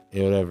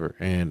or whatever.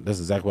 And that's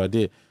exactly what I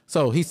did.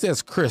 So he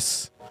says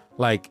Chris,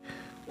 like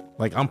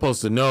I'm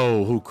supposed to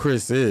know who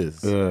Chris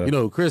is. You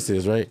know who Chris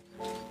is, right?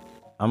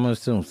 I'm gonna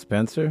assume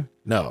Spencer.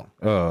 No.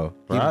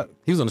 Rock?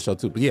 He was on the show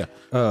too, but yeah,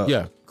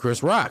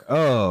 Chris Rock.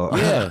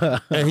 Yeah.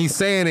 And he's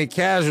saying it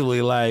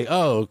casually, like,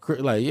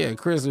 Chris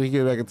when he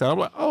get back in town. I'm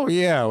like, oh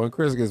yeah, when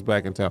Chris gets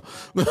back in town.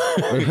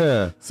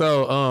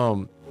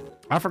 So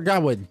I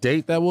forgot what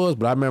date that was,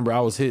 but I remember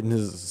I was hitting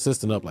his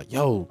assistant up like,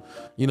 yo,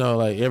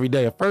 like every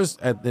day. At first,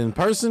 in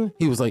person,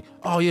 he was like,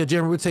 oh yeah,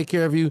 Jeremy, we'll take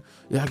care of you.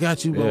 Yeah, I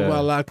got you, blah, blah,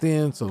 locked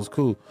in. So it's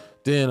cool.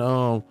 Then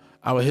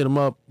I would hit him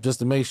up just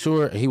to make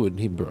sure, and he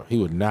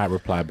would not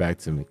reply back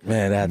to me.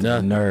 Man, that's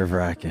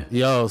nerve-wracking.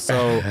 Yo,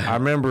 so I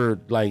remember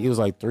it was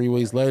like 3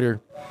 weeks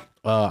later,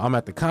 I'm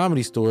at the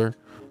Comedy Store,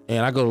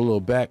 and I go to a little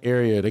back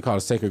area, they call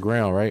it Sacred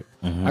Ground, right?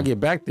 I get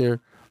back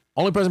there,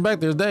 only person back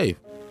there is Dave.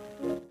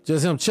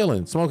 Just him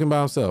chilling, smoking by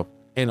himself.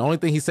 And the only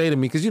thing he say to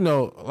me, because a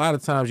lot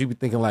of times you be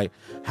thinking like,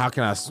 how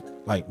can I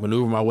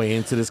maneuver my way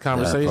into this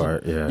conversation? That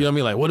part, yeah. You know what I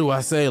mean? Like, what do I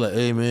say? Like,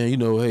 hey man,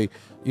 hey,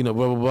 blah,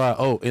 blah, blah.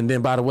 Oh, and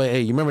then by the way,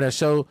 hey, you remember that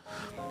show?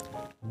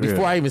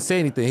 Before I even say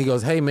anything, he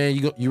goes, hey man,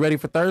 you ready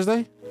for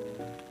Thursday?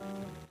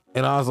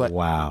 And I was like,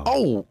 wow.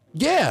 Oh,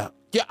 yeah.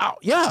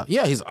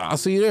 He's, I'll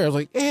see you there. I was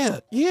like, yeah.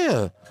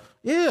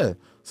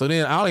 So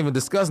then I don't even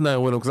discuss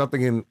nothing with him because I'm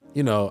thinking,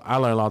 I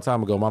learned a long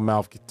time ago, my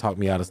mouth can talk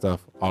me out of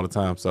stuff all the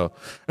time. So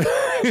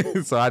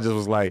so I just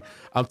was like,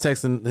 I'm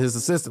texting his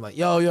assistant like,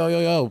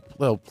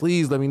 yo,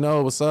 please let me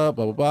know what's up,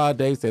 blah, blah, blah.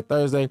 Dave said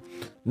Thursday.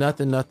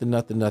 Nothing.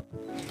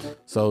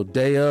 So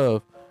day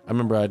of, I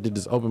remember I did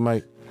this open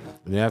mic.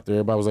 And then after,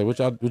 everybody was like,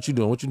 what you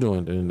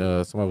doing?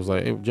 And somebody was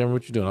like, hey, Jeremy,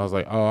 what you doing? I was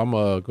like, oh, I'm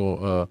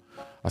go,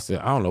 I said,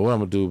 I don't know what I'm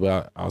gonna do,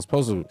 but I was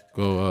supposed to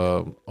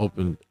go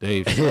open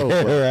Dave's show,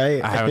 but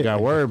right. I haven't got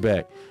word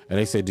back. And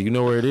they said, do you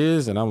know where it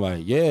is? And I'm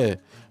like, yeah.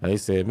 And they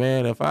said,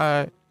 man,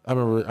 I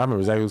remember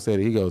exactly who said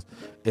it. He goes,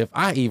 if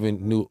I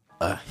even knew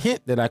a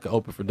hint that I could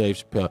open for Dave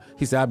Chappelle,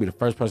 he said I'd be the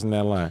first person in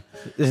that line.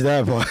 Is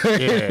that part?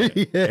 Yeah.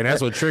 And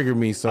that's what triggered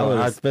me. So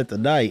I spent the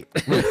night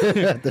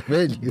at the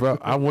venue. Bro,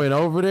 I went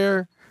over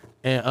there.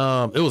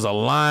 And it was a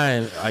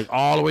line like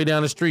all the way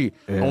down the street.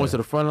 I went to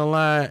the front of the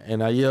line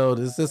and I yelled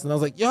his sister and I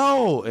was like,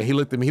 yo. And he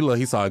looked at me,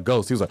 he saw a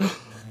ghost. He was like,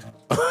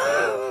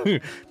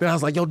 then I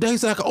was like, yo, Dave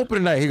said I can open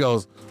tonight. He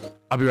goes,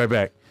 I'll be right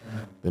back.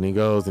 Then he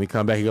goes and he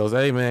come back. He goes,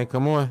 hey man,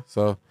 come on.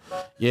 So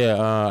yeah,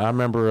 I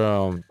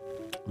remember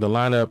the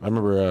lineup. I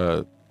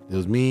remember it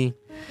was me,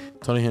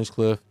 Tony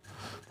Hinchcliffe.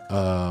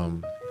 I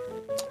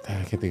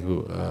can't think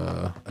who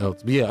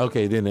else. But yeah,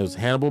 okay. Then it was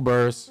Hannibal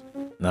Buress,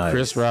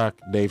 Chris Rock,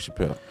 Dave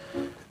Chappelle.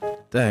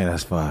 Dang,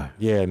 that's fire.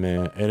 Yeah,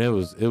 man. And it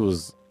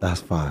was. That's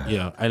fire.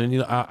 Yeah, and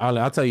then,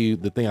 I'll tell you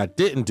the thing I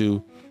didn't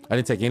do. I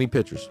didn't take any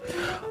pictures.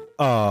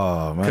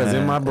 Oh man, because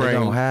in my brain, it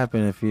don't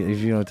happen if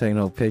you don't take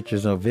no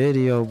pictures or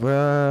video,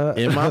 bruh.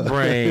 In my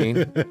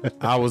brain,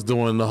 I was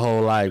doing the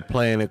whole like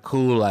playing it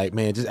cool, like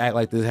man, just act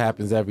like this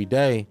happens every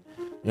day.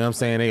 You know what I'm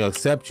saying? They'll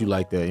accept you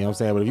like that. You know what I'm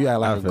saying? But if you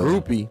act like a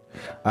groupie,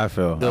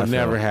 it'll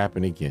never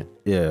happen again.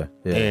 Yeah.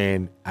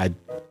 And I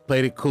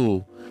played it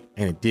cool.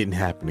 And it didn't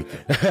happen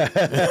again.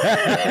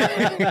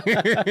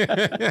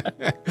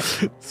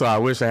 So I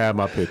wish I had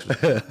my pictures.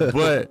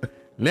 But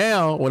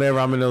now, whenever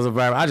I'm in those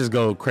environments, I just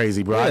go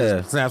crazy, bro. Yeah.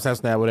 I just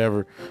snap,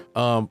 whatever.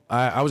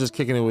 I was just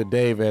kicking it with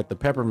Dave at the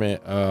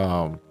Peppermint.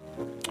 I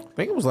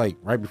think it was like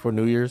right before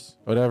New Year's,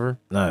 whatever.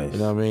 Nice. You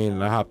know what I mean?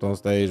 And I hopped on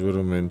stage with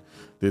him and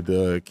did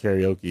the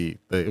karaoke.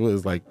 It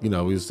was like, we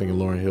was singing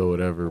Lauryn Hill,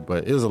 whatever.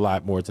 But it was a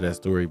lot more to that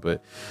story.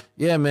 But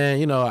yeah,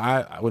 man,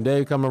 when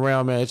Dave come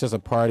around, man, it's just a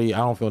party. I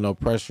don't feel no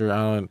pressure.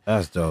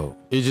 That's dope.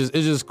 It's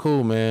just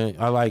cool, man.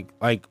 I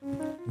like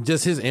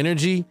just his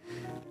energy.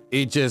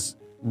 It just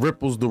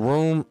ripples the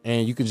room,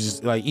 and you could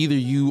just like either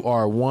you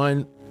are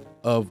one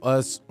of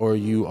us or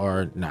you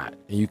are not,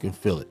 and you can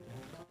feel it.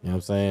 You know what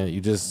I'm saying?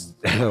 You just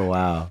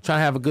wow. Trying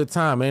to have a good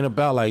time. It ain't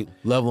about like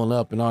leveling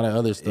up and all that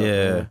other stuff.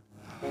 Yeah. Man.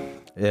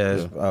 Yeah,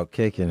 it's about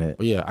kicking it.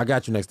 But yeah, I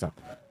got you next time.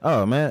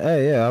 Oh man,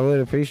 hey, yeah, I would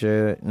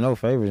appreciate it. No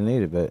favors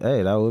needed, but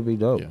hey, that would be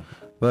dope. Yeah.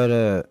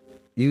 But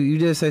you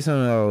did say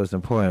something that was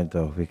important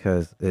though,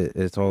 because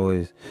it's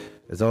always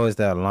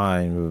that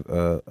line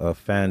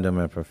of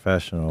fandom and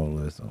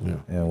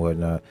professionalism and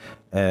whatnot.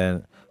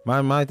 And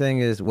my thing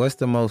is, what's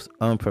the most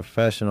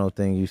unprofessional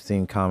thing you've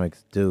seen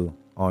comics do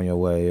on your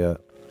way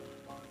up?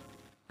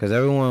 Because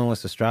everyone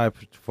wants to strive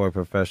for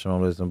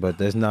professionalism, but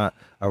there's not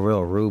a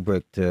real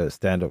rubric to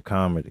stand-up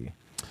comedy.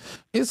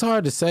 It's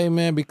hard to say,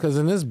 man, because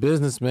in this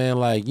business, man,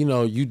 like,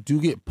 you do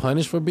get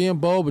punished for being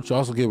bold, but you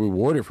also get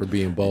rewarded for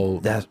being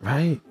bold. That's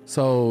right.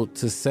 So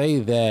to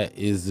say that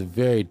is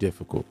very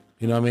difficult.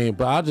 You know what I mean?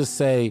 But I'll just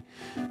say,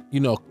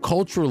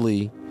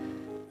 culturally,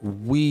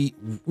 we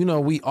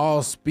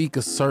all speak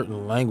a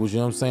certain language. You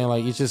know what I'm saying?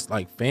 Like, it's just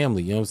like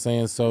family. You know what I'm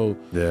saying? So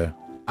yeah,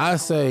 I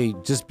say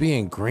just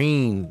being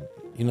green.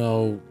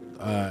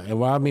 And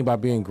what I mean by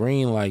being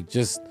green, like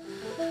just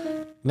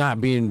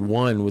not being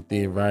one with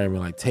the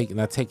environment, like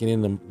not taking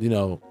in the,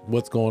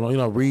 what's going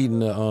on, reading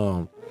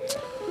the,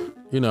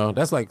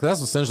 that's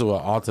essentially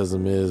what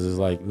autism is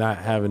like not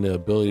having the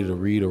ability to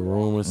read a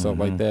room and stuff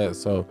like that.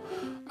 So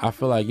I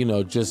feel like,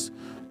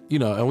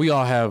 and we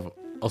all have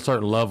a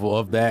certain level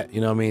of that,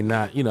 you know what I mean?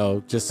 Not,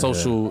 just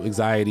social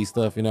anxiety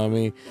stuff, you know what I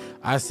mean?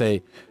 I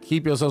say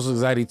keep your social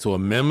anxiety to a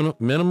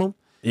minimum.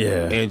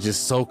 Yeah. And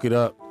just soak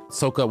up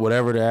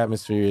whatever the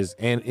atmosphere is.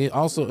 And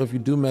also, if you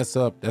do mess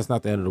up, that's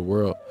not the end of the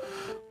world.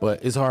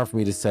 But it's hard for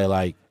me to say,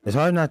 like... It's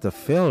hard not to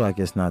feel like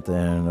it's not the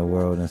end of the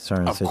world in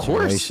certain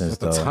situations,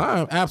 though. At the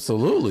time,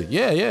 absolutely.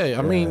 Yeah.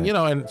 I mean,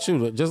 and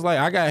shoot, just like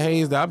I got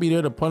hazed, I'll be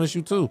there to punish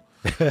you, too.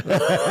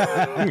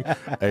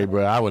 Hey,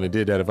 bro, I wouldn't have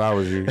did that if I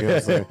was you. You know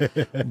what I'm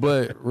saying?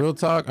 But real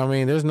talk, I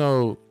mean, there's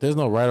no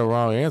right or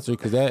wrong answer,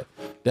 because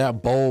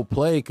that bold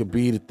play could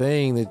be the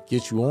thing that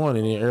gets you on,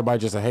 and everybody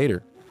just a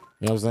hater.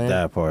 You know what I'm saying?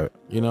 That part.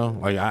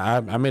 Like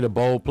I made a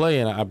bold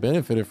play and I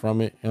benefited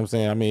from it. You know what I'm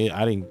saying? I mean,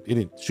 it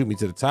didn't shoot me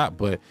to the top,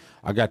 but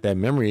I got that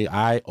memory.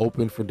 I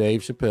opened for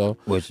Dave Chappelle,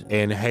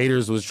 and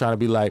haters was trying to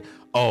be like,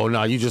 oh,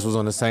 no, you just was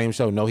on the same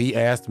show. No, he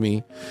asked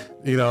me,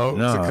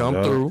 to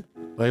come through.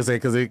 Like I say,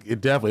 because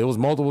it was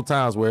multiple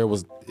times where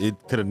it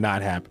could have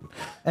not happened.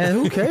 And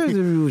who cares if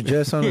you was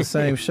just on the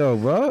same show,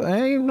 bro?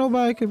 Ain't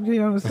nobody could be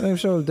on the same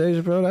show as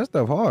Dave Chappelle. That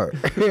stuff hard.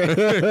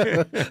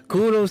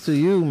 Kudos to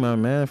you, my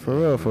man, for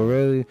real, for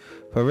really,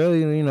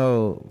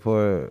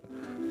 for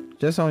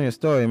just on your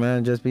story,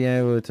 man. Just being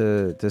able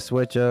to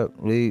switch up,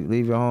 leave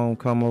your home,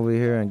 come over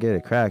here and get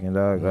it cracking,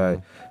 dog.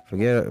 Like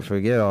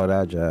forget all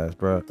that jazz,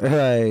 bro.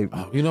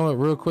 Like, you know what?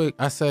 Real quick,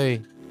 I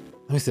say,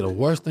 let me see. The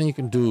worst thing you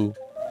can do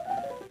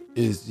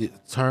is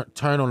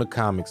turn on the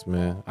comics,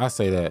 man. I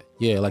say that.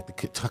 Yeah, like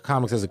the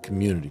comics as a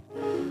community.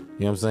 You know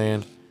what I'm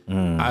saying?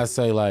 I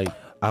say, like...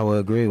 I would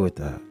agree with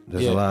that.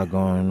 There's a lot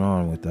going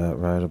on with that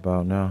right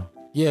about now.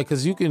 Yeah,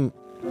 because you can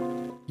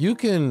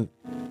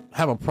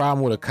have a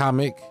problem with a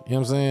comic, you know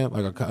what I'm saying?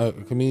 Like a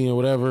comedian or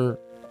whatever,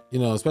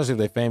 especially if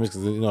they're famous,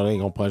 because, they ain't going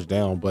to punch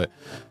down. But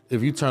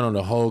if you turn on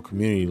the whole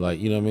community,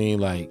 like, you know what I mean?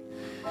 Like,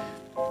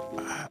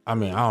 I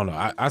mean, I don't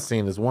know. I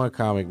seen this one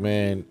comic,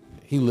 man.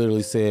 He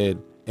literally said...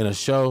 in a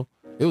show,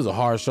 it was a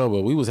hard show,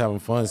 but we was having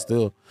fun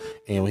still.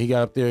 And when he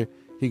got up there,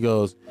 he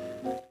goes,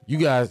 you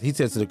guys, he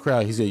said to the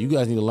crowd, he said, you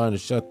guys need to learn to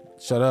shut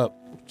the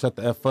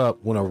F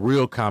up when a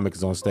real comic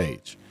is on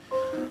stage.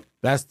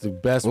 That's the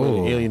best way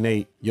to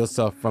alienate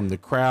yourself from the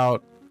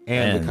crowd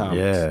and the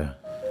comics.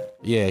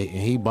 Yeah, and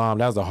he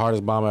bombed. That was the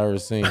hardest bomb I ever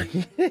seen.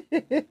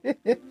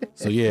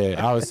 So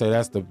yeah, I would say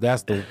that's the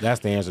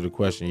answer to the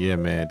question. Yeah,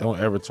 man, don't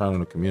ever turn on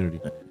the community.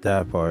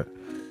 That part.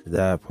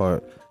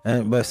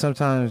 But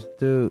sometimes,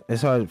 dude,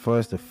 it's hard for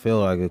us to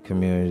feel like a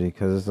community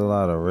because there's a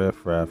lot of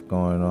riffraff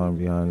going on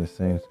behind the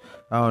scenes.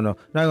 I don't know.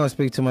 Not gonna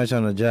speak too much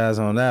on the jazz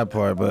on that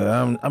part, but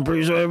I'm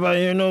pretty sure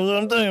everybody here knows what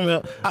I'm talking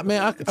about.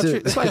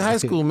 It's like high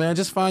school, man.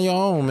 Just find your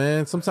own,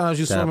 man. Sometimes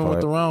you swimming with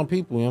the wrong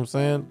people. You know what I'm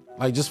saying?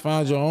 Like, just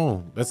find your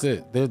own. That's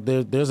it.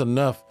 There's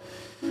enough.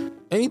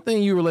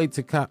 Anything you relate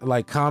to,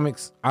 like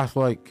comics, I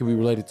feel like can be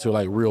related to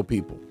like real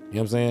people. You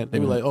know what I'm saying? They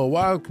be like, oh,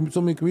 why are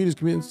so many comedians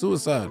committing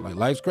suicide? Like,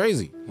 life's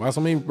crazy. Why are so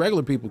many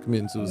regular people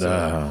committing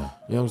suicide?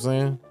 You know what I'm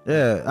saying?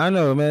 Yeah, I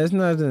know, man. There's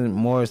nothing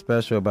more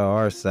special about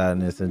our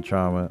sadness and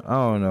trauma. I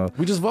don't know.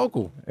 We just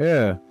vocal.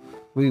 Yeah.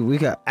 We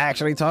can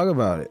actually talk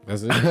about it.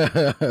 That's it.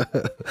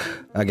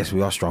 I guess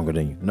we are stronger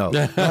than you. No.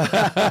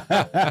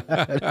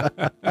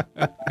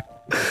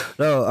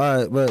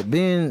 No, but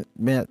being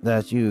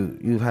that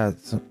you've had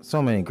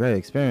so many great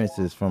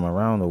experiences from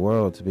around the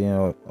world to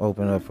being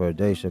open up for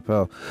Dave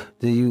Chappelle,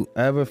 do you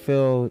ever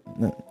feel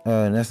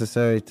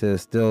necessary to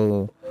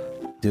still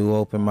do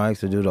open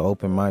mics or do the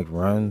open mic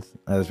runs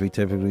as we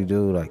typically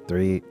do, like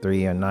 3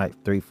 a night,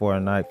 4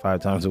 a night,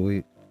 5 times a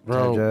week?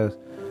 Bro,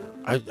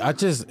 I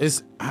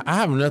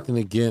have nothing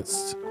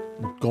against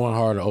going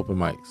hard at open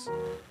mics.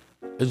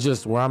 It's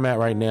just where I'm at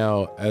right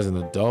now as an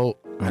adult.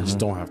 I just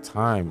don't have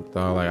time,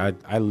 though. Like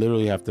I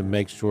literally have to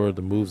make sure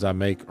the moves I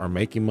make are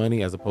making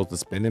money as opposed to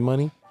spending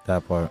money.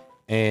 That part.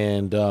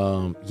 And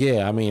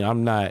yeah, I mean,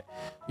 I'm not,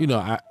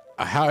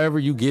 however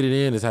you get it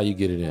in is how you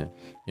get it in.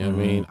 You know what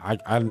I mean? I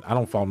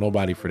don't fault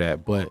nobody for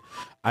that, but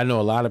I know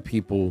a lot of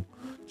people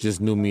just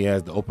knew me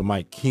as the open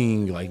mic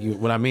king. Like,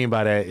 what I mean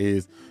by that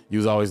is you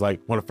was always like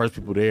one of the first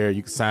people there.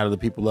 You could sign other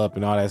people up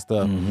and all that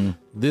stuff.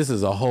 This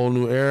is a whole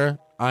new era.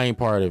 I ain't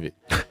part of it.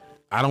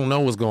 I don't know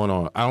what's going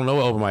on. I don't know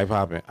what open mic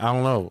popping. I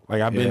don't know.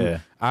 Like, I've been,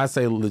 I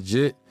say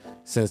legit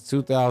since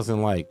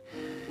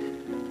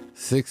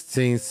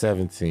 2016,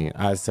 17.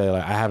 I say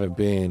like I haven't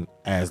been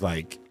as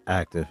like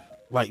active.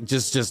 Like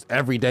just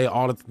every day,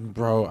 all the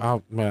bro.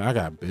 I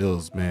got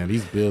bills, man.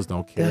 These bills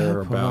don't care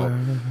about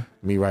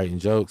me writing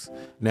jokes.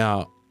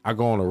 Now I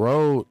go on the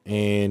road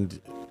and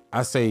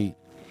I say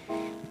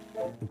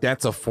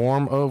that's a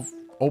form of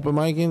open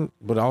micing,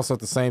 but also at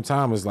the same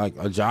time it's like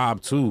a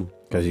job too.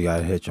 Because you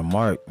gotta hit your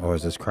mark, or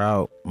this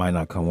crowd might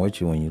not come with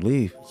you when you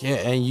leave. Yeah,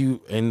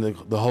 and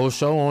the whole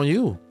show on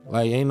you.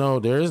 Like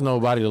there is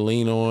nobody to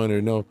lean on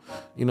or no,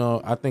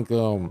 I think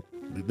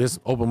this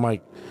open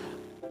mic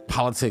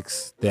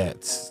politics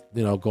that's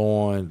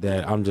go on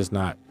that I'm just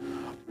not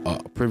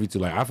privy to.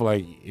 Like, I feel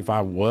like if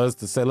I was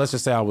to say, let's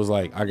just say I was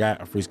like, I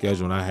got a free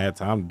schedule and I had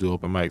time to do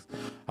open mics,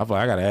 I feel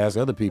like I gotta ask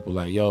other people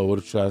like, yo,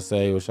 what should I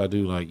say? What should I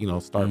do? Like,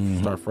 start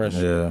fresh.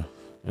 Yeah. You know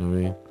what I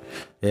mean?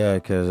 Yeah,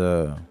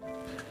 because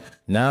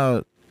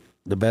now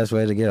the best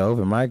way to get an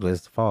open mic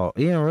list is to follow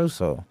Ian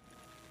Russo.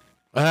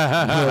 We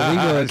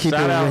gonna keep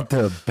it with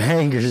the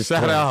bangers.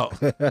 Shout out.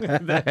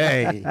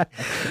 Hey.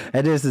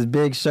 And this is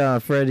Big Sean,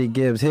 Freddie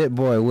Gibbs, Hit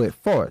Boy with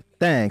 4.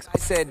 Thanks. I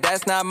said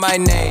that's not my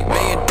name. $1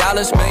 million,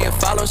 million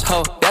followers,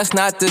 ho, that's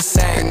not the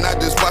same. And I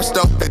just washed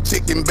off the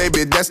chicken,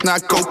 baby, that's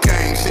not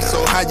cocaine. Shit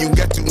so high, you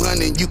got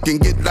 200, you can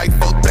get like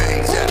 4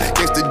 things. Yeah,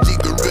 gangsta G,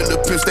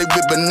 gorilla pimps, they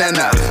with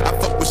banana. I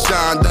fuck with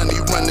Sean Dunn, he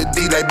run the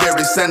D like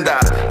Barry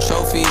Sanders.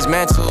 Trophies,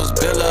 mantles,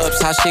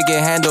 bill-ups, how shit get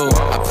handled.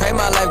 I pray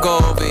my life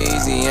go over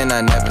easy and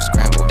I never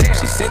scramble.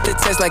 She sent the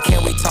text like,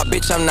 can we talk,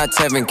 bitch, I'm not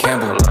Tevin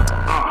Campbell.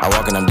 I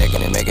walk and I'm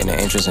decking and making an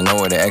entrance and know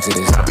where the exit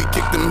is. We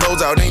kick them hoes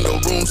out, ain't no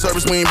room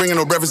service, we ain't bringing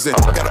no breakfast in.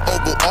 Got an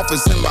Oval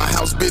Office in my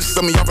house, bitch,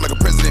 send me off like a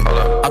president.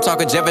 I'm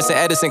talking Jefferson,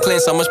 Edison,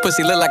 Clinton, so much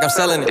pussy look like I'm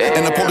selling it.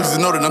 And the police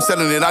know that I'm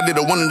selling it. I did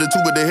a 1 and a 2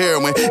 with the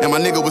heroin, and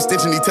my nigga was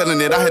stitching, he telling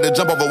it. I had to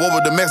jump off a wall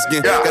with the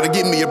Mexican. Gotta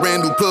give me a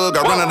brand new plug,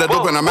 I run out of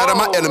dope and I'm out of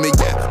my element,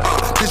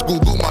 Bitch,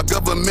 Google my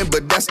government,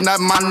 but that's not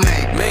my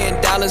name. $1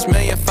 million,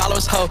 million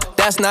followers, ho,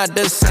 that's not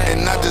the same.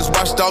 And I just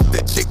washed off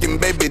the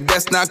chicken, baby,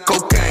 that's not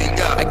cocaine.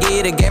 I give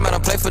you the game, I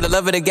don't play for the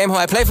love of the game, ho,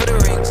 I play for the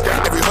rings.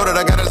 Every hoe that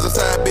I got is a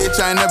side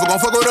bitch, I ain't never gon'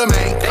 fuck with a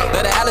main.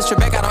 But Alice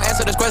Trebek, I don't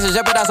answer this question,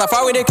 jeopardize how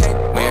far we done came.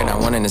 We're not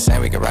one and the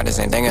same, we can ride the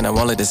same thing and I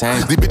won't look the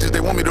same. These bitches,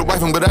 they want me to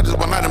wife them, but I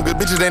just want them good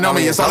bitches, they know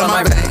me, it's all in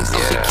my veins.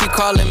 She keep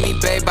calling me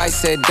babe, I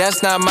said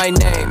that's not my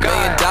name. $1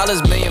 million,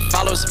 million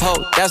followers, ho,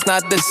 that's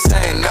not the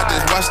same. And I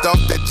just washed off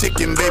that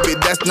chicken, baby,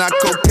 that's not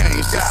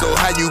cocaine. Shit so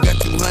high, you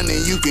got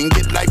 200, you can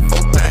get like 4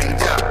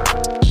 things.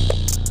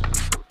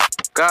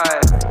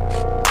 God.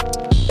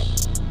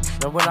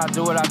 And when I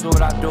do it, I do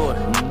it, I do it.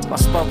 My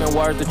spoken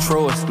word the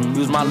truest.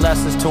 Use my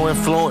lessons to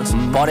influence.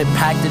 Bought it,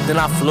 packed it, then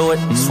I flew it.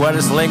 Swear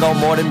this lingo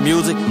more than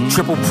music.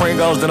 Triple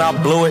Pringles, then I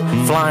blew it.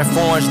 Flying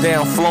foreigns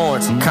down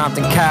Florence.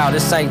 Compton Cow,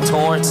 this ain't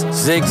Torrance.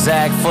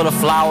 Zigzag full of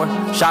flour.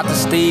 Shot to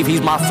Steve,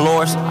 he's my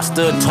florist. I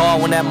stood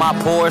tall when at my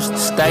poorest.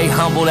 Stay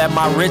humble at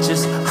my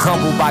richest.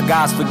 Humbled by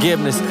God's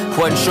forgiveness.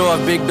 Wasn't sure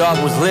if Big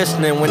Dog was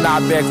listening when I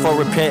begged for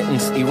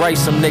repentance. Erase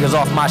some niggas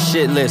off my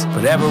shit list.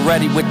 But ever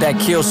ready with that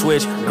kill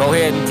switch, go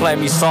ahead and play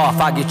me soft,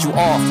 I get you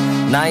off.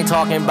 Now I ain't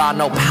talking about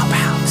no pow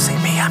pow. See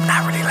me, I'm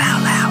not really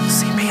loud.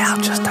 See me,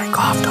 I'll just take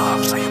off,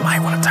 dog. So you might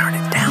wanna turn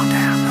it down.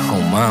 Oh,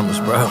 mamas,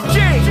 bro. For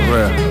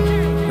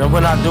real. And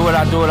when I do it,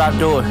 I do it, I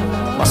do it.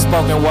 My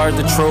spoken word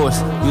the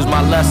truest. Use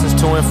my lessons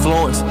to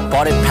influence.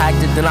 Bought it, packed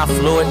it, then I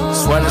flew it.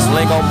 Swear this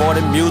lingo more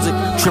than music.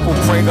 Triple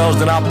Pringles,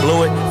 then I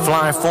blew it.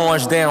 Flying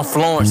foreigns down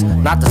Florence.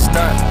 Not to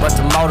stunt, but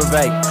to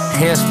motivate.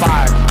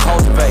 Inspire,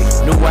 cultivate.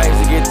 New ways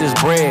to get this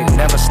bread.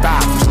 Never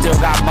stop, still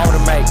got more to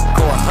make.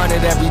 Go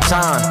 100 every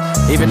time.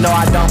 Even though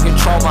I don't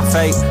control my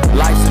fate.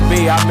 Life's to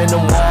be, I'm in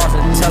them walls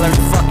until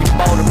every fucking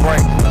bow to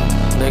break.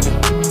 Nigga.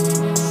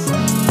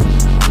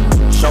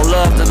 Show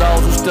love to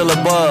those who still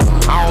above.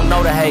 I don't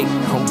know the hate.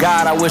 Oh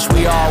God, I wish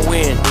we all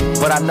win,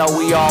 but I know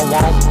we all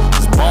won't.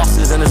 It's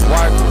bosses and it's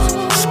workers.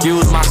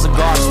 Excuse my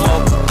cigar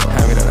smoke.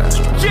 Hand me that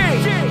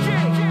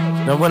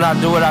ashtray. And when I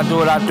do it, I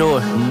do it, I do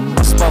it.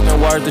 My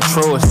spoken word the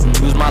truest.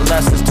 Use my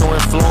lessons to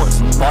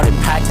influence. Bought it,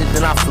 packed it,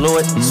 then I flew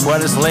it. Swear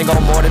this lingo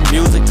more than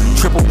music.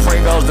 Triple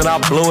Pringles, then I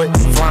blew it.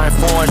 Flying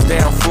foreigns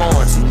down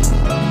Florence.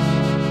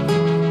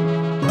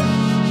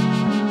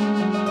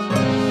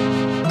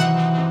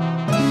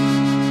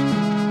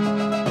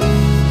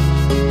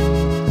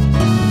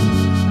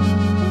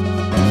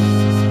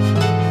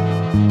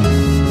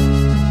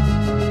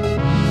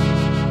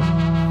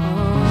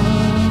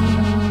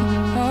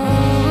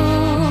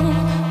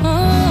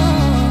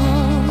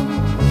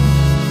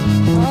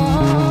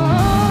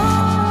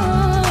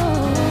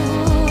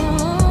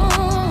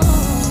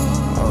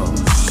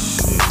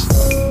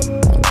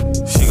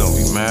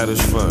 As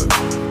fuck.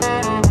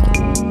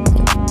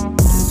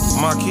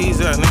 My keys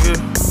at, nigga.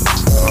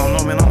 I don't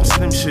know, man. I don't see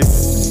them shit.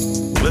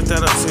 Lift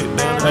that up, sit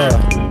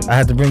down. I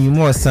had to bring you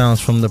more sounds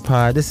from the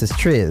pod. This is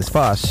Triz,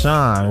 Far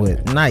Sean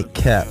with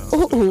Nightcap.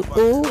 Ooh, ooh,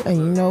 ooh. And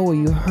you know where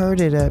you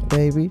heard it at,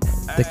 baby?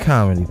 The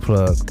comedy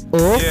plug.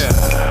 Ooh.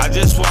 Yeah, I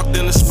just walked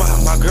in the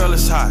spot. My girl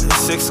is hot. It's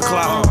 6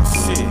 o'clock.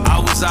 I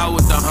was out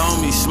with the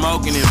homies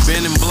smoking and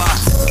bending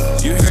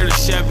blocks. You hear the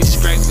Chevy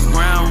scrape the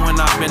ground when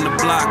I'm in the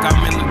block.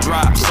 I'm in the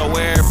drop, so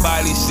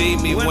everybody see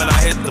me when I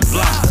hit the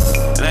block.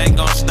 It ain't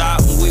gon'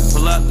 stop when we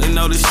pull up. They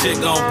know this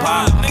shit gon'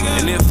 pop.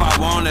 And if I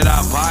want it,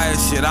 I buy it.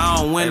 Shit, I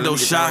don't window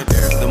shop.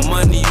 The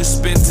money you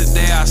spent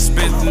today, I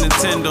spent in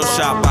Nintendo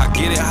shop. I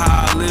get it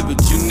how I live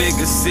it. You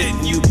niggas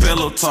sitting, you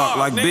pillow talk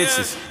like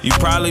bitches. You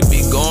probably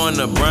be going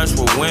to brunch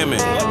with women,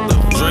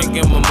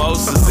 drinking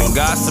mimosas and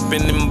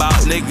gossiping about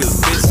niggas.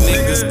 Bitch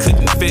niggas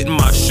couldn't fit in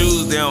my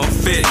shoes, they don't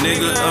fit,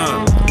 nigga.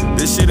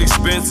 This shit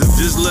expensive,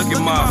 just look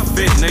at my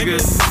fit, nigga.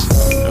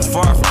 And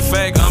far from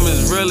fake, I'm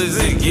as real as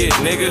it get,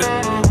 nigga.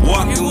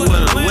 Walking with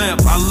a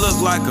limp, I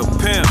look like a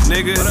pimp,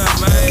 nigga.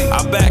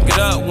 I back it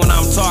up when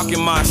I'm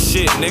talking my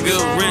shit, nigga.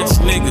 Rich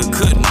nigga,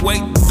 couldn't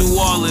wait to do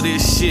all of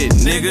this shit,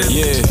 nigga.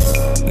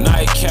 Yeah,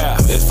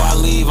 nightcap, if I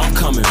leave, I'm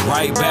coming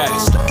right back.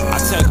 I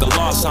take a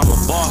loss, I'm a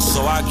boss,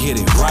 so I get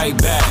it right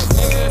back.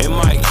 It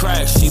might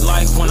crack, she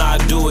like when I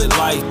do it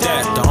like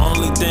that. The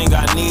only thing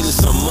I need is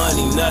some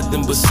money,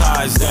 nothing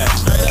besides that.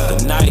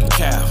 The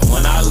nightcap,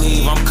 when I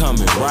leave, I'm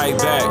coming right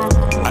back.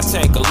 I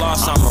take a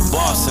loss, I'm a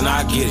boss, and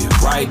I get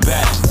it right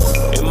back.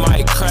 It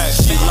might crack,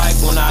 she like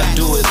when I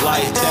do it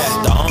like that.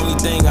 The only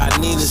thing I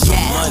need is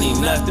some money,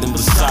 nothing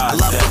besides that. I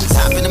love it at the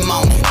top in the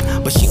morning,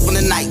 but she want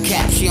a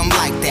nightcap, she don't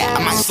like that. I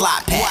might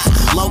slide past,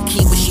 low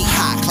key, but she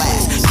high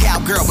class.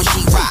 Cowgirl when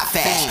she ride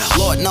fast.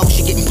 Lord knows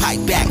she getting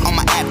piped back on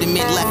my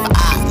abdomen, left her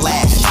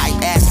eyelash. Tight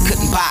ass,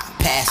 couldn't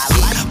bypass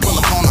it. Pull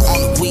up on her on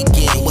the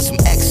weekend with some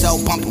XO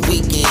bumping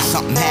weekend.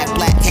 Something half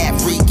black, half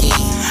freaky.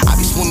 I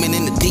be swimming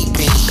in the deep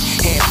end.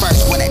 Head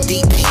first where that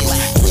deep end.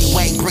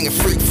 Three-way, bring a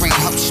freak friend.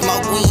 Hope she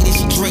smoke weed and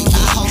she drink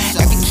it.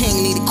 Every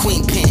king need a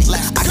queen pin.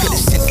 I could've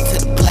sent it to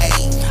the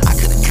blade. I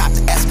could've copped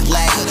the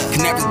Escalade.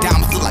 And every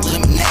diamond feel like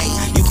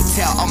lemonade. You can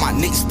tell all my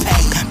niggas pay.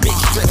 Big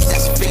strips,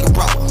 that's a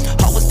Figaro.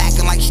 Ho was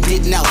acting like she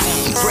didn't know.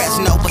 In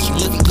Fresno, but she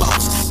living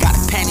close. Got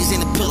her panties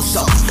in the pillow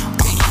soak.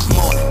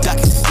 More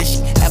ducats than she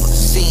ever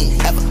seen.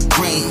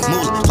 Evergreen,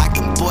 moolah like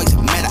them boys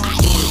that met her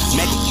in.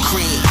 Mega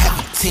cream,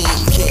 heavy team.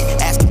 Kid,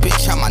 ask the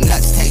bitch how my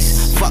nuts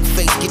taste. Fuck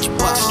face, get your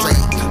butt straight.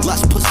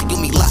 Lust pussy, give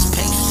me lust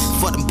pace.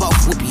 For them both,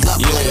 we'll be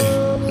up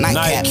late.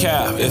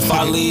 Nightcap, if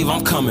I leave,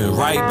 I'm coming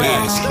right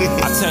back.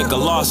 I take a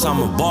loss, I'm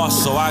a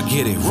boss, so I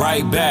get it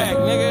right back.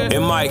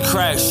 It might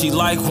crack, she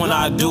like when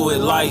I do it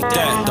like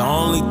that. The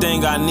only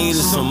thing I need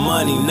is some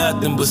money,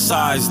 nothing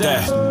besides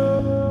that.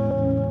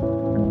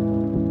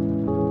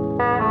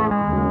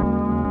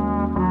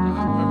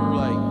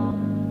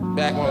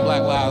 Back when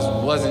Black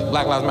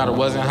Lives Matter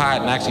wasn't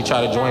hot and actually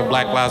tried to join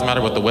Black Lives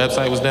Matter, but the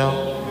website was down.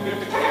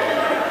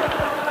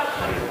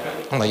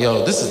 I'm like,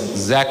 yo, this is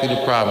exactly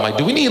the problem. Like,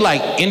 do we need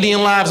like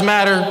Indian lives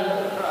matter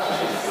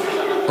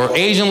or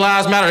Asian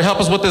lives matter to help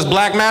us with this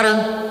black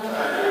matter?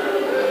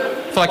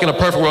 I feel like in a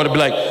perfect world it'd be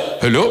like,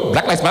 hello,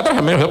 Black Lives Matter,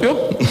 how may I help you?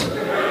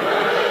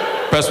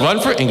 Press 1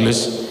 for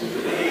English.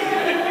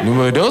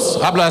 Número 2,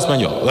 habla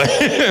español.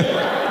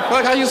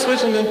 Like how you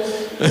switching then?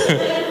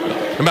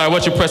 No matter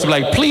what you press, be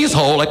like, please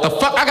hold. Like the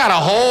fuck, I got a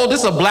hold. This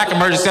is a black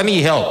emergency, I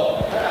need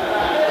help.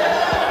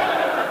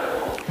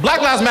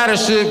 Black Lives Matter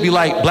should be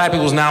like black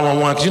people's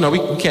 911, because you know, we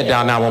can't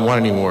dial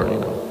 911 anymore, you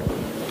know.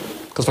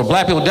 Because for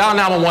black people, dial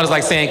 911 is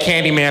like saying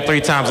Candyman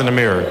 3 times in the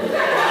mirror.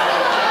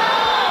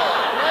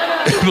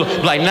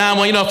 Like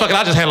 911, you know, fuck it,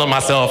 I'll just handle it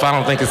myself. I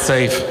don't think it's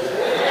safe.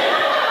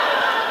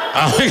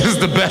 I don't think it's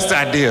the best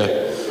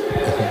idea.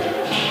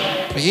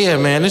 But yeah,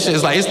 man, this shit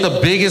is like, it's the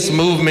biggest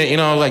movement, you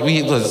know, like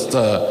it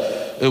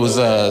was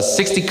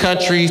 60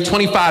 countries,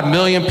 25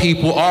 million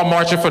people all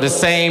marching for the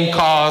same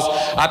cause.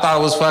 I thought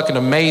it was fucking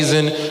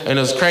amazing, and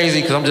it was crazy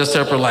because I'm just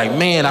here like,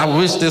 man, I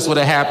wish this would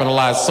have happened a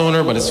lot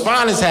sooner, but it's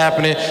fine it's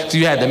happening. So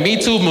you had the Me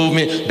Too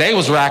movement, they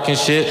was rocking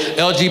shit.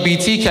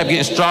 LGBT kept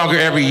getting stronger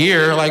every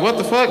year. Like, what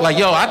the fuck? Like,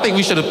 yo, I think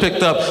we should have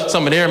picked up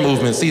some of their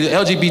movements. See, the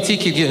LGBT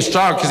keep getting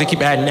stronger because they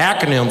keep adding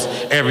acronyms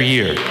every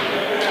year.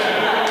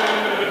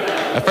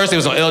 At first it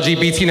was on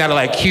LGBT, now they're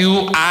like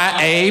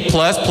QIA++T.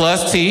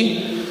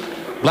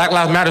 Black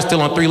Lives Matter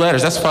still on 3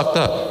 letters. That's fucked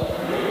up.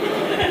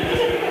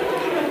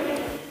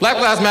 Black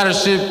Lives Matter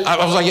should,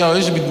 I was like, yo,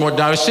 it should be more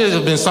down. It should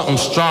have been something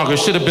stronger. It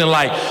should have been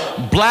like,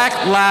 Black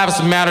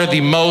Lives Matter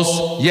the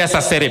most. Yes, I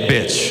said it,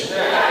 bitch.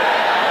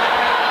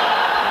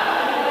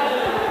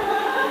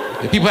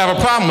 And people have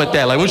a problem with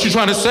that. Like, what you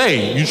trying to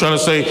say? You trying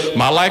to say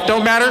my life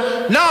don't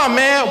matter? Nah,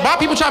 man. Why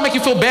people try to make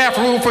you feel bad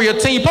for rooting for your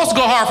team? You're supposed to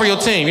go hard for your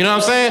team. You know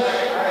what I'm saying?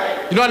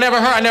 You know, I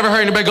never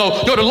heard anybody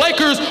go, yo, the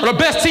Lakers are the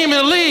best team in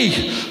the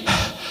league.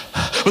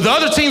 But the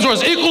other teams were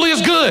as equally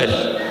as good.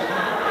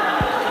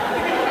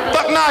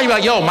 Fuck nah, you're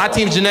like, yo, my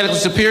team's genetically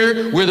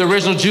superior, we're the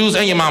original Jews,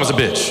 and your mom's a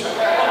bitch.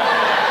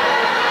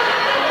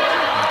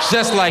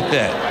 Just like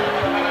that.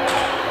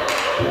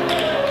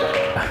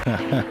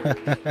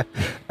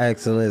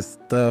 Excellent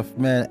stuff,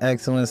 man.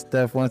 Excellent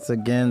stuff. Once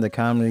again, the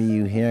comedy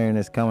you hearing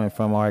is coming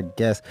from our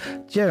guest,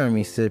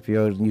 Jeremy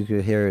Scippio. You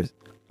could hear it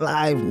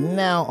live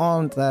now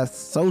on the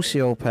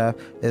Sociopath.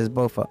 Is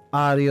both an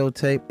audio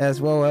tape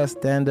as well as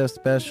stand-up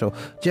special.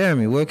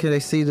 Jeremy, where can they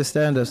see the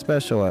stand-up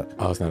special at?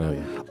 Oh, it's not out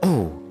yet.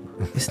 Oh,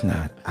 it's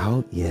not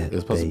out yet.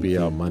 It's supposed to be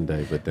out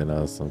Monday, but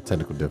then some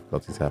technical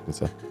difficulties happened.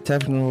 So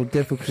technical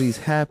difficulties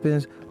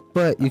happens,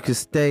 but you can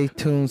stay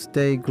tuned,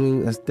 stay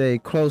glued, and stay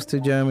close to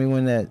Jeremy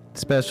when that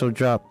special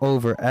drop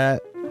over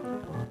at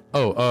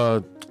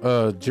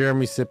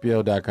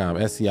JeremyScippio.com,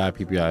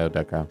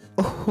 SCIPPIO.com.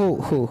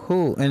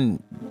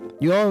 And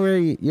you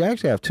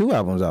actually have 2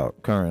 albums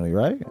out currently,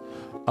 right?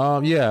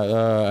 I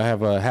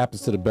have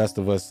Happens to the Best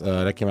of Us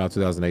that came out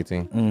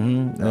 2018.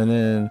 Mm-hmm. And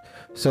then,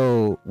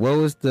 so what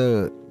was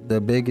the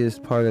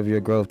biggest part of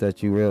your growth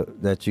that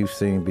you've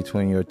seen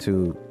between your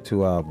two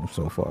albums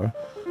so far?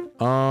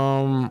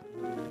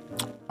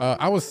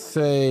 I would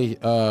say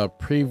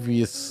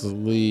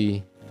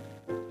previously,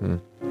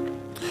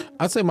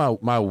 I'd say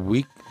my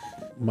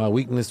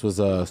weakness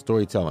was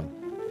storytelling.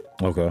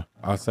 Okay.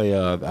 I'll say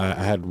I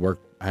had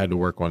to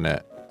work on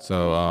that.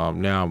 So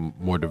now I'm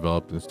more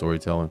developed in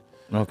storytelling.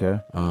 Okay.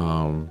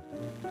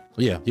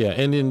 Yeah,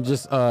 and then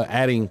just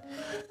adding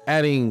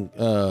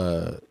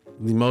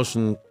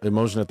emotion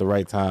at the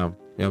right time.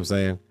 You know what I'm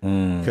saying?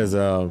 Because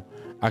I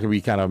can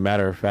be kind of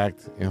matter of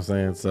fact. You know what I'm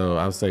saying? So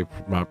I would say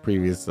my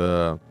previous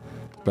special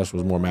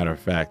was more matter of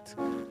fact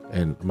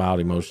and mild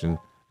emotion.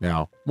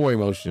 Now more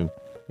emotion.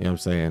 You know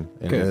what I'm saying?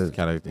 And it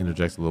kind of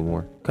interjects a little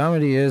more.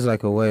 Comedy is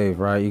like a wave,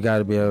 right? You got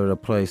to be able to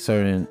play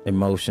certain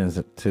emotions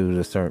to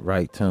the certain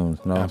right tunes.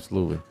 No?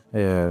 Absolutely.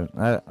 Yeah,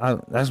 I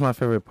that's my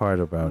favorite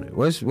part about it.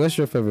 What's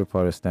your favorite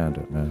part of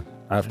stand-up, man?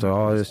 After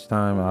all this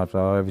time,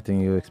 after everything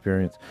you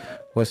experienced,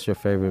 what's your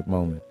favorite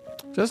moment?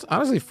 Just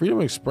honestly, freedom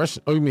of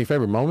expression. Oh, you mean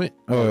favorite moment?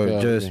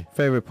 Just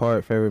favorite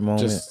part, favorite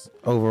moment, just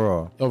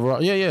overall.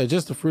 Overall, yeah,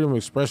 just the freedom of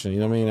expression.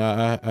 You know what I mean?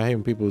 I hate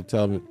when people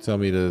tell me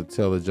to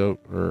tell a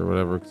joke or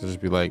whatever, to just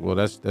be like, well,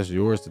 that's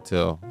yours to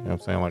tell. You know what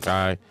I'm saying? Like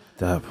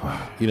that part.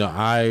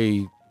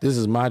 This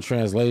is my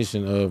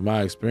translation of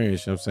my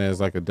experience. You know what I'm saying?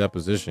 It's like a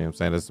deposition. You know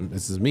what I'm saying?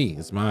 This is me.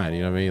 It's mine.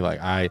 You know what I mean? Like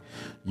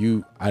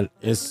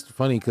it's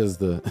funny because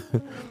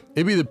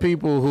it be the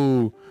people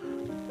who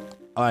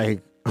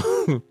like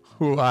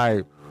who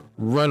I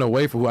run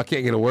away from, who I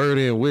can't get a word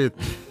in with,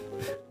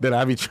 that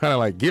I be trying to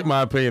like get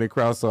my opinion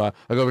across. So I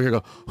go over here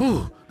and go,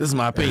 "Ooh, this is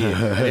my opinion."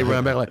 And they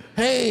run back like,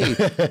 "Hey,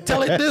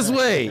 tell it this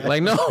way."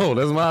 Like, no,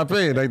 that's my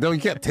opinion. Like, you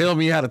can't tell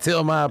me how to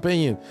tell my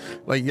opinion.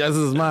 Like, this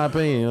is my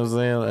opinion. You know what I'm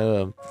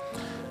saying?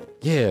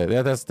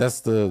 Yeah,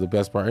 that's the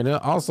best part. And then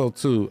also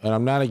too, and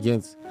I'm not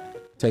against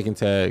taking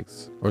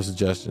tags or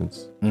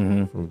suggestions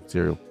from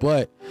material,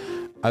 but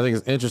I think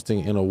it's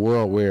interesting in a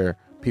world where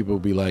people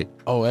be like,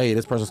 "Oh, hey,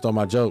 this person stole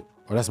my joke,"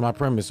 or "That's my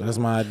premise," or "That's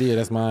my idea,"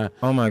 "That's my."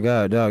 Oh my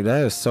God, dog,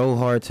 that is so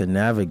hard to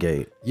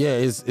navigate. Yeah,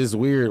 it's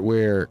weird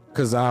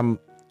because I'm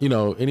you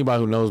know,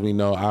 anybody who knows me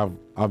know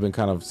I've been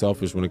kind of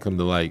selfish when it comes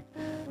to like,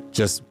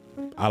 just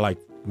I like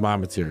my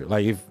material.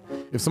 Like if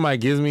somebody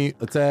gives me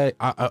a tag,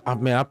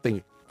 I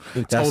think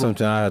that's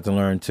something I have to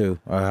learn too,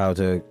 or how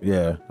to.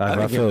 Yeah,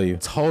 I feel you.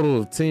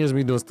 Total 10 years of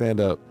me doing stand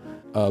up,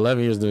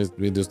 11 years doing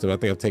stand up.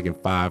 I think I've taken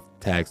 5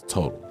 tags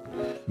total,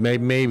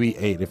 maybe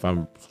 8 if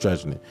I'm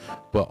stretching it.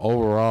 But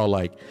overall,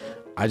 like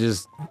I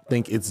just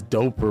think it's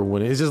doper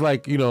when it's just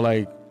like, you know,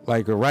 like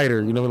a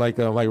writer, you know, like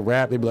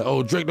rap. They be like,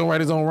 oh, Drake don't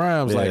write his own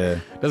rhymes. Like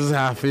this is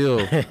how I feel.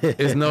 It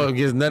gets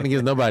nothing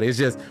against nobody. It's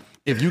just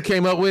if you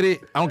came up with it,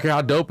 I don't care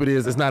how dope it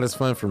is. It's not as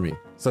fun for me.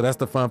 So that's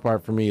the fun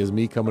part for me is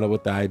me coming up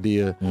with the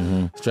idea,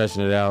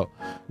 stretching it out.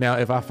 Now,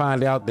 if I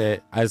find out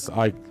that that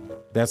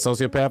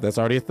sociopath, that's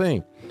already a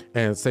thing,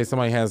 and say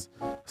somebody has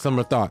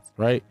similar thoughts,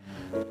 right?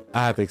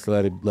 I have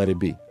to let it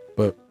be.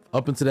 But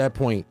up until that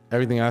point,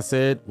 everything I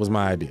said was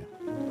my idea.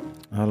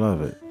 I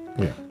love it.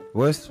 Yeah.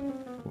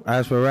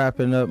 As we're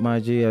wrapping up, my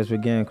G, as we're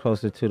getting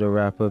closer to the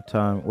wrap-up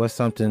time, what's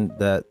something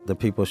that the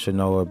people should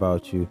know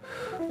about you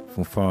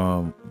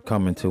from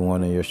coming to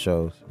one of your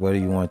shows? What do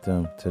you want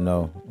them to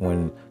know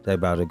when they're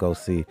about to go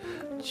see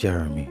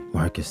Jeremy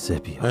Marcus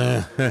Scippio?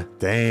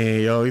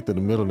 Dang, yo, he threw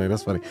the middle name.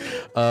 That's funny.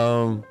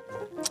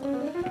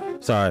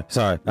 Sorry.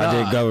 I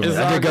did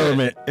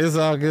government. It's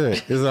all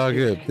good. It's all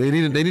good. They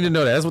need to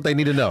know that. That's what they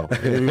need to know.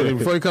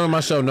 Before you come to my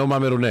show, know my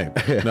middle name.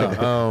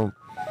 No,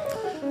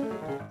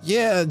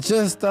 yeah,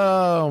 just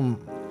know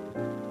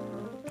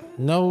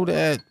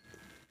that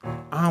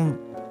I'm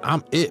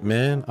it,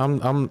 man. I'm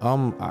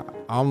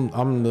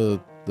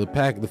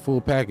the full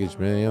package,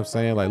 man. You know what I'm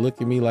saying? Like,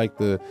 look at me like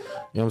you know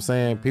what I'm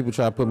saying? People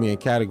try to put me in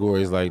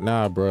categories like,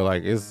 nah, bro,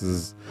 like this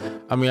is,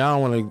 I mean, I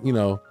don't want to,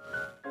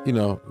 you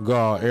know, go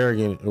all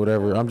arrogant or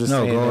whatever. I'm just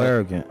saying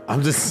arrogant.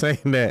 I'm just saying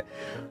that,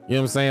 you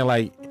know what I'm saying?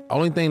 Like,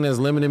 only thing that's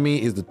limiting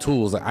me is the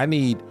tools. Like, I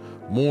need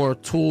more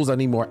tools. I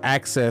need more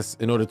access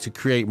in order to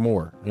create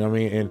more. You know what I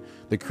mean? And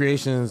the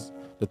creations,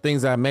 the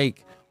things I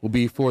make will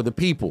be for the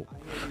people.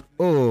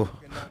 Oh,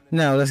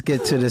 now let's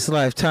get to this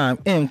lifetime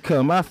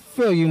income. I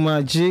feel you,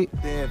 my G.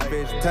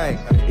 Fish tank,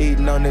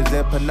 eating on this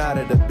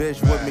empanada. The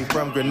bitch with me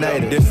from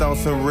Grenada. This on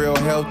some real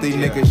healthy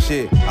nigga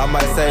shit. I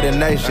might say the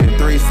nation.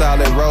 3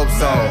 solid ropes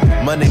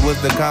on. Money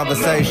was the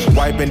conversation.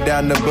 Wiping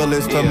down the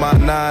bullets for my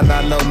 9.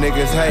 I know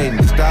niggas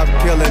hating. Stop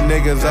killing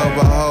niggas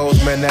over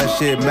hoes, man. That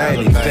shit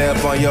made me. Stay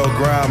up on your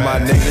grind, my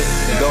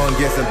nigga. Go and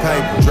get some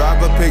paper.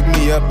 Driver pick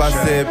me up. I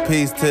said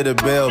peace to the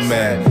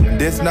bellman.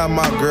 This not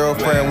my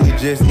girlfriend. We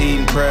just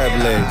eating crab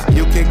legs.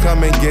 You can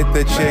come and get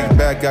the chick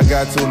back. I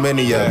got too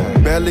many of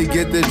them. Barely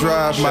get the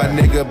drive, my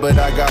nigga, but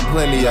I got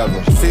plenty of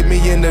them. See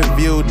me in the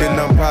view, then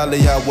I'm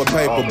probably out with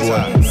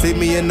paperboy. See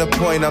me in the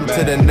point, I'm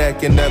to the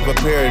neck and never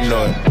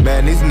paranoid.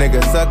 Man, these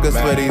niggas suckers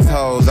for these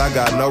hoes. I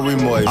got no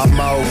remorse. I'm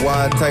out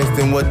wine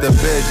tasting with the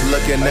bitch,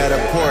 looking at a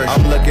Porsche.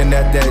 I'm looking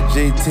at that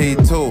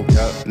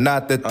GT2,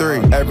 not the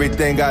 3.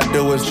 Everything I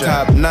do is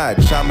top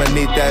notch. I'ma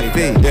need that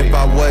fee. If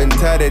I wasn't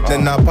tatted,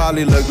 then I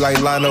probably look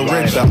like Lionel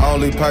Rich. The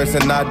only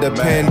person I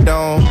depend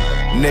on,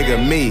 nigga,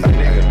 me.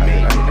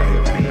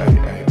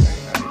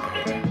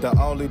 The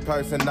only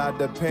person I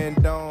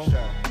depend on,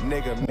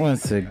 nigga, me.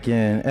 Once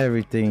again,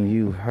 everything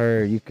you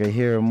heard, you can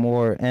hear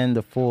more and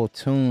the full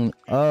tune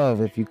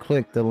of if you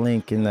click the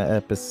link in the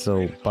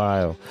episode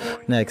bio.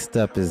 Next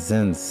up is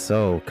Zen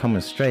Soul,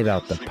 coming straight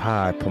out the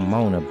pie,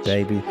 Pomona,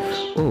 baby.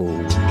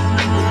 Ooh. Looking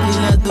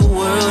at the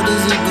world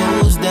as it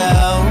goes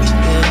down.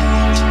 Yeah.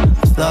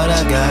 Thought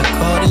I got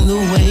caught in the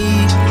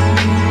wave.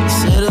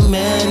 Said a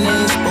man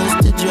ain't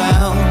supposed to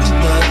drown,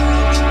 but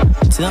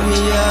tell me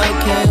how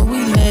can we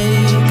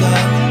make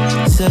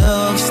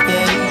ourselves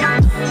stay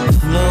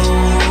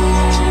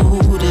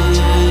floated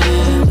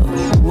in a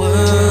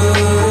whirlpool?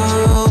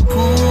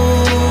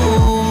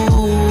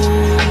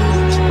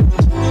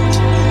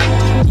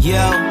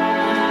 Yo,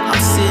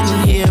 I'm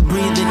sitting here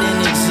breathing in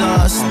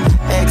exhaust,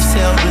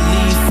 exhale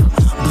relief.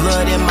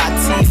 Blood in my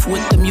teeth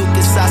with the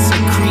mucus I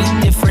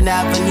secrete. Different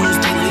avenues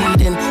be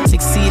leading.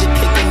 Succeeded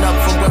picking up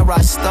from where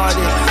I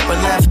started,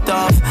 but left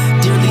off,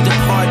 dearly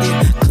departed.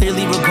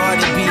 Clearly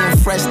regarded being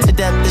fresh to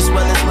death as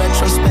well as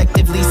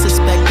retrospectively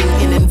suspecting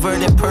an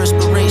inverted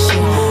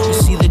perspiration. You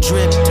see the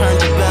drip turn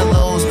to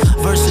bellows.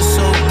 Verses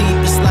so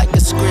deep it's like a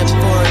script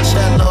for a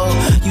cello.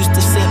 Used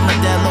to sip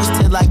Modelo's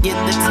till I get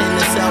the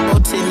tennis elbow.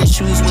 Tennis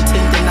shoes with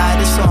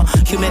tendonitis on.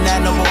 Human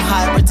animal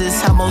hybrids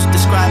is how most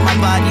describe my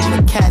body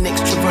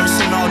mechanics.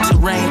 Traversing all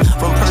terrain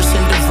from person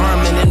to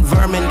vermin and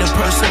vermin to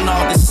person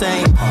all the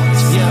same.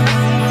 Yeah.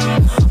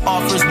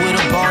 Offers with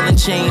a ball and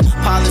chain.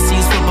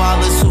 Policies for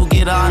ballers who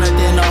get honored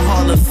in a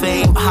hall of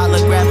fame.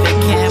 Holographic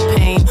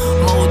campaign.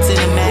 Modes in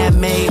a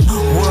man-made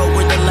world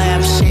where the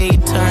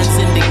lampshade turns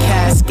into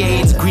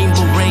cascades. Green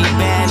beret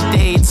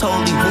band-aids.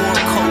 Holy war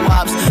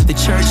co-ops. The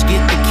church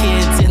get the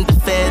kids and the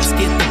feds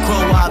get the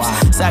grow-ops.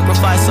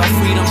 Sacrifice our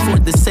freedom for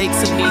the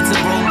sakes of needs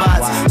and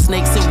robots.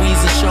 Snakes and weeds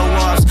and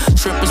show-offs.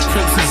 Trippers,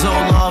 pimps and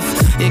Zoloft.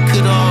 It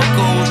could all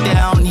go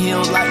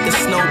downhill like a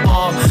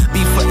snowball.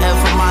 Be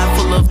forever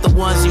mindful of the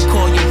ones you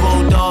call your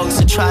road dogs.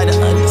 And try to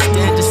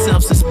understand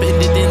yourself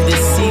suspended in this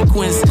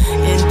sequence.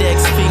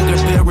 Index finger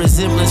bearer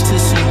resemblance to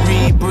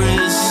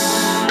Cerebrus.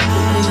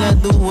 Looking at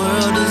the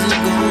world as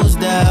it goes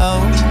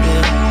down.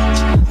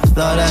 Yeah.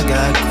 Thought I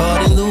got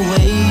caught in the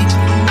wake.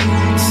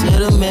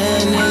 Said a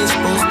man ain't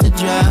supposed to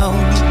drown,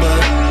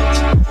 but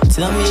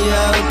tell me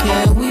how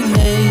can we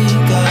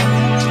make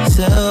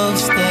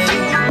ourselves stay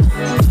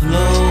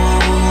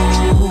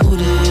floating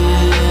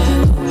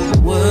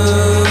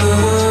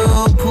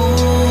whirlpool.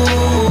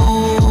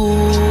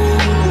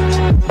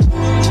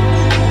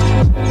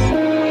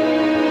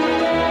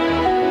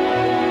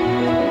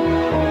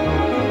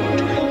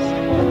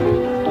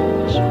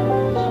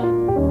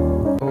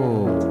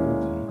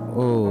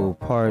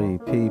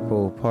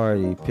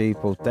 Party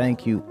people,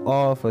 thank you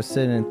all for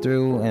sitting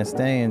through and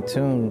staying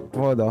tuned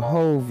for the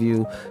whole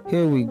view.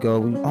 Here we go,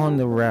 we on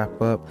the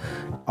wrap up.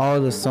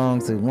 All the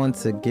songs, and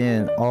once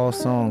again, all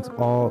songs,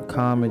 all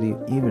comedy,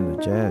 even the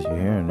jazz you're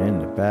hearing in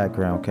the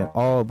background can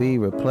all be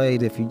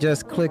replayed if you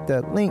just click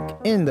that link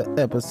in the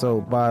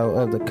episode bio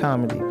of the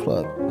Comedy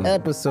Plug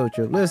episode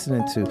you're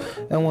listening to.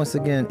 And once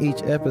again,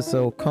 each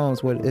episode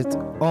comes with its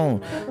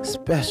own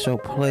special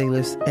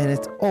playlist, and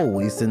it's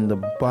always in the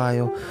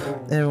bio.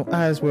 And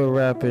as we're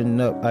wrapping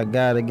up, I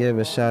gotta give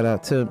a shout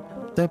out to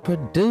the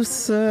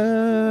producer.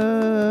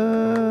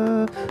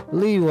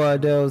 Lee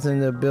Waddell's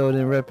in the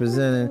building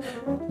representing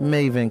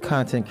Maven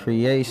Content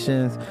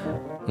Creations.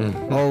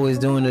 Always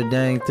doing the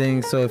dang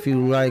thing. So if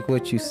you like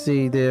what you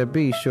see there,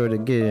 be sure to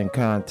get in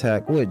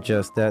contact with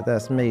just that.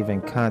 That's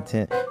Maven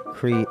Content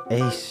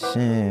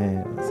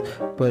Creations.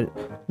 But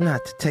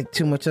not to take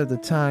too much of the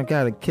time,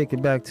 gotta kick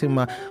it back to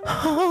my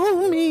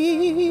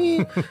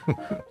homie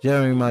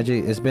Jeremy, my G.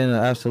 It's been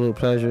an absolute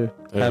pleasure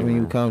having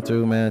you come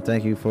through, man.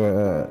 Thank you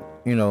for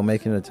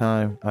making the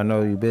time. I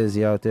know you're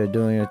busy out there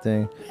doing your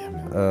thing.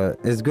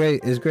 It's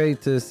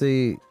great to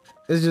see.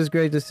 It's just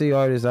great to see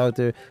artists out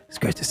there. It's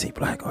great to see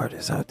black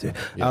artists out there.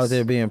 Out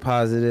there being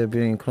positive,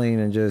 being clean,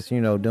 and just,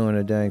 doing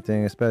a dang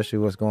thing, especially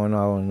what's going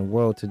on in the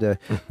world today.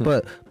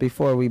 But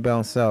before we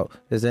bounce out,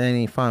 is there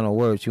any final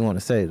words you want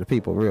to say to the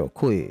people real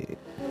quick?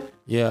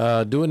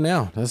 Yeah, do it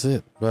now. That's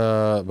it.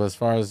 But as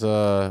far as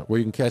where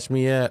you can catch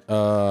me at,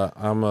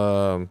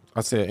 I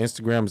say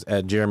Instagram is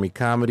at Jeremy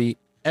Comedy.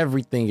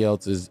 Everything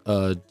else is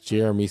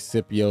Jeremy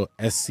Scippio,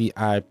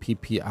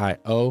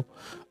 Scippio,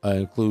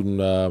 including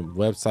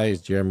website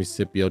is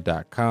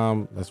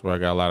jeremyscippio.com. That's where I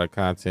got a lot of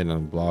content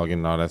and blogging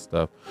and all that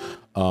stuff.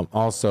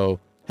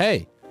 Also,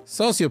 hey,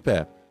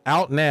 Sociopath,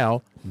 out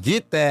now.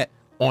 Get that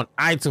on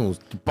iTunes.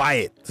 Buy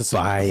it to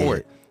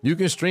support. You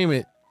can stream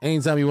it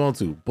anytime you want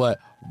to, but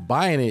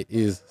buying it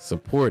is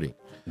supporting.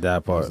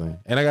 That part. And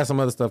I got some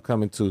other stuff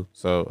coming too,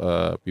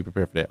 so be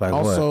prepared for that. Like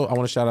also, what? I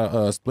want to shout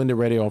out Splendid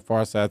Radio on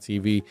Farside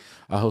TV.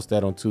 I host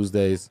that on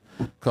Tuesdays,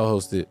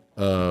 co-host it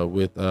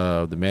with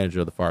the manager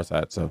of the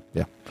Farside. So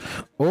yeah.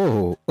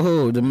 Oh,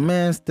 the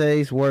man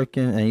stays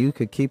working, and you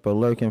could keep a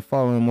lurking.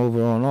 Follow him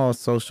over on all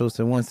socials,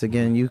 and once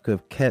again, you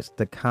could catch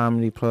the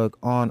Comedy Plug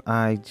on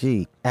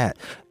IG at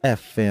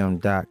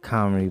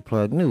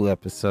fm.comedyplug. New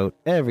episode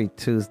every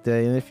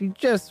Tuesday, and if you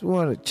just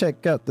want to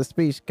check out the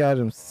speech guy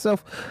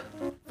himself,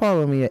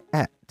 follow me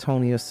at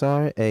Tony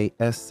Asar,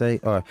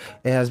 ASAR.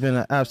 It has been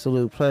an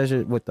absolute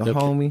pleasure with the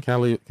homie. Can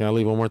I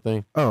leave one more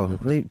thing? Oh,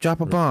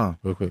 drop a bomb.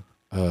 Real quick.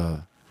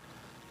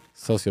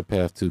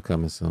 Sociopath 2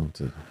 coming soon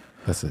too.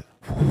 That's it.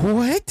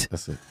 What?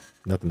 That's it.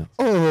 Nothing else.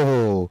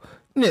 Oh,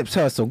 Nips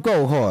Hustle,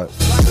 go hard.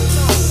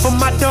 For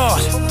my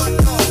dogs,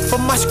 for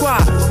my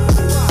squad,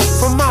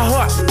 for my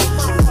heart.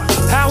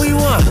 How he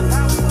won,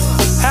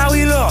 how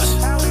he lost,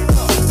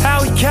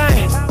 how he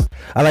came.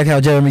 I like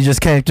how Jeremy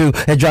just came through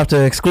and dropped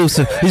the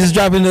exclusive. He's just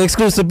dropping the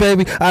exclusive,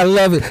 baby. I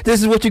love it.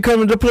 This is what you come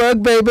to the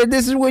plug, baby.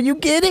 This is where you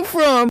get it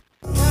from.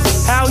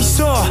 How he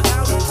saw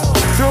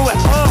through it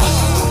all.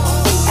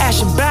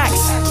 Ashen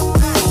backs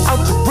out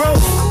the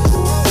roof.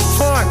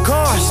 Foreign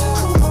cars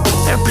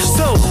in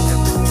pursuit.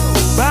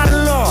 By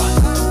the law,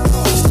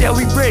 still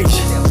we reach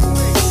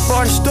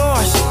for the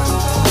stars.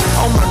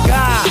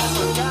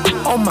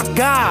 Oh my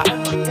God,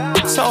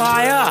 so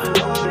high up,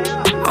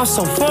 I'm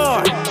so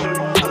far.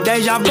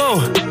 Deja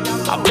vu,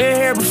 I've been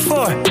here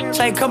before.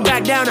 Say come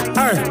back down to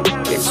earth.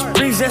 It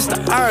resist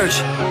the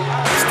urge.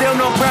 Still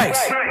no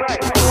brakes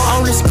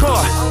on this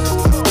core.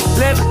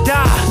 Live or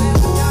die,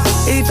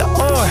 either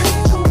or.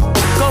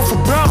 Go for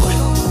broke,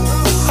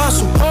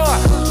 hustle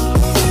hard.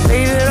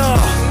 Leave it all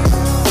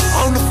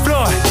on the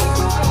floor,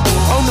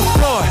 on the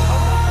floor.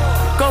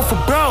 Go for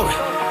broke,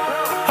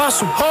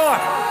 hustle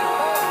hard.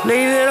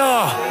 Leave it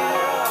all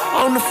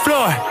on the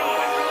floor,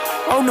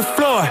 on the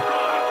floor.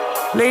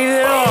 Leave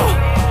it all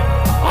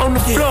on the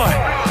floor.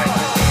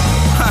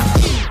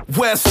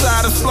 West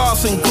side of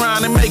Slauson,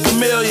 grind and make $1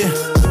 million.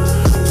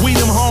 We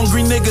them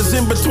hungry niggas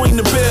in between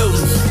the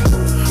buildings,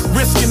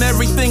 risking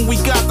everything we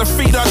got to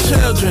feed our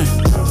children.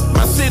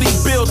 My city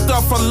built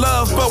off of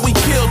love, but we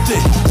killed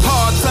it.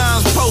 Hard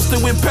times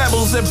posted with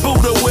pebbles and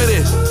Buddha with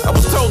it. I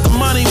was told the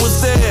money was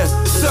there,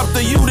 it's up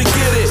to you to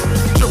get it.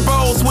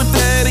 Trabos with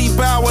the Eddie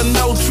Bauer,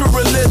 no true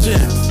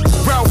religion.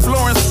 Ralph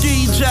Lauren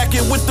ski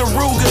jacket with the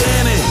Ruger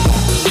in it.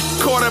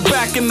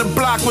 quarterback in the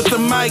block with the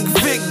Mike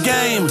Vick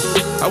game.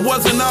 I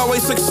wasn't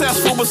always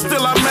successful, but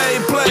still I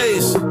made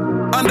plays.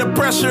 Under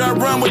pressure, I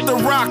run with the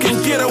rock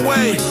and get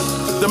away.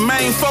 The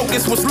main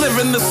focus was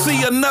living to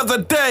see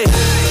another day.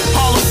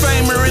 Hall of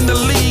Famer in the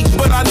league,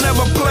 but I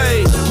never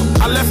played.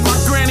 I left my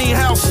granny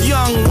house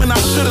young when I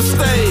should've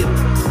stayed.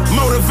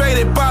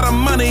 Motivated by the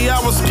money I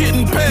was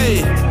getting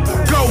paid.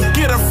 Go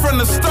get her from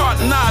the start,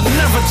 nah, I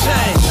never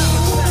change.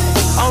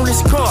 On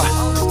this court,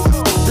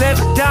 live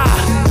or die,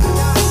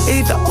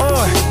 either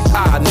or.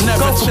 I never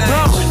go for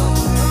change.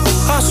 broke,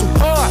 hustle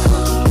hard,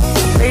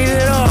 leave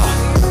it all.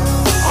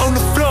 On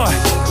the floor,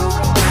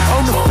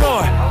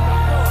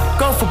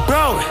 go for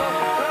broke,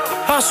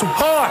 hustle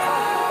hard,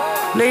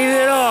 leave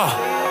it all.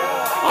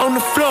 On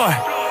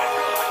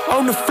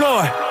the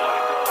floor,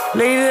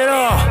 leave it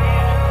all.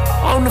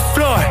 On the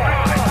floor.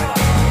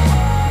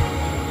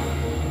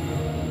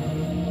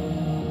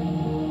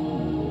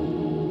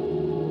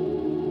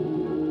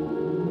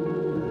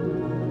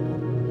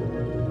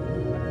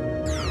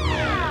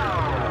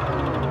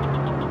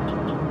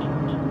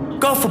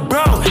 Go for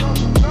broke,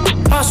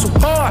 hustle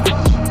hard.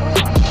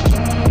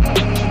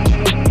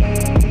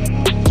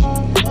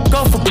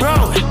 Go for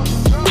broke,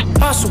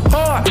 hustle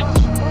hard.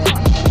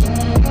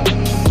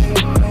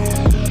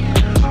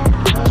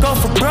 Go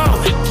for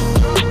broke,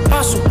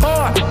 hustle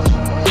hard.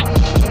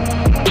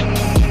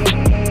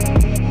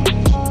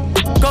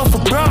 Go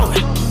for broke,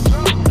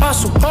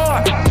 hustle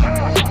hard.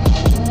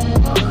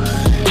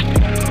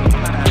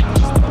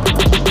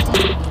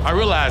 I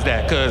realized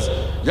that because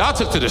y'all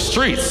took to the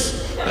streets.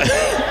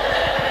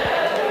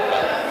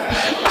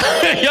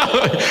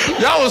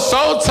 y'all was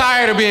so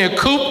tired of being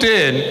cooped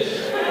in,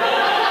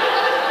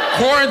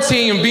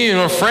 quarantined and being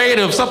afraid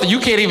of something you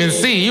can't even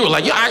see. You were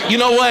like, you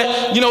know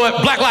what?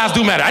 Black lives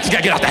do matter. I just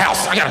gotta get out the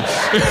house. I gotta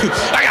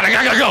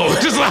go.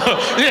 Just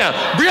yeah.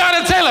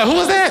 Breonna Taylor, who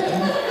was that?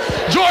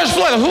 George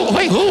Floyd, who?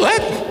 Wait, who?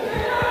 What?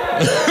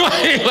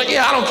 like,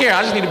 yeah, I don't care.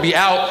 I just need to be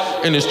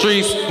out in the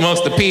streets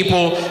amongst the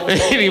people. I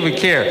didn't even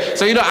care.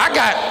 So,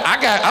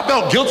 I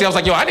felt guilty. I was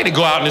like, I need to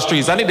go out in the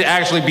streets. I need to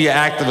actually be an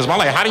activist. I'm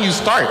like, how do you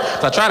start?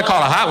 So I tried to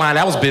call a hotline.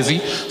 That was busy.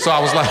 So I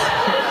was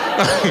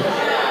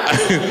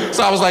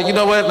like, you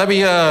know what? Let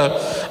me, I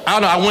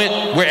don't know. I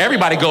went where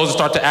everybody goes to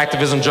start the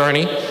activism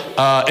journey,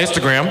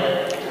 Instagram.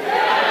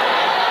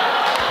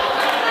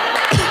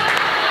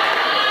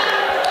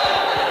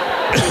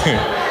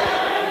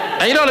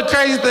 And you know the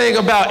crazy thing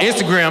about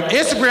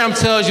Instagram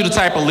tells you the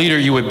type of leader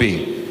you would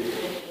be.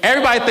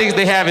 Everybody thinks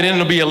they have it in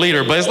them to be a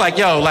leader, but it's like,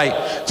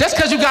 just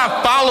because you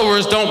got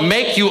followers don't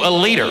make you a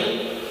leader.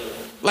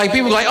 Like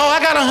people like,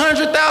 I got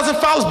 100,000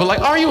 followers, but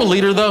like, are you a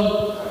leader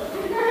though?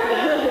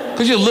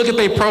 Because you look at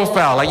their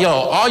profile, like,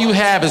 all you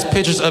have is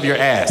pictures of your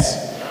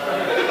ass.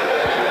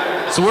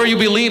 So where you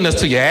be leading us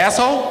to, your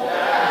asshole?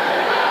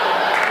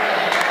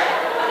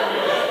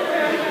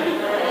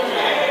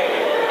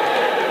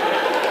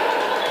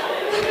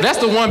 That's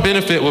the one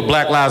benefit with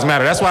Black Lives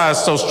Matter. That's why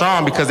it's so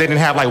strong, because they didn't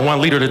have like one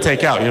leader to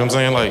take out, you know what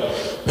I'm saying? Like,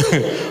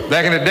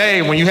 back in the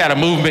day when you had a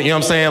movement, you know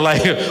what I'm saying?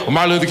 Like, when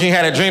Martin Luther King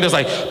had a dream, that's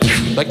like,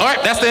 all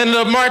right, that's the end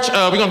of the march.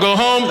 We're gonna go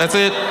home, that's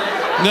it.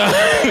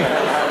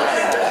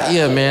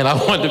 Yeah, man, I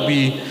wanted to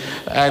be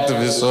an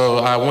activist, so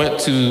I went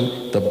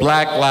to the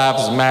Black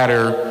Lives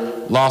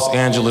Matter Los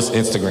Angeles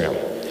Instagram.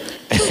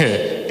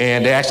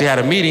 And they actually had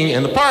a meeting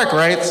in the park,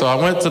 right? So I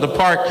went to the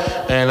park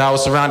and I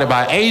was surrounded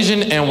by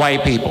Asian and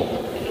white people.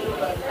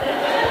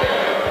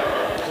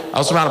 I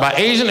was surrounded by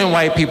Asian and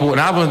white people,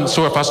 and I wasn't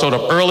sure if I showed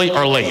up early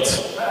or late.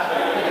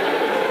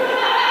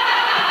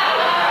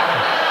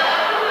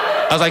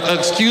 I was like,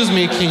 excuse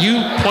me, can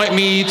you point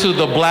me to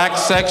the black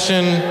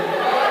section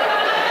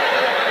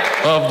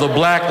of the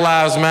Black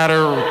Lives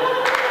Matter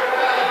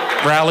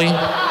rally?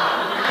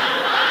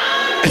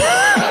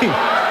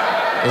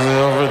 Is it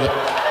over the...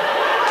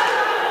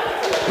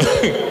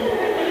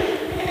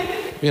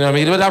 You know what I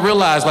mean? But I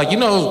realized, like,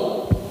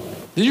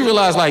 did you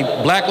realize, like,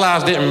 black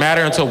lives didn't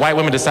matter until white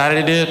women decided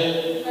it did?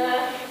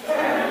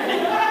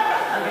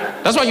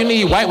 That's why you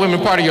need white women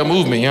part of your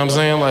movement, you know what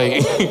I'm saying?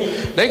 Like,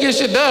 they get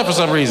shit done for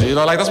some reason,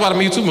 like, that's why the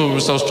Me Too movement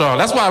was so strong.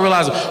 That's why I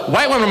realized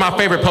white women are my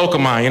favorite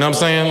Pokemon, you know what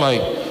I'm saying? Like,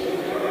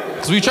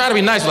 because we try to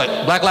be nice, like,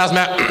 Black Lives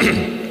Matter,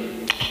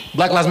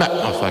 Black Lives Matter,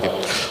 oh, fuck it.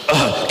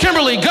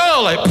 Kimberly,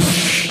 go, like,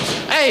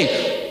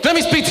 hey, let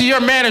me speak to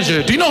your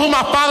manager. Do you know who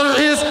my father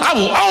is? I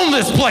will own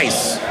this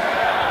place.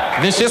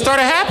 And then shit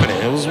started happening,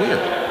 it was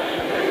weird.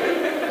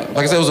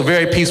 Like I said, it was a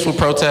very peaceful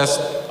protest.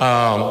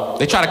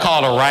 They tried to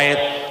call it a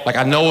riot. Like,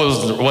 I know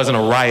it wasn't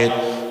a riot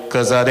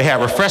because they had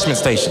refreshment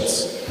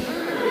stations.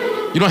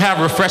 You don't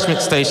have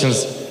refreshment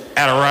stations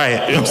at a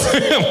riot, you know what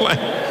I'm saying? Like,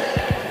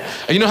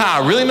 and you know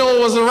how I really know it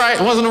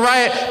wasn't a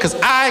riot? Because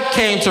I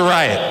came to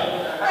riot.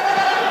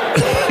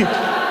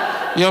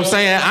 You know what I'm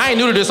saying? I ain't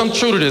new to this, I'm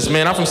true to this,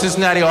 man. I'm from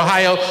Cincinnati,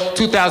 Ohio,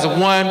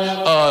 2001.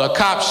 A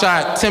cop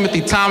shot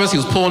Timothy Thomas. He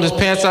was pulling his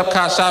pants up,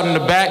 cop shot him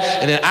in the back,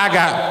 and then I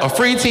got a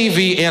free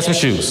TV and some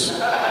shoes.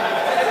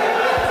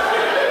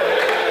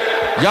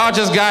 Y'all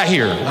just got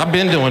here. I've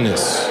been doing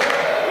this.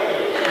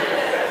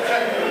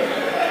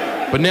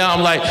 But now I'm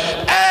like,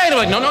 hey, They're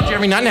like, no,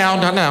 Jeremy, not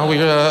now.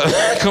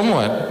 We're come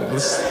on,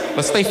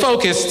 let's stay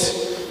focused.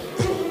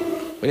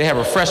 But they have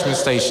refreshment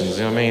stations,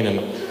 you know what I mean?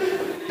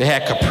 And they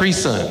had Capri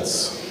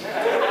Suns.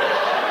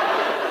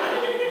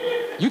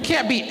 You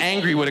can't be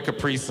angry with a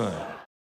Capri Sun.